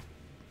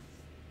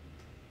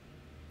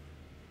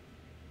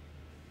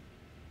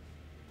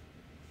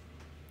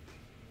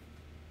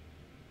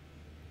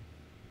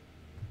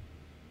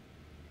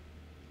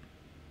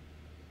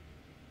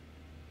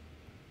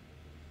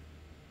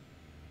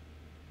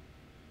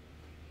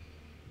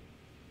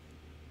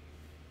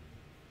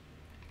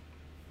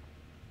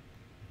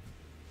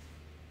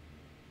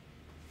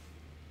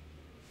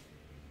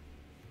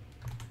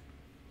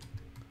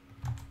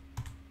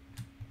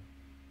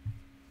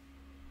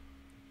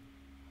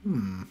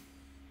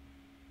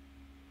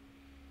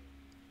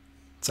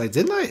 So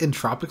didn't I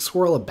entropic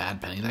swirl a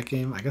bad penny that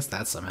game? I guess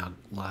that somehow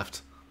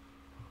left.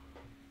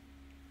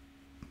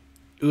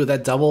 Ooh,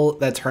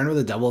 that turn with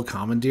a double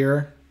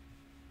commandeer.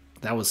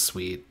 That was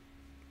sweet.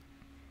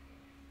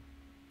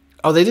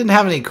 Oh, they didn't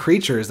have any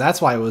creatures.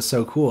 That's why it was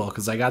so cool,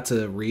 because I got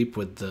to reap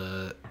with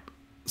the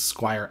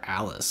Squire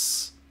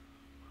Alice.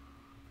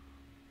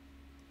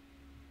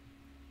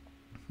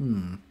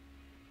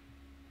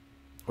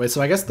 Wait,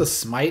 so I guess the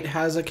Smite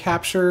has a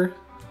capture?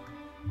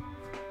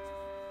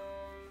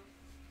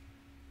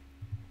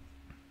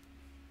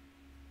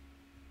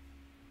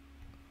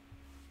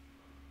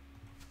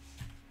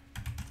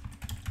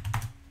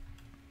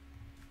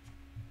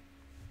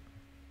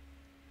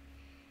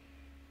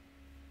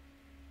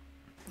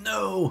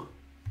 No!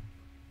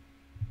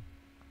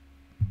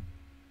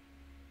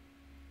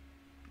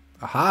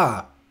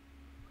 Aha!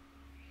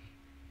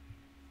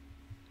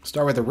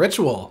 Start with a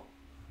ritual.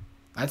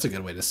 That's a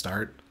good way to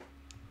start.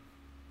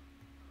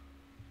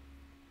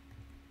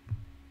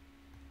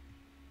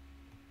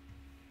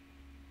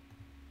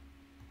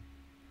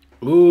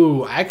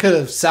 Ooh, I could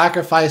have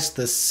sacrificed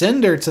the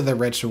Cinder to the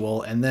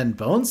ritual, and then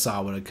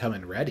Bonesaw would have come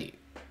in ready.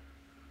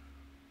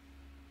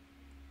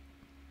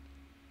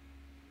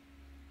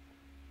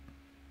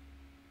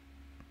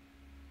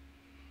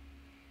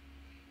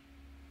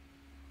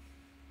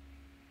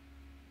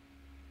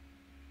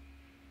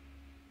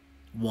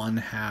 One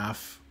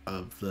half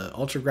of the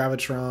Ultra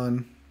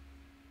Gravitron.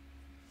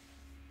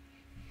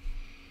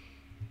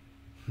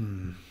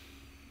 I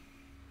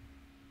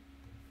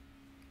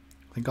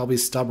think I'll be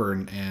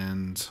stubborn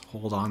and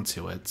hold on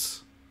to it.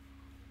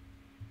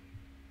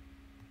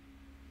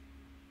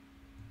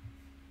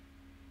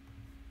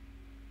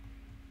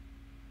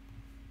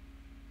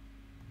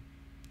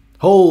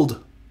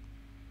 Hold!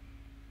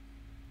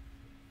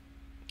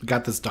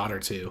 Got this daughter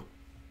too,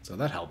 so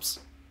that helps.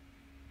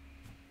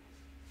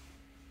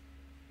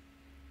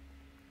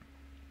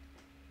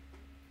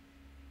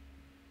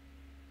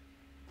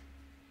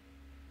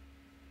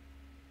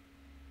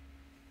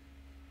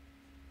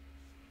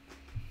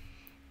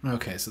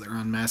 Okay, so they're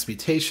on mass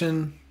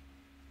mutation.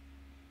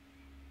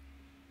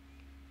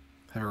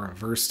 Have a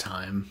reverse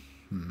time.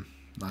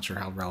 Not sure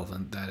how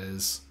relevant that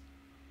is.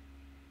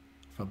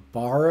 If I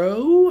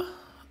borrow,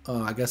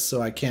 I guess so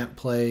I can't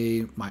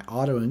play my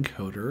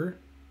autoencoder.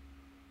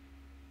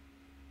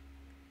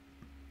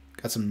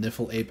 Got some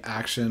Niffle Ape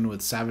action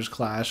with Savage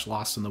Clash,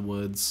 Lost in the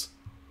Woods.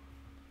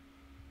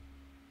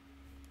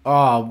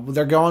 Oh,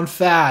 they're going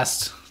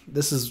fast.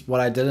 This is what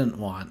I didn't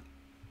want.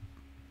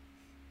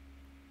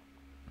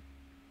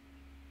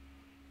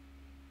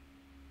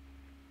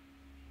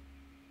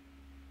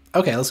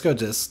 Okay, let's go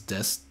dis.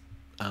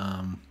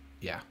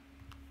 Yeah,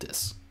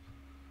 dis.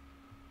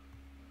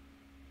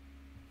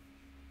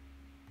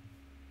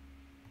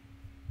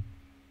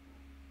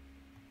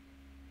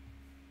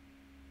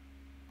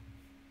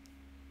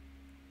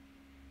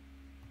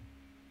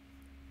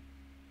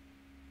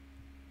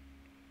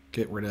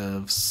 Get rid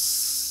of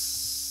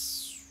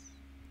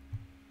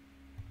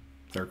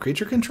their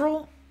creature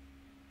control?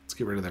 Let's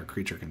get rid of their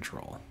creature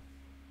control.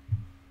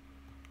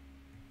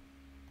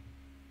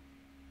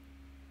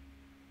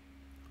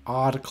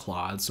 Odd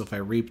Clod, so if I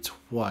reap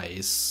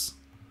twice,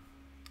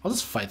 I'll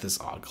just fight this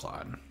Odd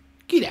Clod.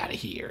 Get out of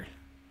here.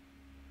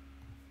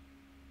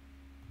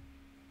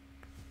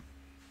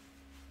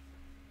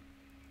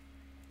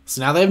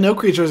 So now they have no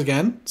creatures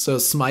again, so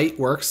Smite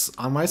works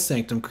on my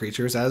Sanctum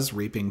creatures as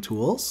reaping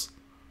tools.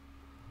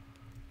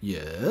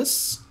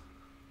 Yes.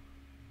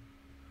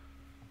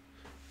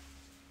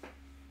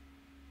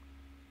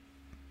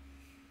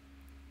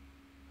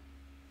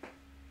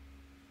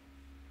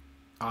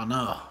 Oh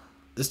no.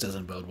 This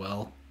doesn't bode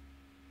well.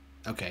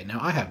 Okay, now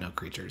I have no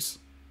creatures.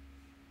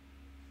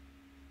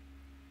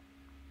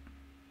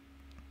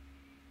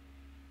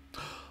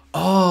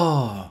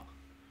 Oh!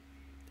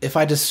 If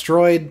I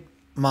destroyed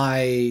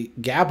my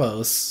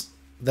Gabos,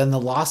 then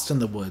the Lost in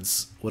the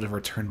Woods would have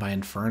returned my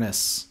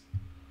Infernus.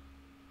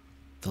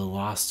 The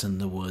Lost in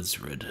the Woods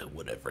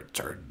would have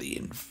returned the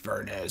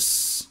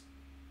Infernus.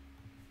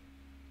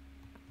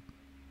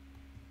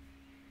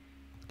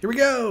 Here we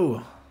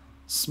go!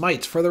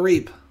 Smite for the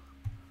reap.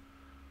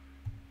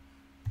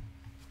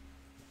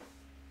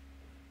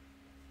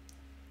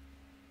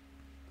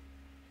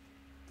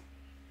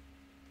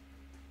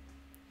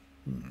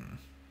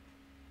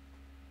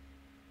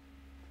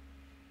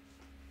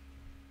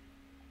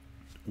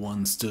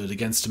 One stood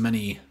against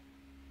many.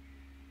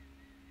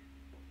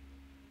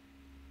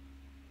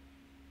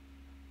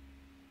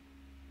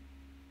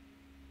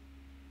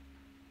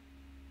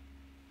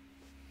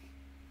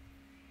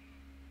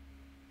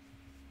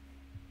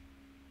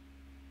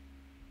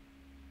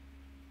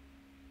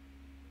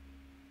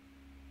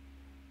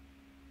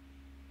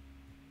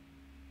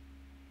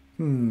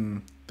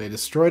 They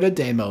destroyed a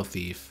Demo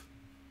Thief.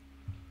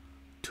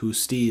 To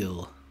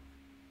steal.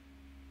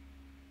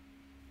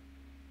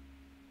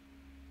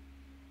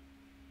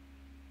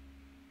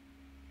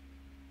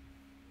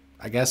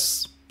 I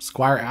guess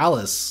Squire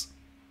Alice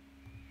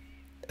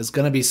is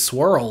going to be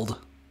swirled.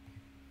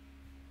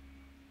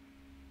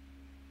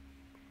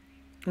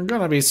 You're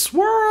gonna be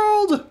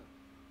swirled!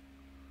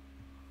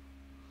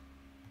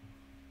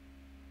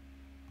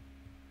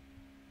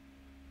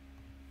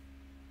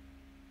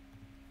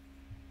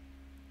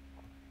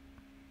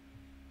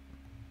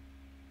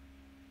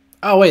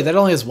 Oh wait, that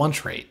only has one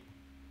trait.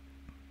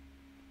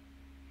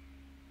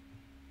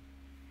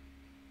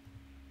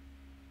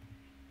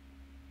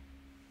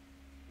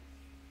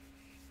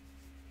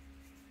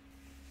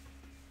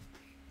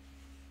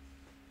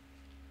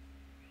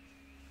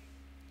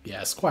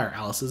 Yeah, Squire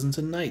Alice isn't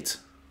a knight.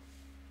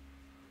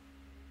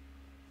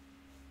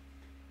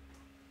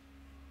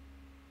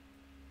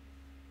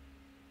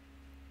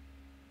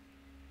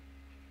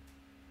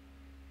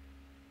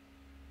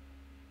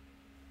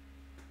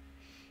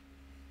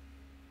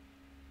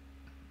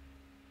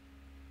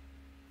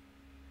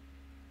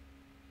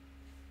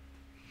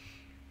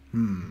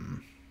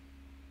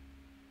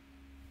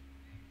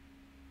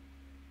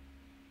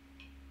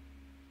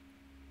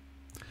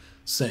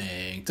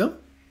 Sanctum.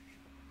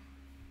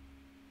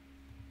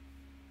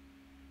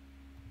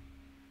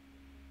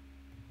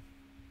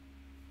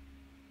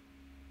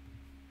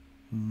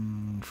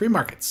 Free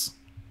markets.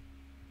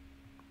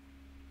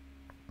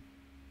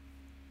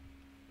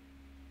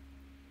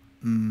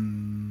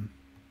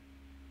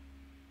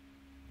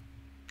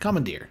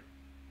 Commandeer.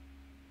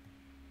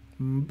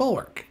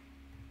 Bulwark.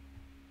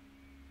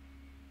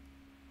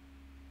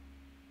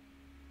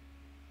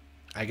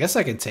 I guess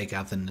I can take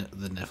out the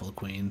Niffle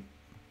Queen.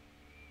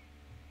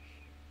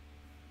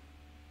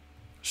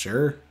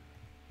 Sure.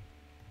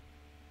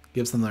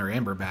 Gives them their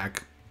amber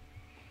back.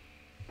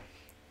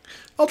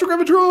 Ultra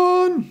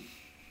Gravitron!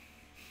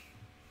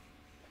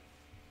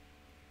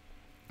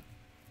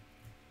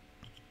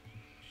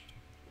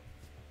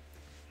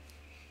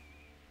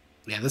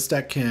 Yeah, this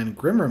deck can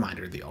Grim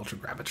Reminder the Ultra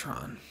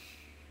Gravitron.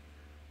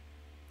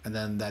 And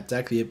then that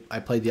deck I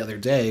played the other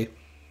day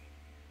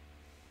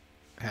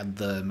had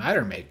the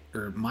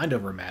Mind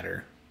Over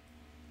Matter.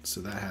 So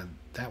that had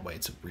that way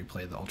to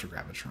replay the Ultra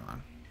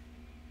Gravitron.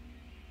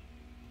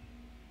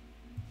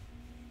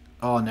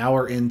 Oh, now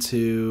we're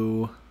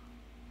into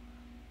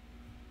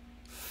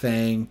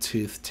Fang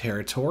Tooth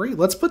territory.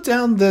 Let's put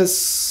down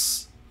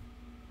this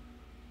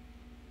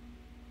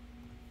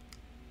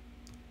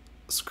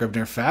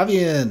Scribner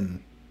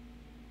Fabian.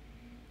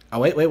 Oh,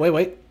 wait.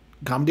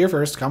 Commandeer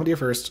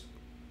first.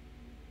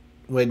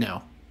 Wait,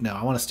 no. No,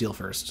 I want to steal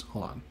first.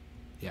 Hold on.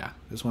 Yeah,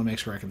 I just want to make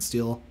sure I can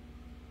steal.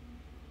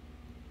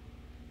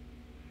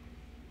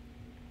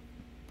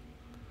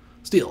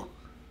 Steal.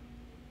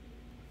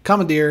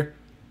 Commandeer.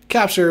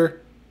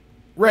 Capture.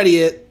 Ready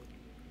it.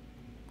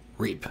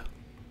 Reap.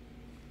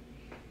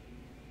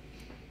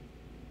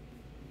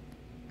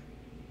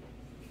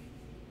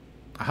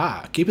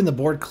 Aha, keeping the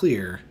board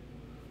clear.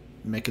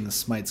 Making the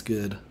smites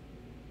good.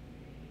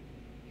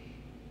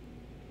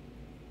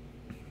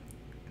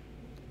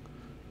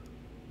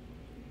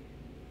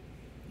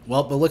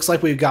 Well, it looks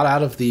like we've got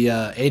out of the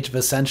Age of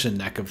Ascension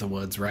neck of the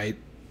woods, right?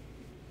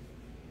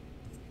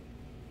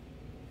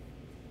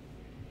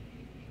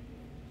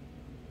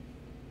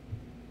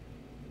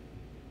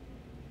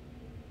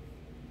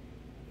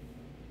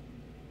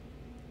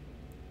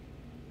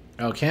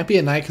 Oh, it can't be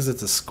a knight because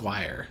it's a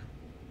squire.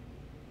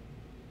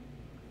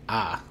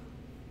 Ah.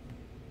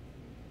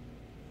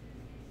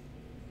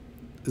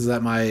 Is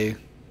that like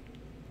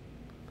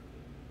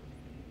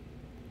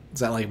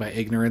my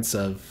ignorance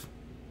of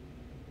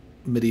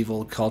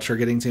medieval culture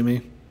getting to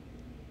me?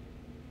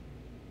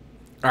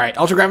 Alright,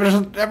 Ultra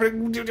Gravitron.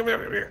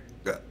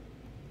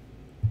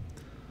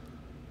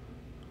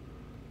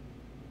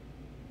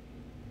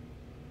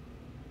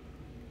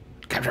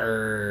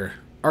 Capture.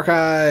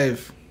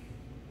 Archive.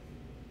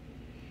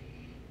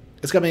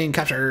 It's coming.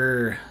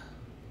 Capture.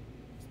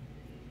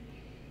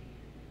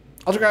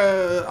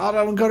 Ultra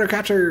auto encoder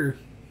capture.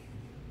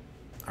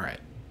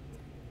 Alright.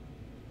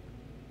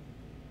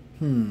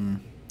 Do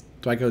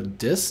I go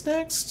dis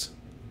next?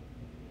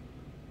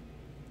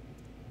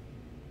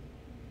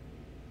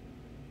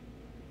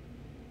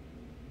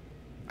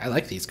 I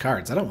like these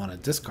cards. I don't want to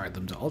discard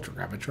them to Ultra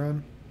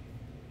Gravitron.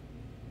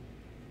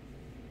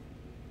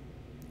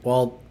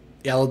 Well,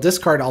 yeah, they'll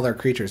discard all their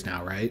creatures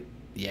now, right?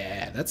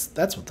 Yeah, that's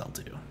what they'll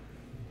do.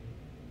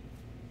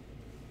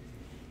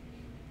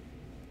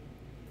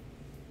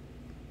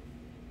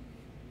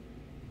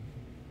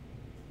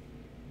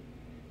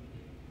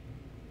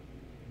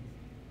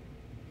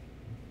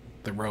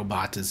 The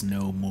robot is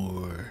no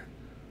more.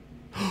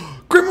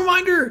 Grim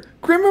Reminder!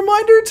 Grim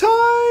Reminder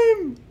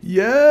time!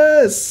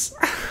 Yes!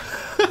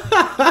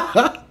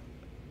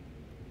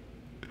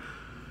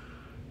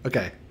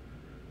 Okay.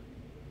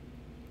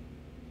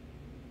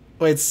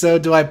 Wait, so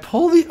do I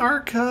pull the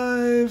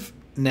archive?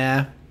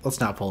 Nah, let's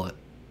not pull it.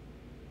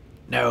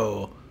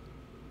 No.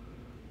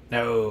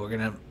 No, we're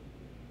gonna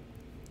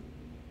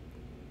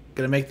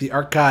make the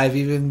archive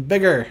even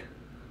bigger.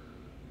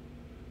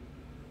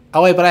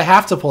 Oh wait, but I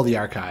have to pull the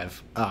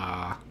archive.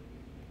 I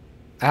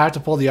have to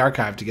pull the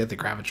archive to get the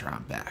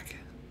Gravitron back.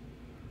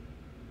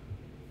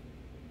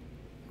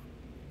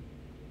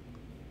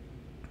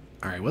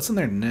 Alright, what's in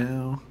there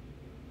now?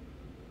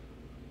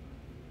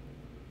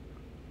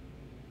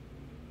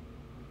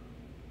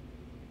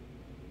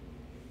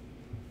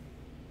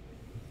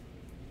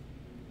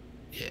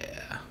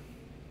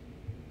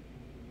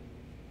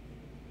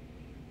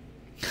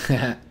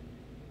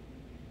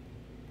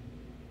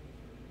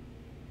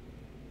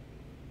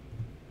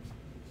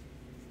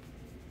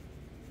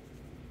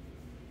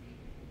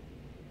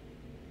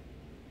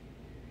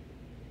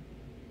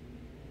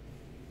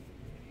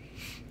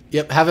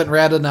 Yep, haven't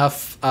read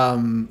enough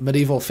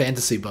medieval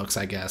fantasy books,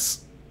 I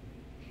guess.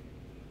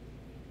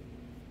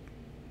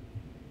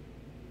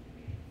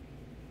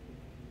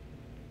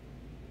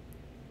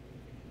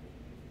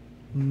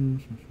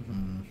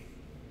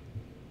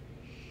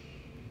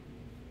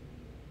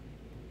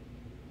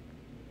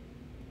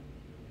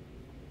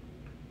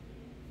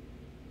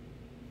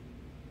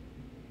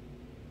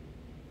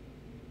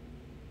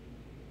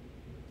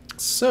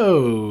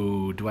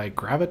 So, do I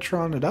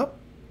Gravitron it up?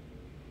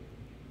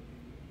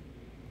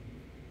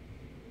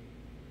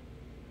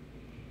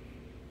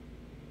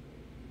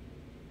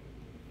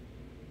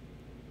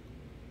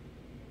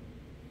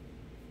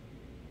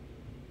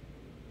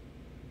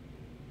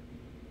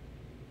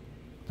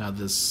 Now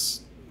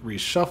this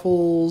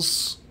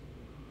reshuffles.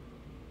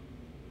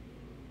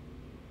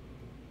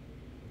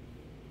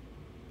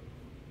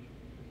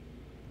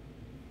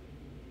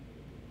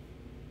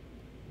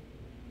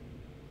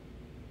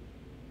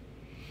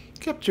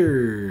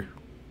 Capture.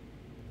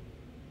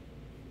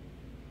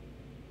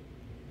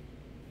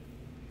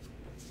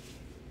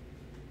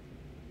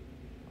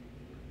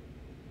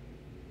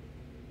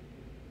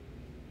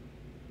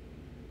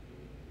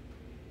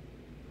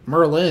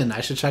 Merlin, I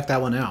should check that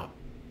one out.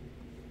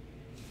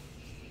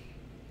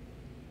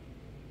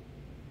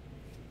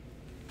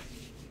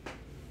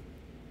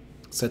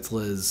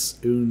 Setzla's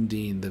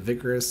Undine, the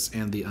Vigorous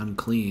and the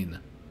Unclean.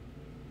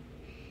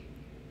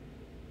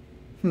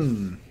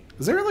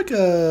 Is there like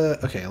a...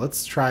 Okay,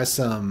 let's try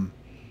some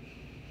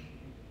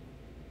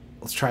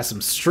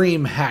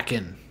stream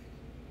hacking.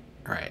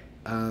 Alright,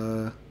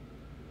 I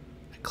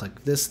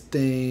click this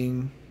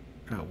thing.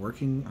 Oh,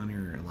 working on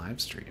your live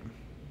stream.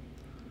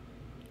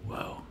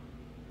 Whoa.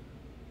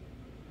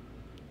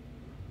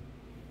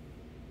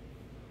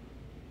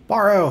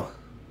 Borrow.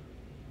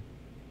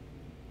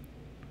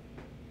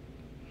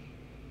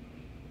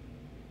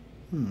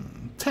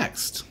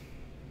 Text.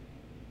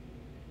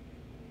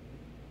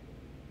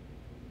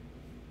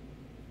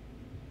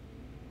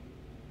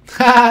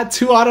 Ha!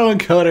 2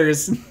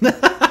 autoencoders.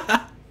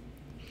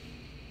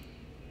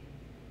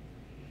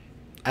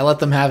 I let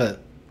them have it.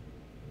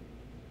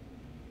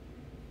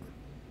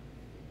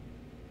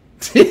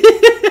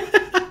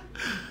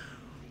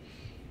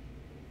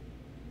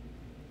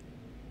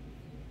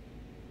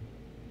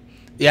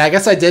 Yeah, I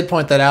guess I did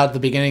point that out at the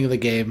beginning of the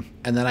game,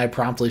 and then I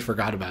promptly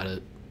forgot about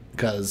it.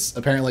 Because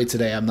apparently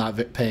today I'm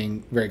not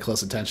paying very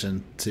close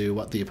attention to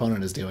what the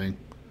opponent is doing.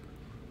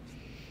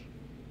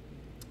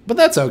 But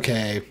that's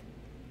okay.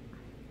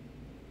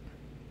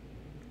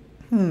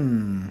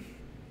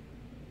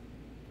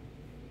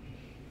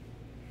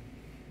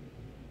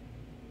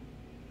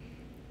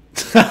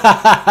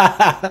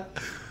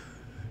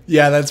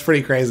 Yeah, that's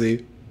pretty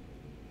crazy.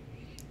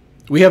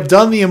 We have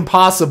done the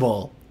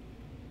impossible.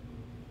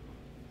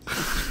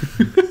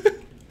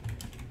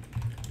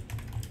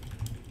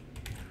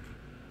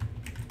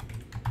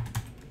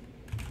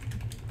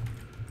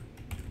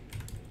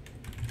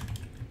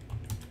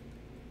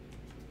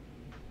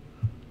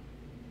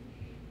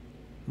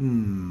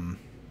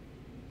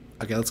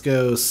 Okay, let's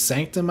go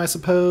Sanctum, I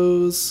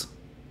suppose.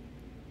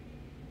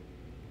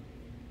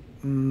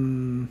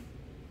 Okay,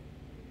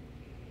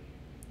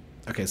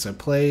 so I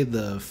play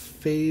the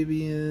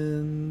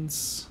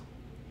Fabians.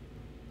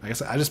 I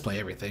guess I just play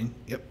everything.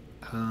 Yep.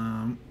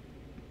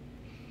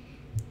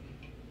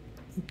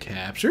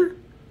 Capture.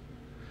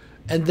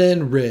 And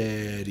then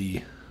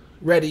ready.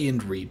 Ready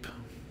and reap.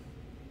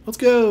 Let's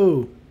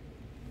go.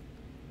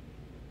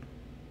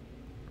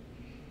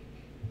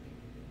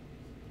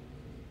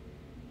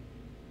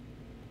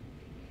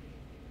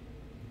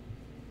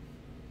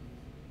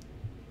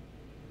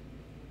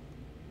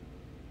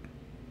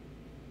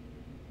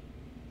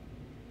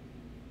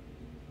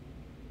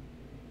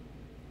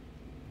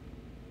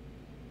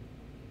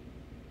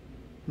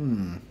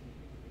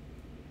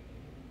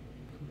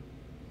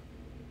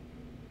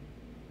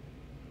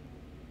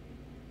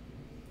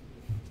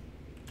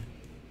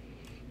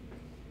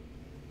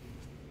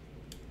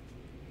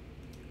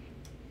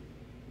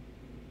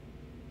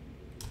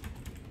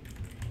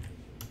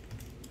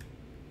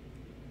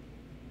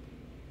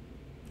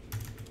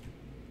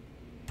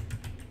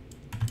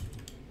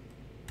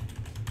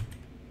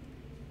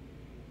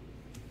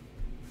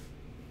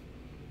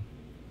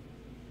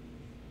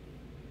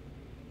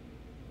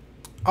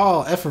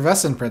 Oh,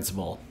 effervescent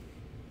principle.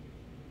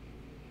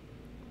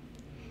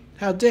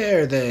 How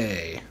dare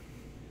they?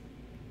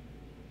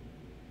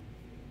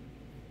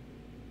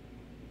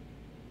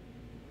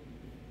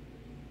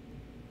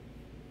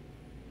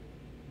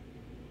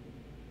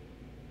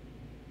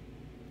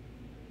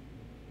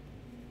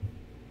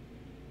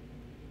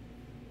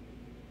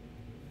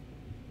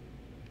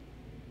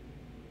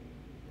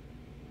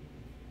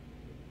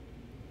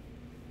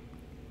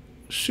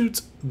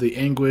 Shoot the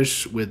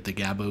Anguish with the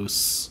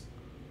Gabos.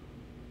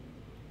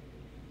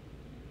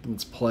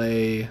 Let's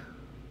play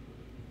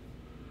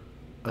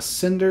a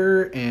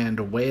cinder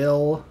and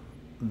whale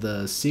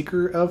the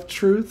Seeker of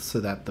Truth so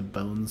that the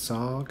bone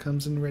saw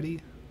comes in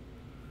ready.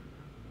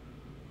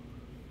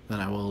 Then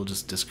I will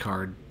just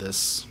discard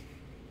this.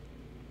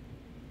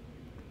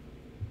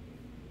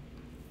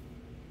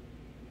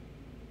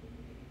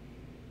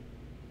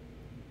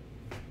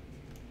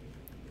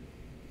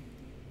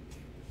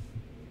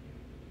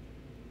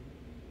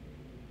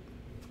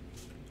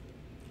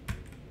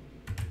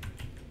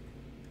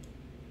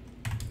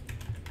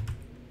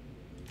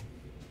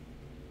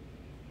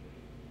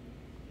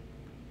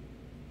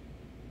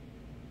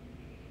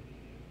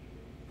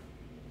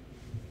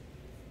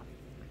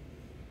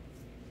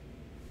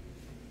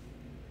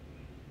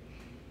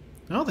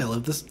 Oh, they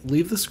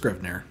leave the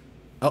Scrivener.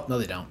 Oh, no,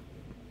 they don't.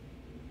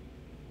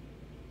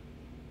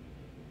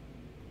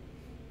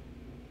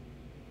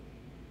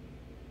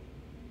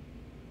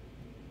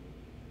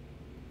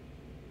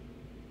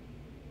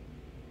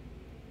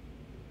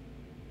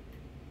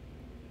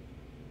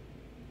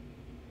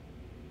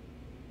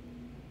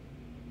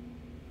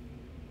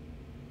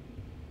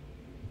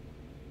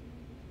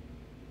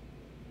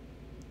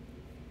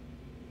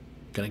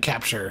 Gonna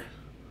capture.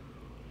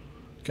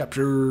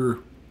 Capture.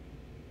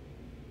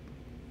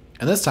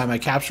 And this time I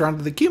capture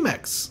onto the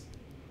QMEX.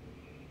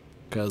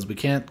 Because we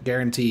can't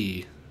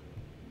guarantee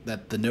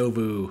that the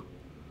Novu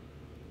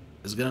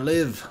is gonna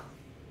live.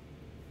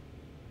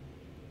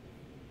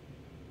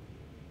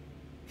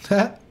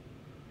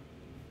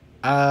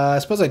 I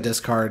suppose I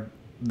discard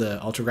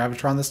the Ultra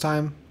Gravitron this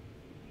time.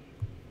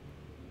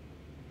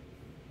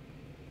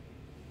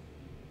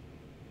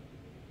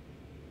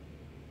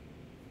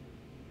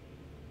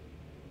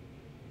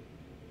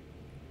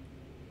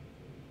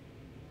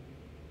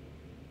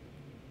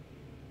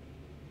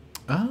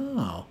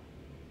 Oh.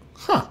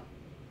 Huh.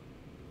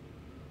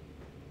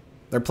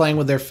 They're playing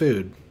with their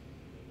food.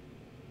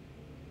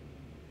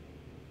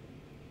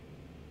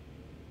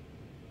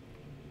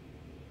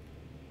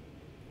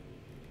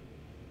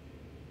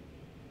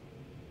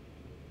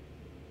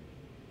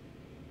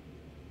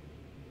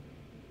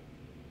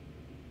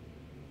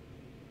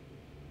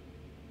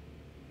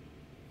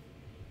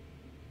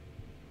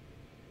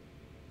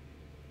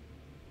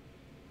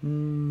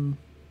 Hmm.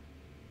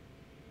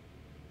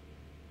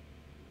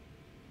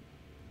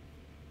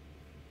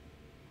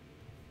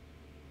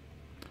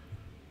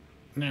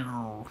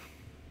 No.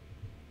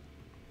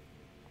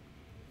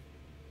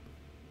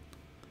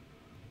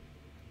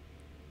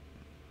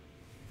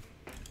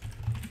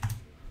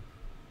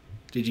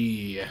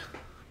 GG.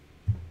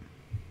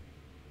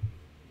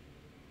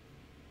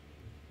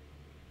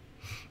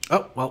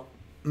 Oh, well.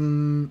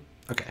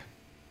 Okay.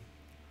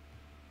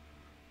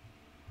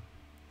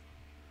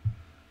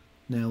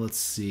 Now let's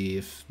see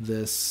if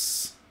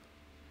this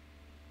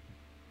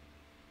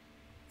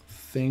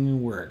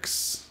thing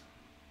works.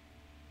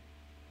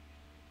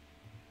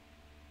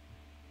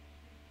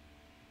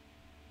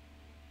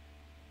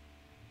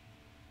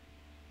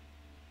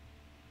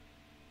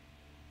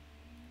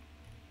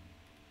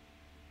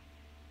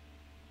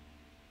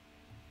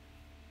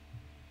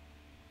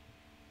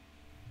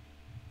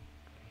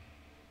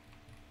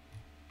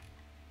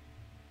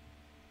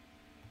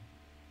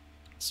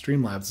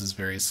 Streamlabs is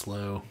very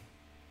slow.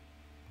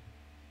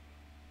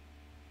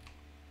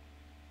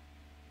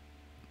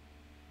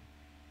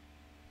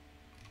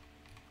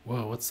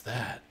 Whoa, what's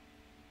that?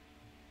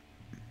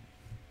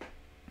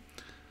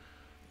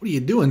 What are you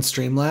doing,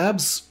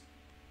 Streamlabs?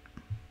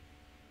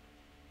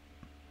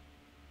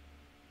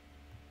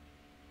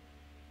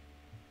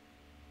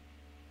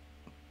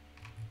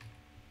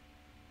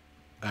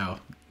 Oh,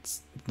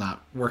 it's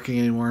not working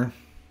anymore.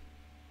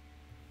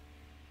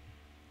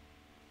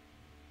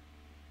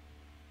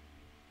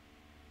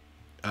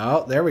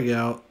 Oh, there we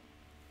go.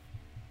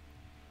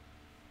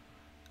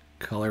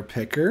 Color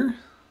picker.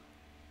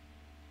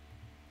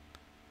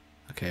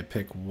 Okay,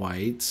 pick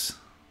white.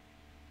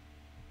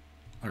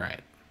 All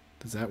right.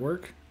 Does that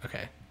work?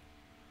 Okay.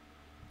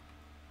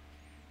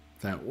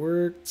 That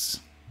worked.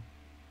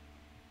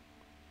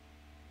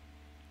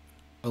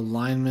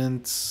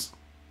 Alignment.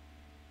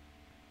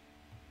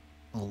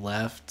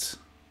 Left.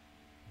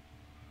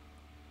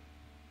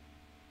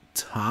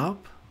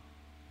 Top.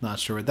 Not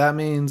sure what that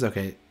means.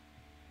 Okay.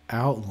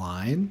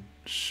 Outline.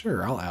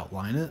 Sure, I'll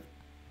outline it.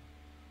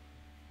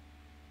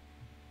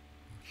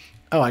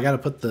 Oh, I gotta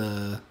put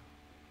the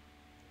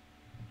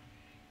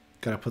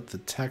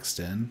text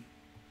in.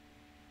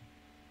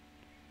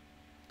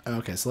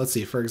 Okay, so let's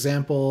see. For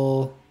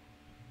example,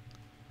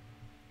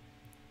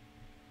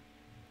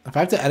 if I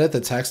have to edit the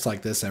text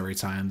like this every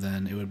time,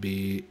 then it would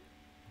be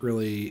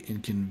really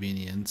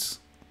inconvenient.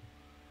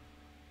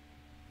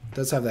 It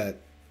does have that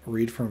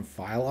read from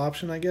file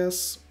option, I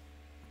guess.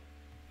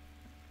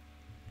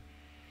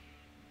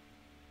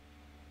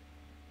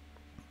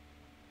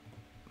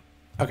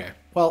 Okay,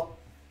 well,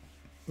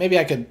 maybe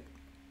I could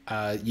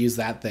use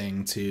that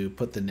thing to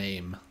put the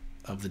name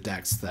of the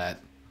decks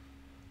that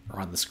are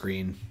on the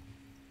screen.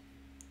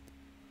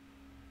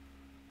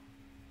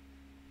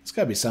 There's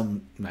got to be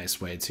some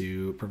nice way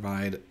to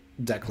provide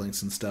deck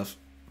links and stuff.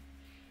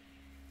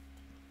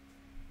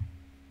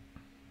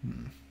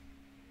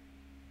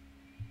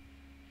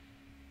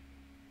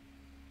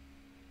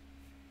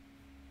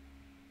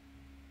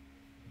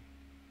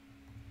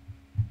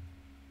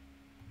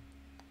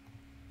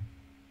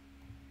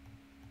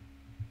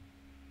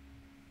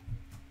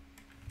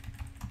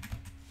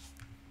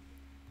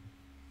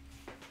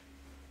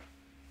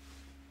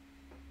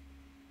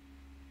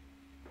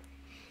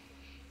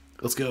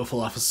 Let's go,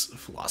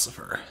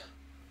 philosopher.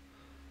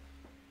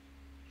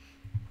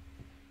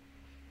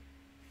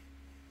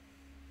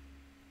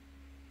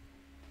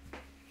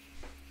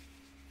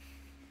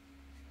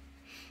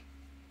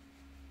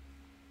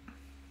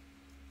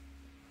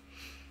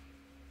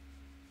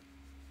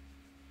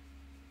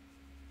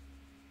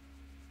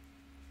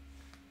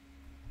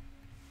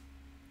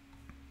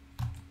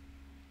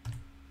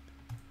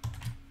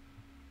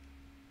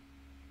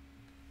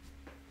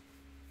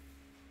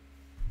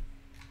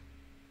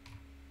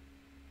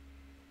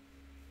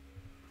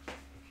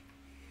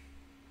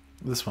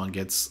 This one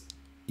gets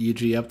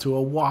EG up to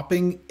a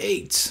whopping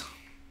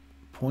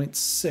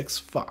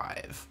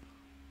 8.65.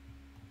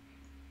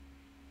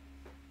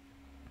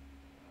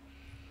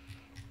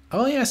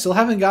 Oh yeah, I still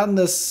haven't gotten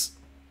this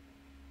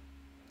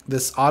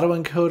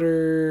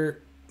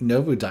autoencoder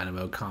Novu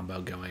Dynamo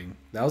combo going.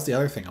 That was the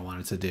other thing I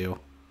wanted to do.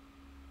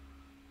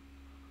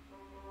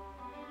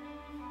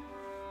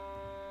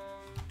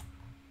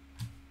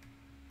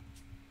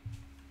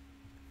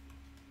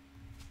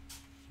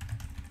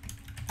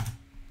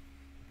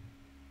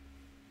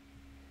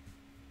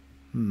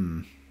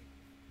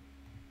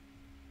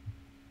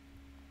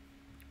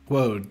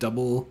 Whoa,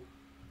 double.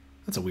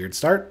 That's a weird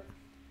start.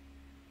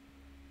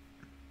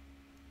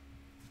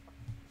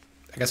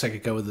 I guess I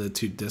could go with the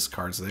 2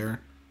 discards there.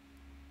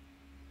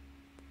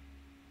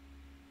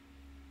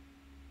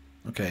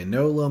 Okay,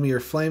 no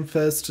Lomier Flame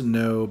Fist,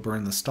 no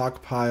Burn the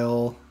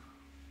Stockpile.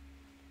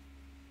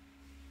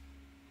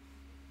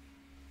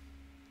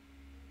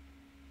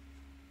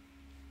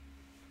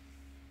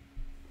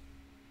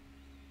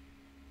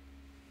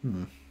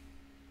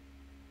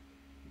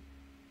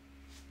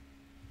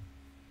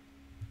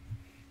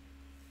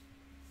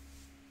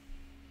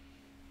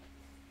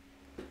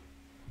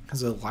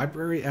 Has a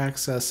Library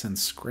Access and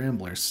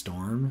Scrambler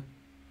Storm.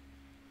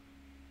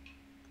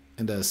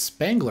 And a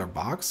Spangler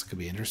Box. Could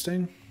be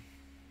interesting.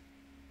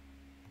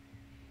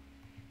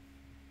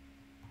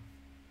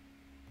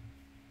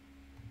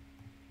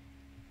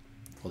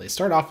 Well, they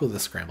start off with a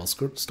Scramble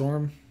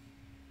Storm.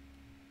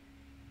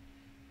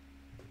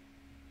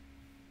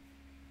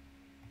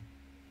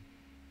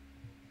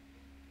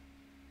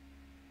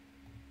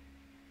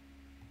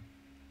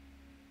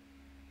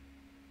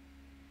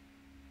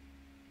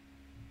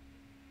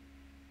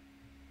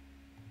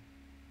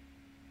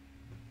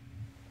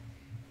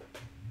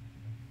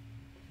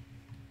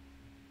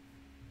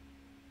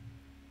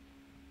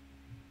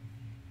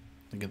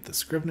 I get the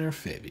Scrivener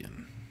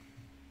Fabian.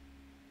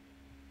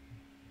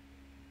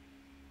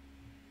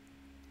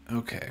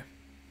 Okay. I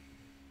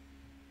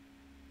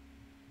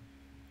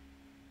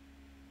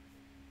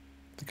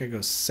think I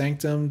go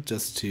Sanctum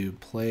just to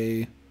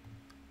play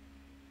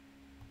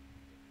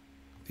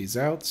these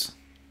out.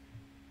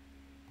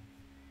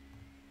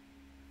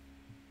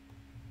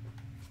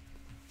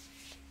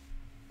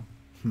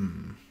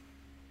 Do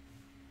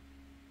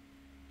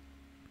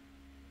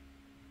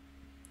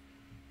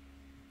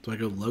I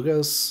go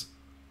Logos,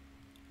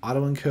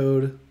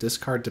 Autoencode,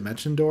 discard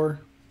Dimension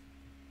Door?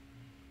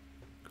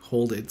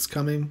 Hold It's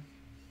Coming.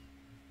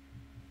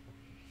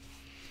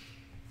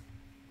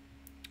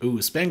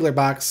 Ooh, Spangler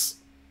Box.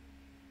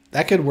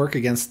 That could work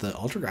against the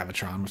Ultra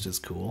Gravitron, which is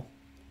cool.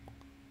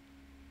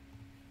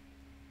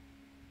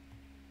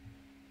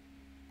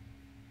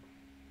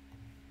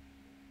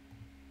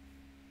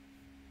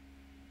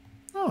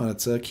 Oh,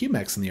 it's a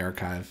QMEX in the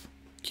archive.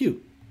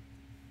 Cute.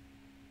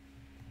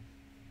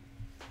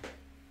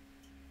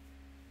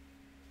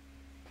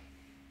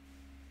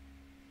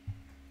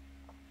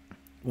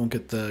 Won't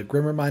get the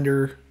Grim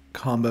Reminder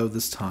combo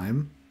this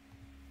time.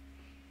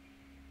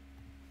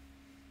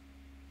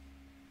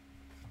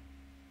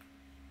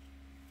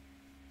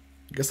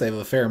 I guess they have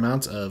a fair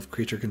amount of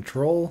creature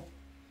control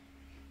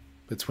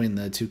between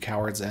the 2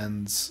 Cowards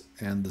Ends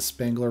and the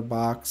Spangler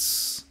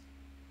Box.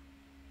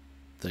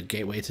 The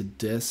Gateway to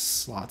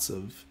Dis, lots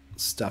of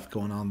stuff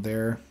going on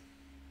there.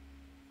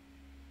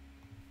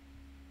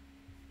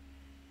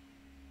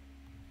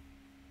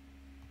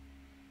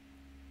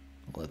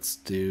 Let's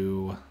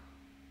do...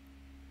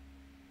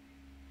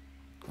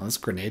 Oh, this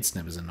Grenade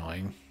Snip is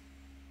annoying.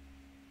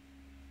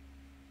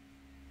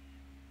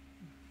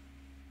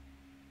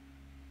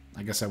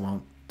 I guess I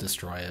won't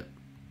destroy it.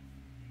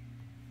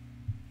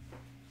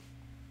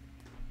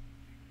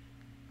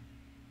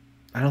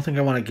 I don't think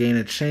I want to gain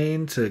a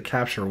chain to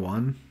capture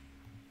 1.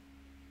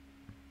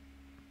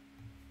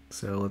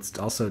 So let's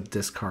also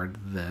discard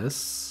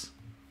this.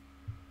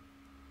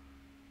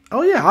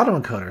 Oh yeah,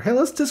 Autoencoder. Hey,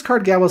 let's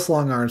discard Gabos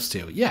Long Arms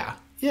too. Yeah,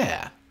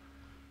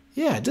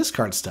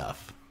 discard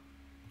stuff.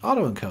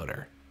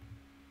 Autoencoder.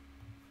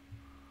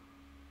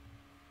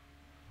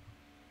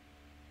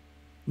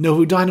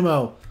 Novu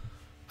Dynamo.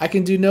 I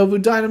can do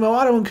Novu Dynamo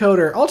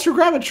Autoencoder, Ultra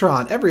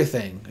Gravitron,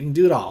 everything. I can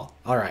do it all.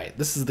 All right,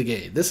 this is the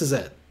game. This is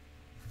it.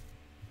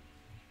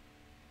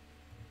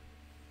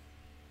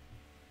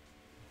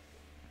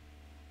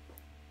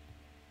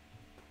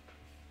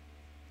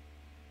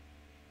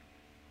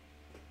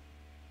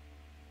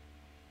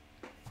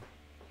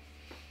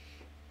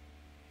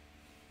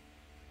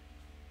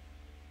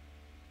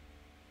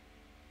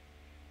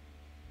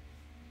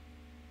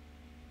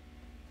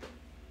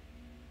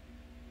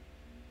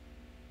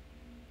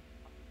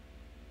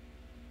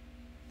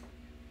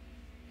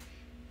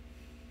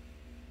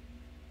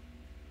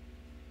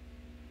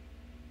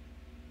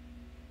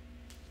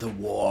 The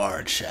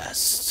war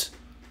chest.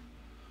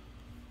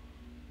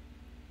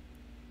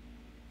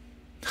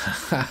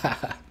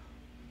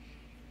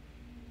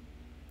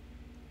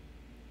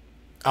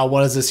 Oh,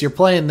 what is this? You're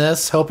playing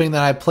this, hoping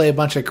that I play a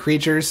bunch of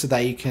creatures so that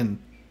you can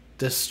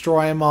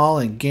destroy them all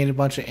and gain a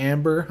bunch of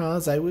amber, huh?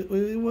 Is that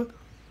what?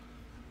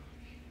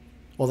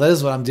 Well, that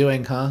is what I'm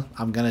doing, huh?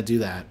 I'm gonna do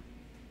that.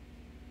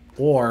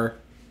 Or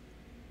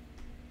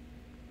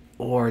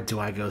do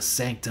I go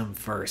Sanctum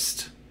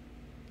first?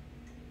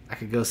 I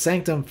could go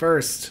Sanctum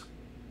first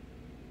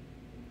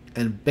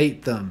and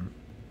bait them.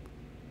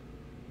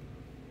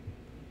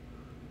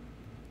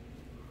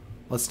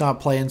 Let's not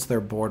play into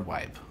their board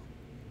wipe.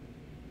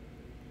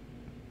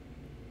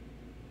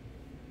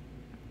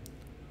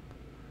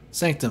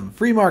 Sanctum,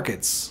 free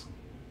markets.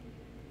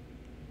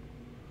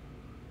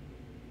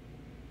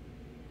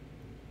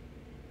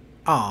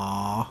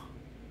 Aww.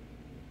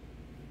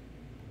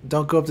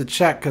 Don't go up to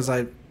check because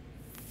I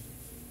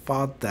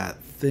fought that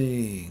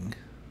thing.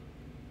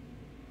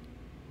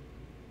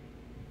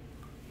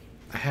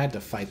 I had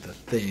to fight the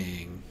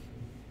thing.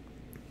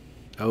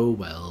 Oh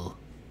well.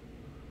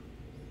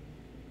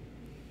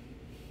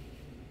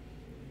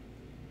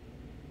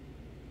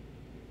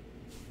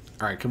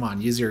 Alright, come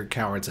on, use your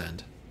coward's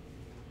end.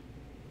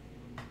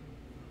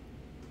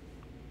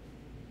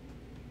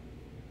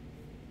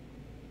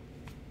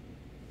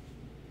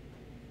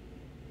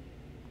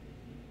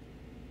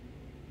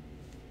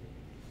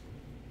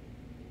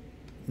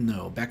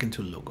 No, back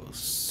into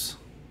logos.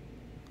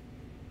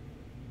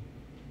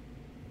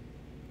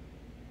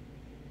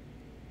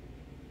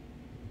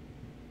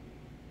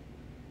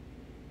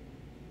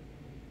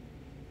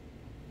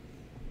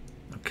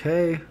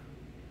 Okay.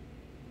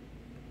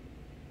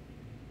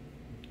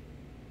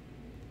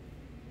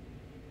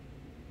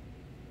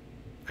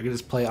 I could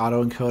just play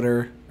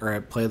autoencoder, or I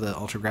play the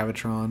Ultra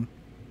Gravitron.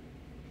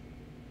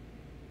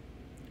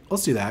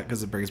 Let's do that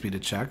because it brings me to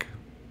check.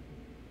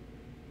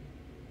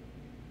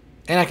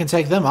 And I can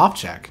take them off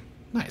check.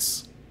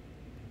 Nice.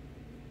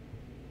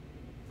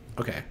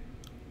 Okay.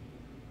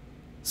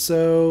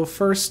 So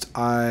first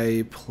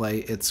I play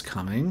It's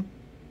Coming.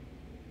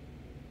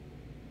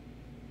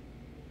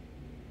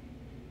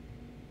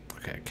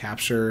 Okay,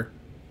 capture.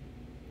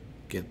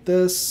 Get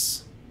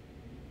this.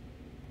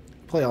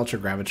 Play Ultra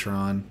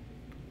Gravitron.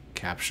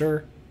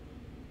 Capture.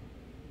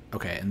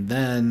 Okay, and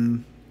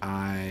then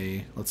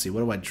let's see,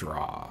 what do I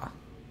draw?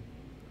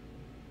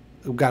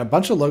 We've got a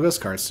bunch of logos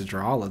cards to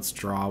draw. Let's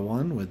draw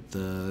one with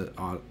the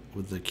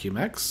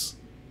QMX.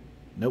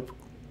 Nope.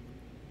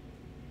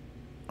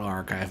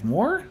 Archive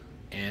more.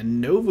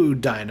 And Novu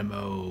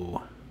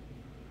Dynamo.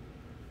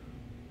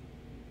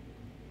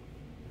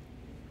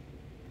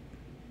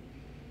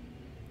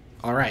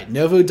 Alright,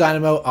 Novu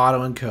Dynamo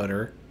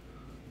Autoencoder.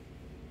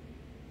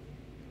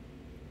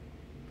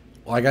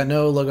 Well, I got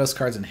no logos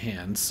cards in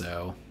hand,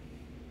 so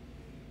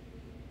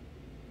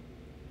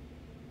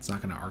it's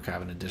not going to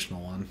archive an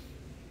additional one.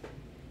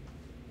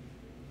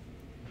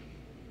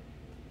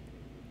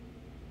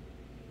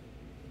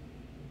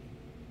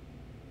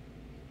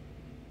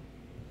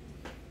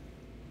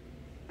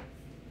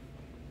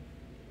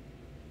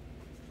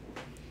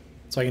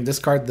 So I can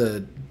discard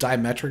the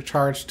diametric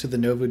charge to the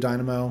Novu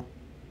Dynamo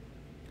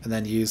and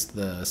then use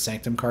the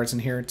Sanctum cards in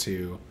here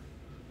to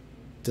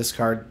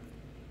discard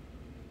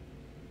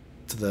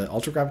to the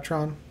Ultra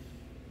Gravitron.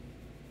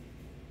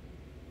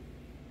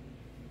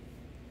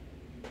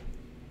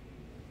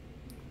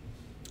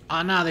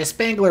 Oh no, they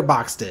Spangler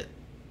boxed it.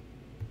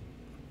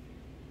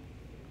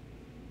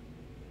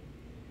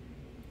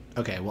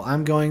 Okay, well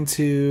I'm going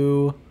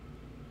to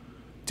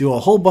do a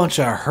whole bunch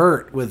of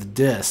hurt with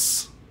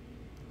Dis.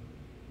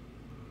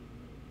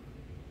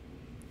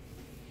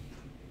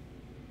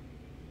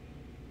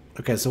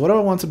 Okay, so what do I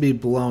want to be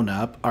blown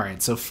up?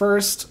 Alright, so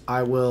first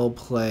I will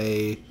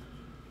play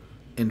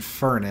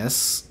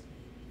Infernus.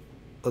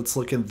 Let's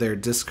look at their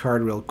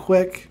discard real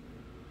quick.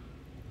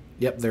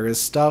 Yep, there is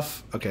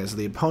stuff. Okay, so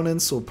the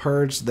opponents will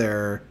purge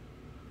their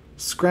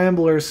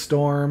Scrambler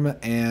Storm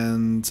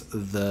and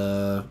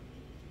the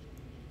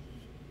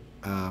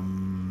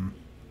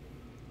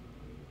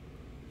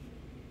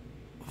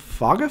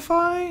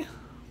Fogify?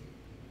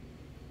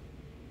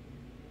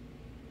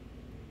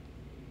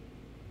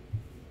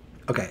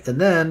 Okay,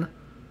 and then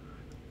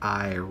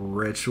I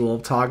Ritual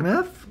of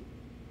Togneth,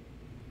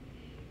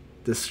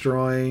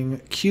 destroying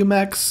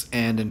QMX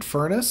and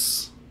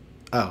Infernus.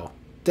 Oh,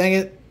 dang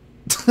it.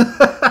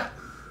 That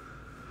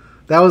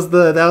that was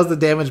the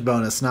damage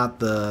bonus, not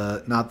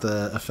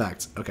the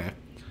effect. Okay.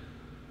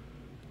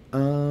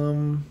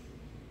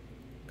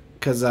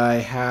 Because I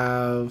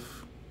have.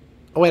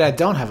 Oh wait, I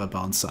don't have a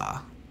bone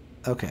saw.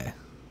 Okay.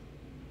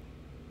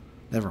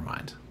 Never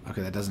mind.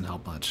 Okay, that doesn't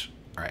help much.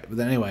 All right, but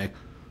then anyway,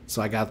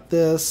 so I got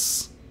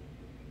this.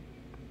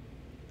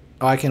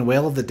 Oh, I can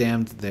Wail of the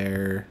Damned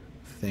there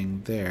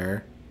thing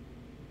there.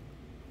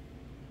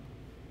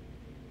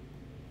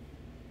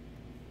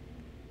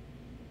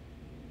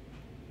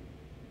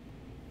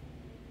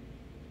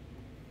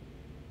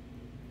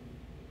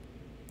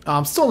 Oh,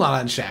 I'm still not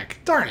on Shack.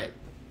 Darn it.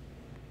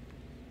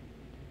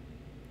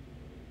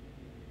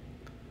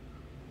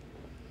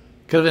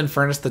 Could have been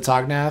Furnace the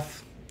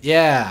Tognath.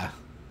 Yeah.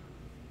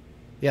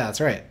 Yeah,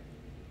 that's right.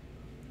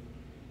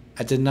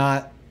 I did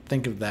not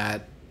think of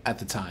that at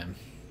the time.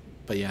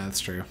 But yeah, that's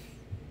true.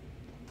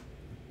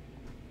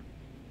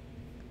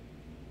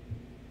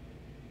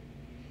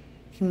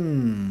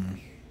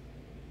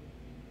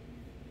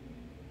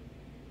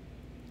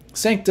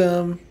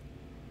 Sanctum.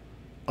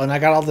 Oh, and I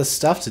got all this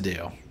stuff to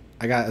do.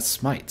 I got a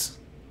smite.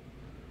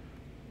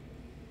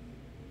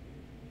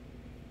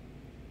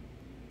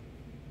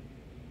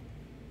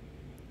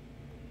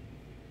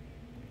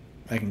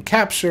 I can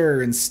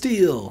capture and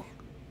steal.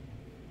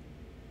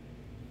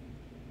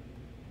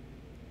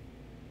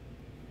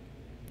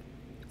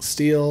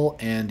 Steal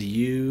and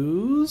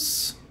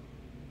use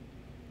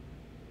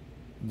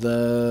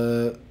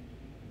the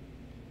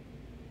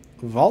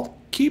Vault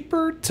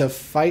Keeper to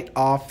fight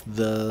off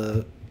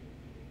the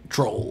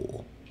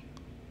troll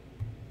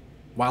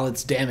while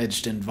it's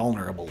damaged and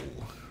vulnerable.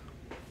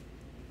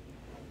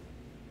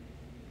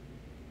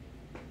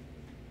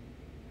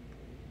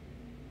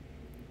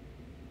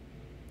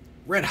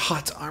 Red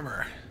hot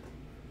armor.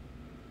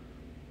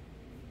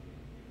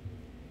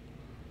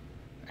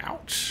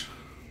 Ouch.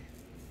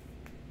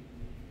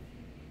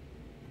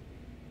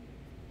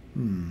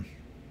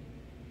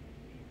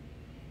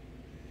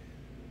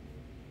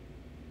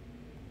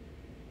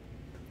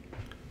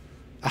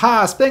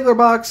 Aha, Spangler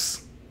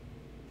box.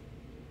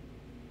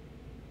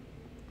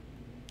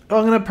 Oh,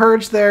 I'm gonna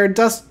purge their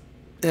dust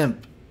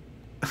imp.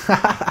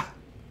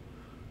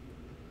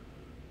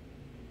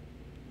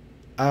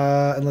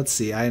 And let's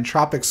see. I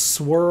entropic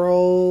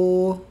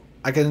swirl.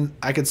 I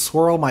could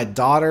swirl my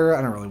daughter.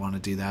 I don't really want to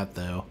do that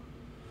though.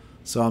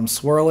 So I'm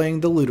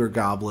swirling the looter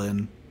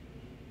goblin.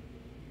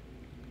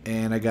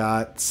 And I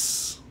got.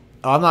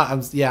 Oh,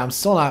 I'm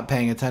still not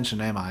paying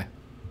attention, am I?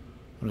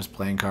 I'm just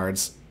playing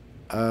cards.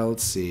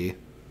 Let's see.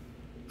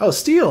 Oh,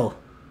 steel.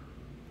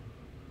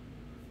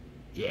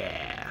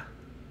 Yeah.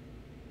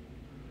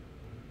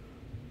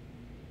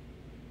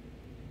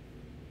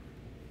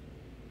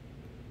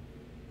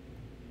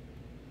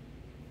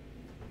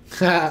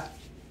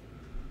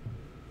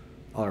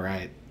 All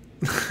right.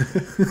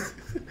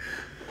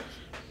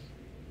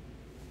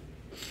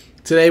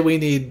 Today we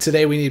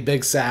need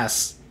big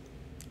sass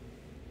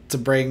to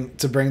bring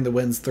the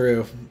wins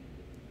through.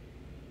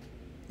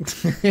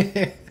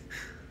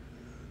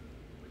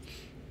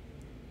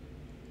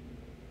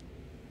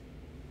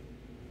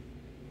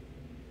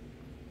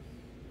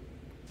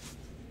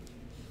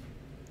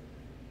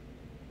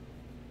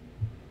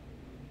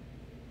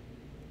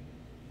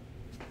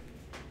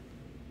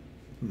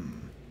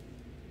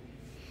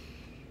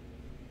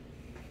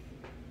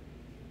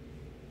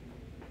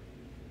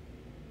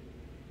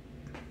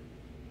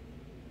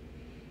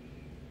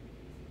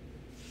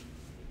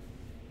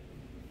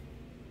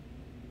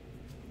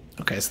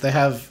 Okay, so they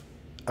have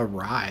a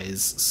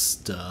rise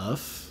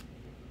stuff.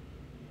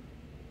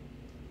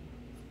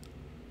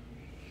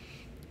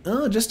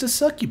 Oh, just a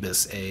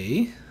succubus,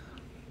 eh?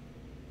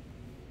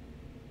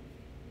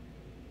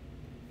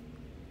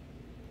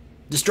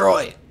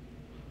 Destroy!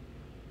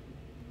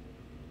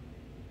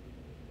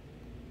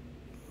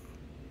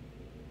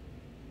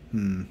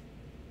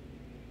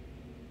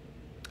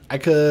 I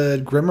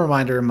could Grim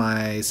Reminder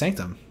my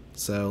Sanctum,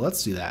 so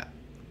let's do that.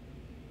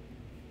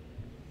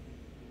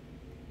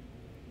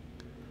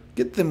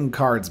 Get them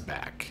cards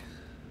back.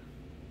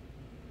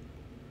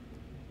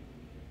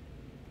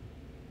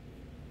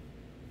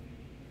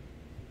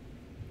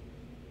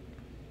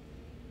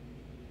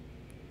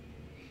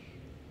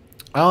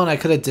 Oh, and I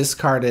could have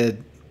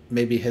discarded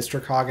maybe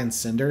Hystricog and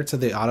Cinder to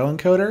the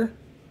autoencoder.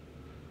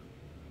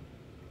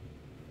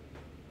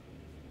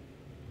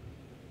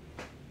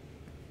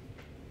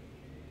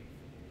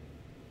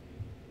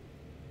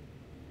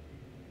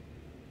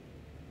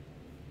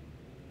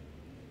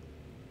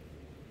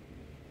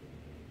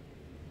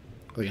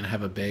 We're going to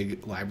have a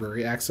big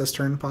library access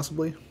turn,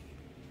 possibly.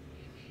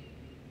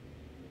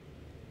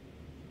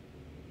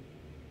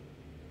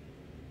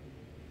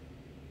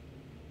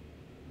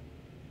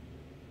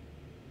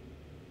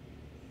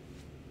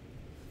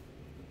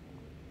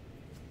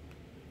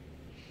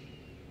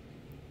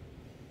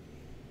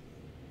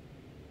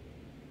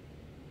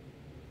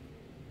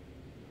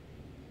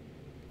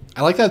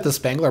 I like that the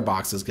Spangler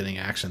box is getting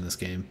action this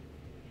game.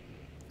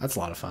 That's a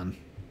lot of fun.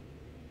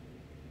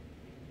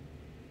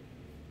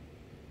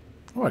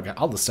 Oh, I got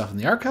all the stuff in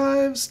the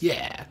archives.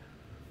 Yeah.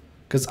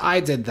 Because I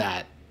did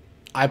that.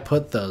 I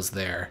put those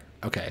there.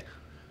 Okay.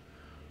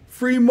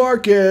 Free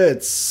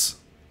markets!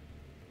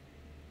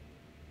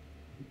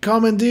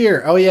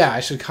 Commandeer! Oh yeah,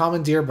 I should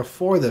commandeer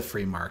before the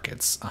free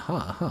markets.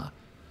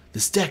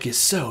 This deck is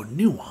so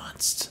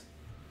nuanced.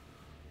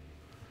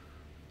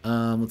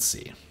 Let's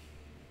see.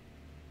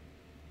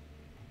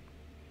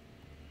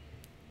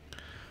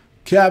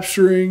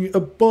 Capturing a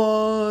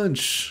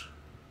bunch.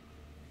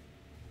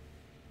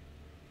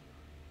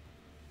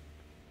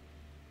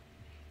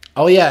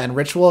 Oh yeah, and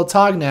Ritual of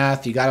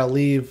Tognath, you gotta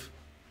leave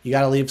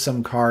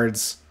some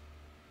cards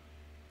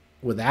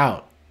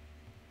without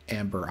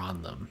amber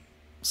on them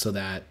so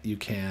that you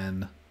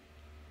can.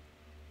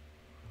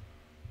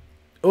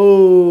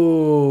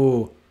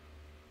 Oh.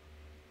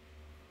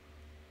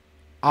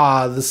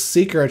 The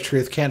Seeker of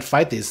Truth can't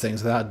fight these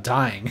things without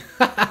dying.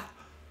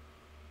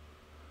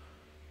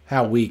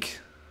 How weak.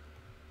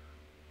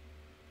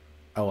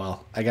 Oh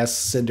well, I guess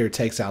Cinder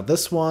takes out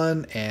this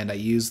one, and I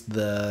used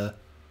the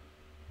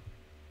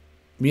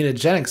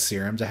Mutagenic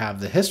Serum to have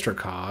the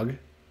Hystracog.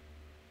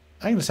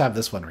 I can just have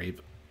this one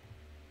reap.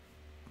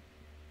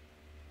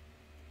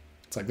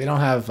 It's like they don't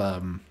have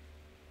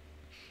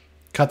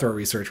Cutthroat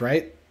Research,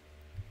 right?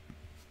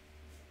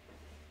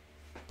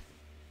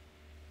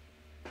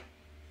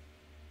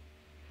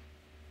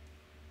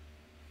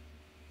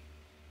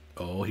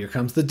 Oh, here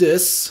comes the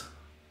Dis.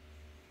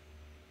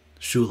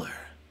 Schuler.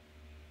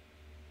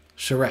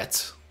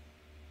 Charette.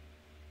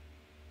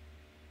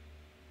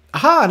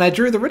 Aha, and I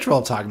drew the Ritual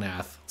of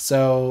Tognath.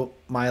 So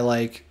my,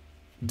 like,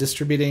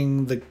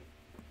 distributing the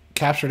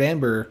captured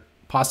amber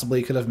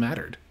possibly could have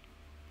mattered.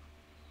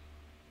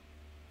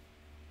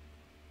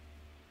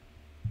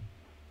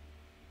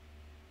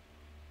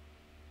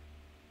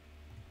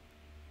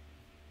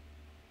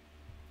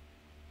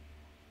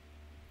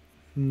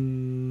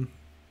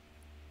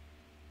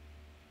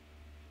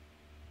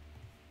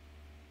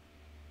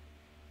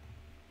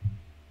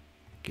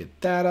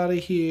 Get that out of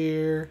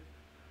here.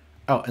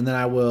 Oh, and then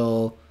I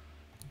will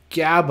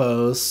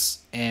Gabos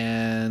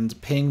and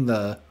ping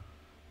the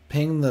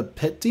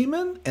Pit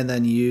Demon, and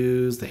then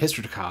use the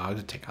Hystracog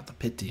to take out the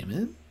Pit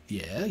Demon.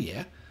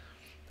 Yeah.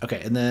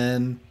 Okay,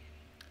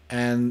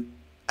 and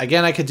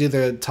again I could do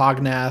the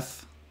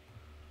Tognath,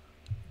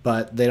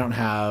 but they don't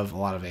have a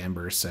lot of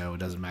amber, so it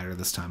doesn't matter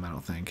this time, I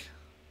don't think.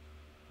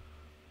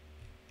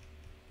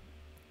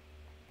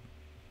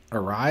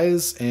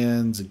 Arise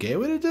and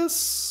Gateway to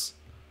Dis?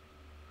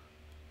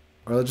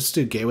 Or I'll just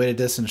do Gateway to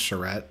Dis and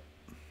Charette.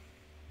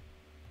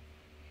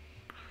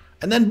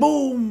 And then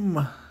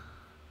boom!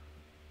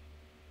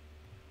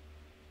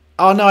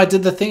 Oh no, I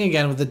did the thing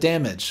again with the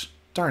damage.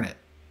 Darn it.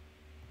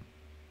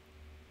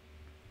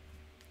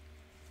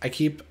 I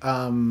keep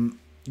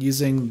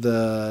using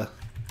the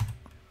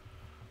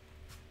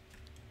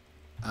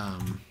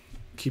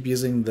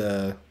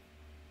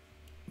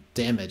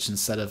damage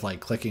instead of like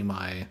clicking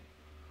my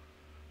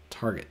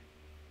target.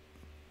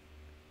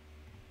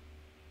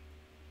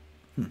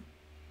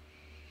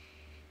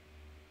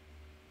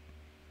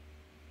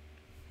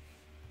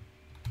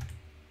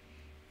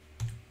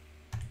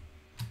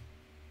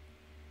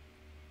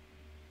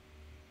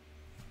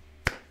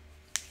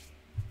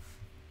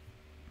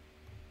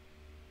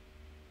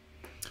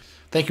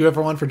 Thank you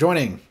everyone for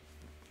joining.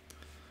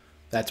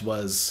 That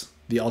was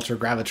the Ultra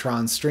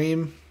Gravitron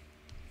stream.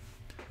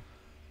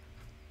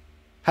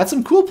 Had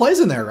some cool plays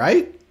in there,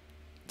 right?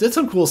 Did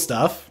some cool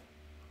stuff.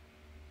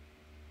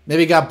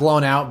 Maybe got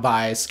blown out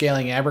by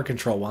scaling Amber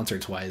Control once or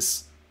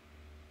twice.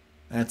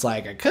 And it's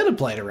like, I could have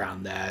played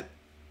around that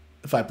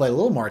if I played a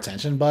little more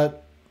attention,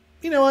 but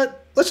you know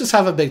what? Let's just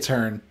have a big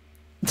turn.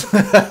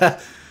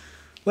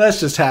 Let's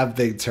just have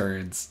big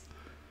turns.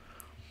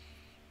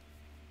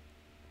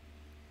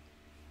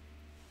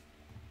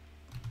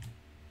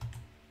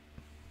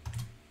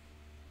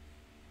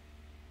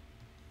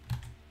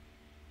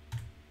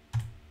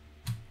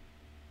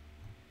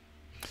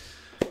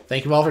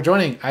 Thank you all for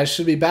joining. I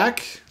should be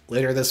back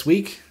later this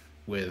week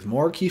with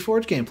more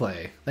KeyForge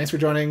gameplay. Thanks for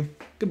joining.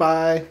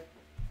 Goodbye.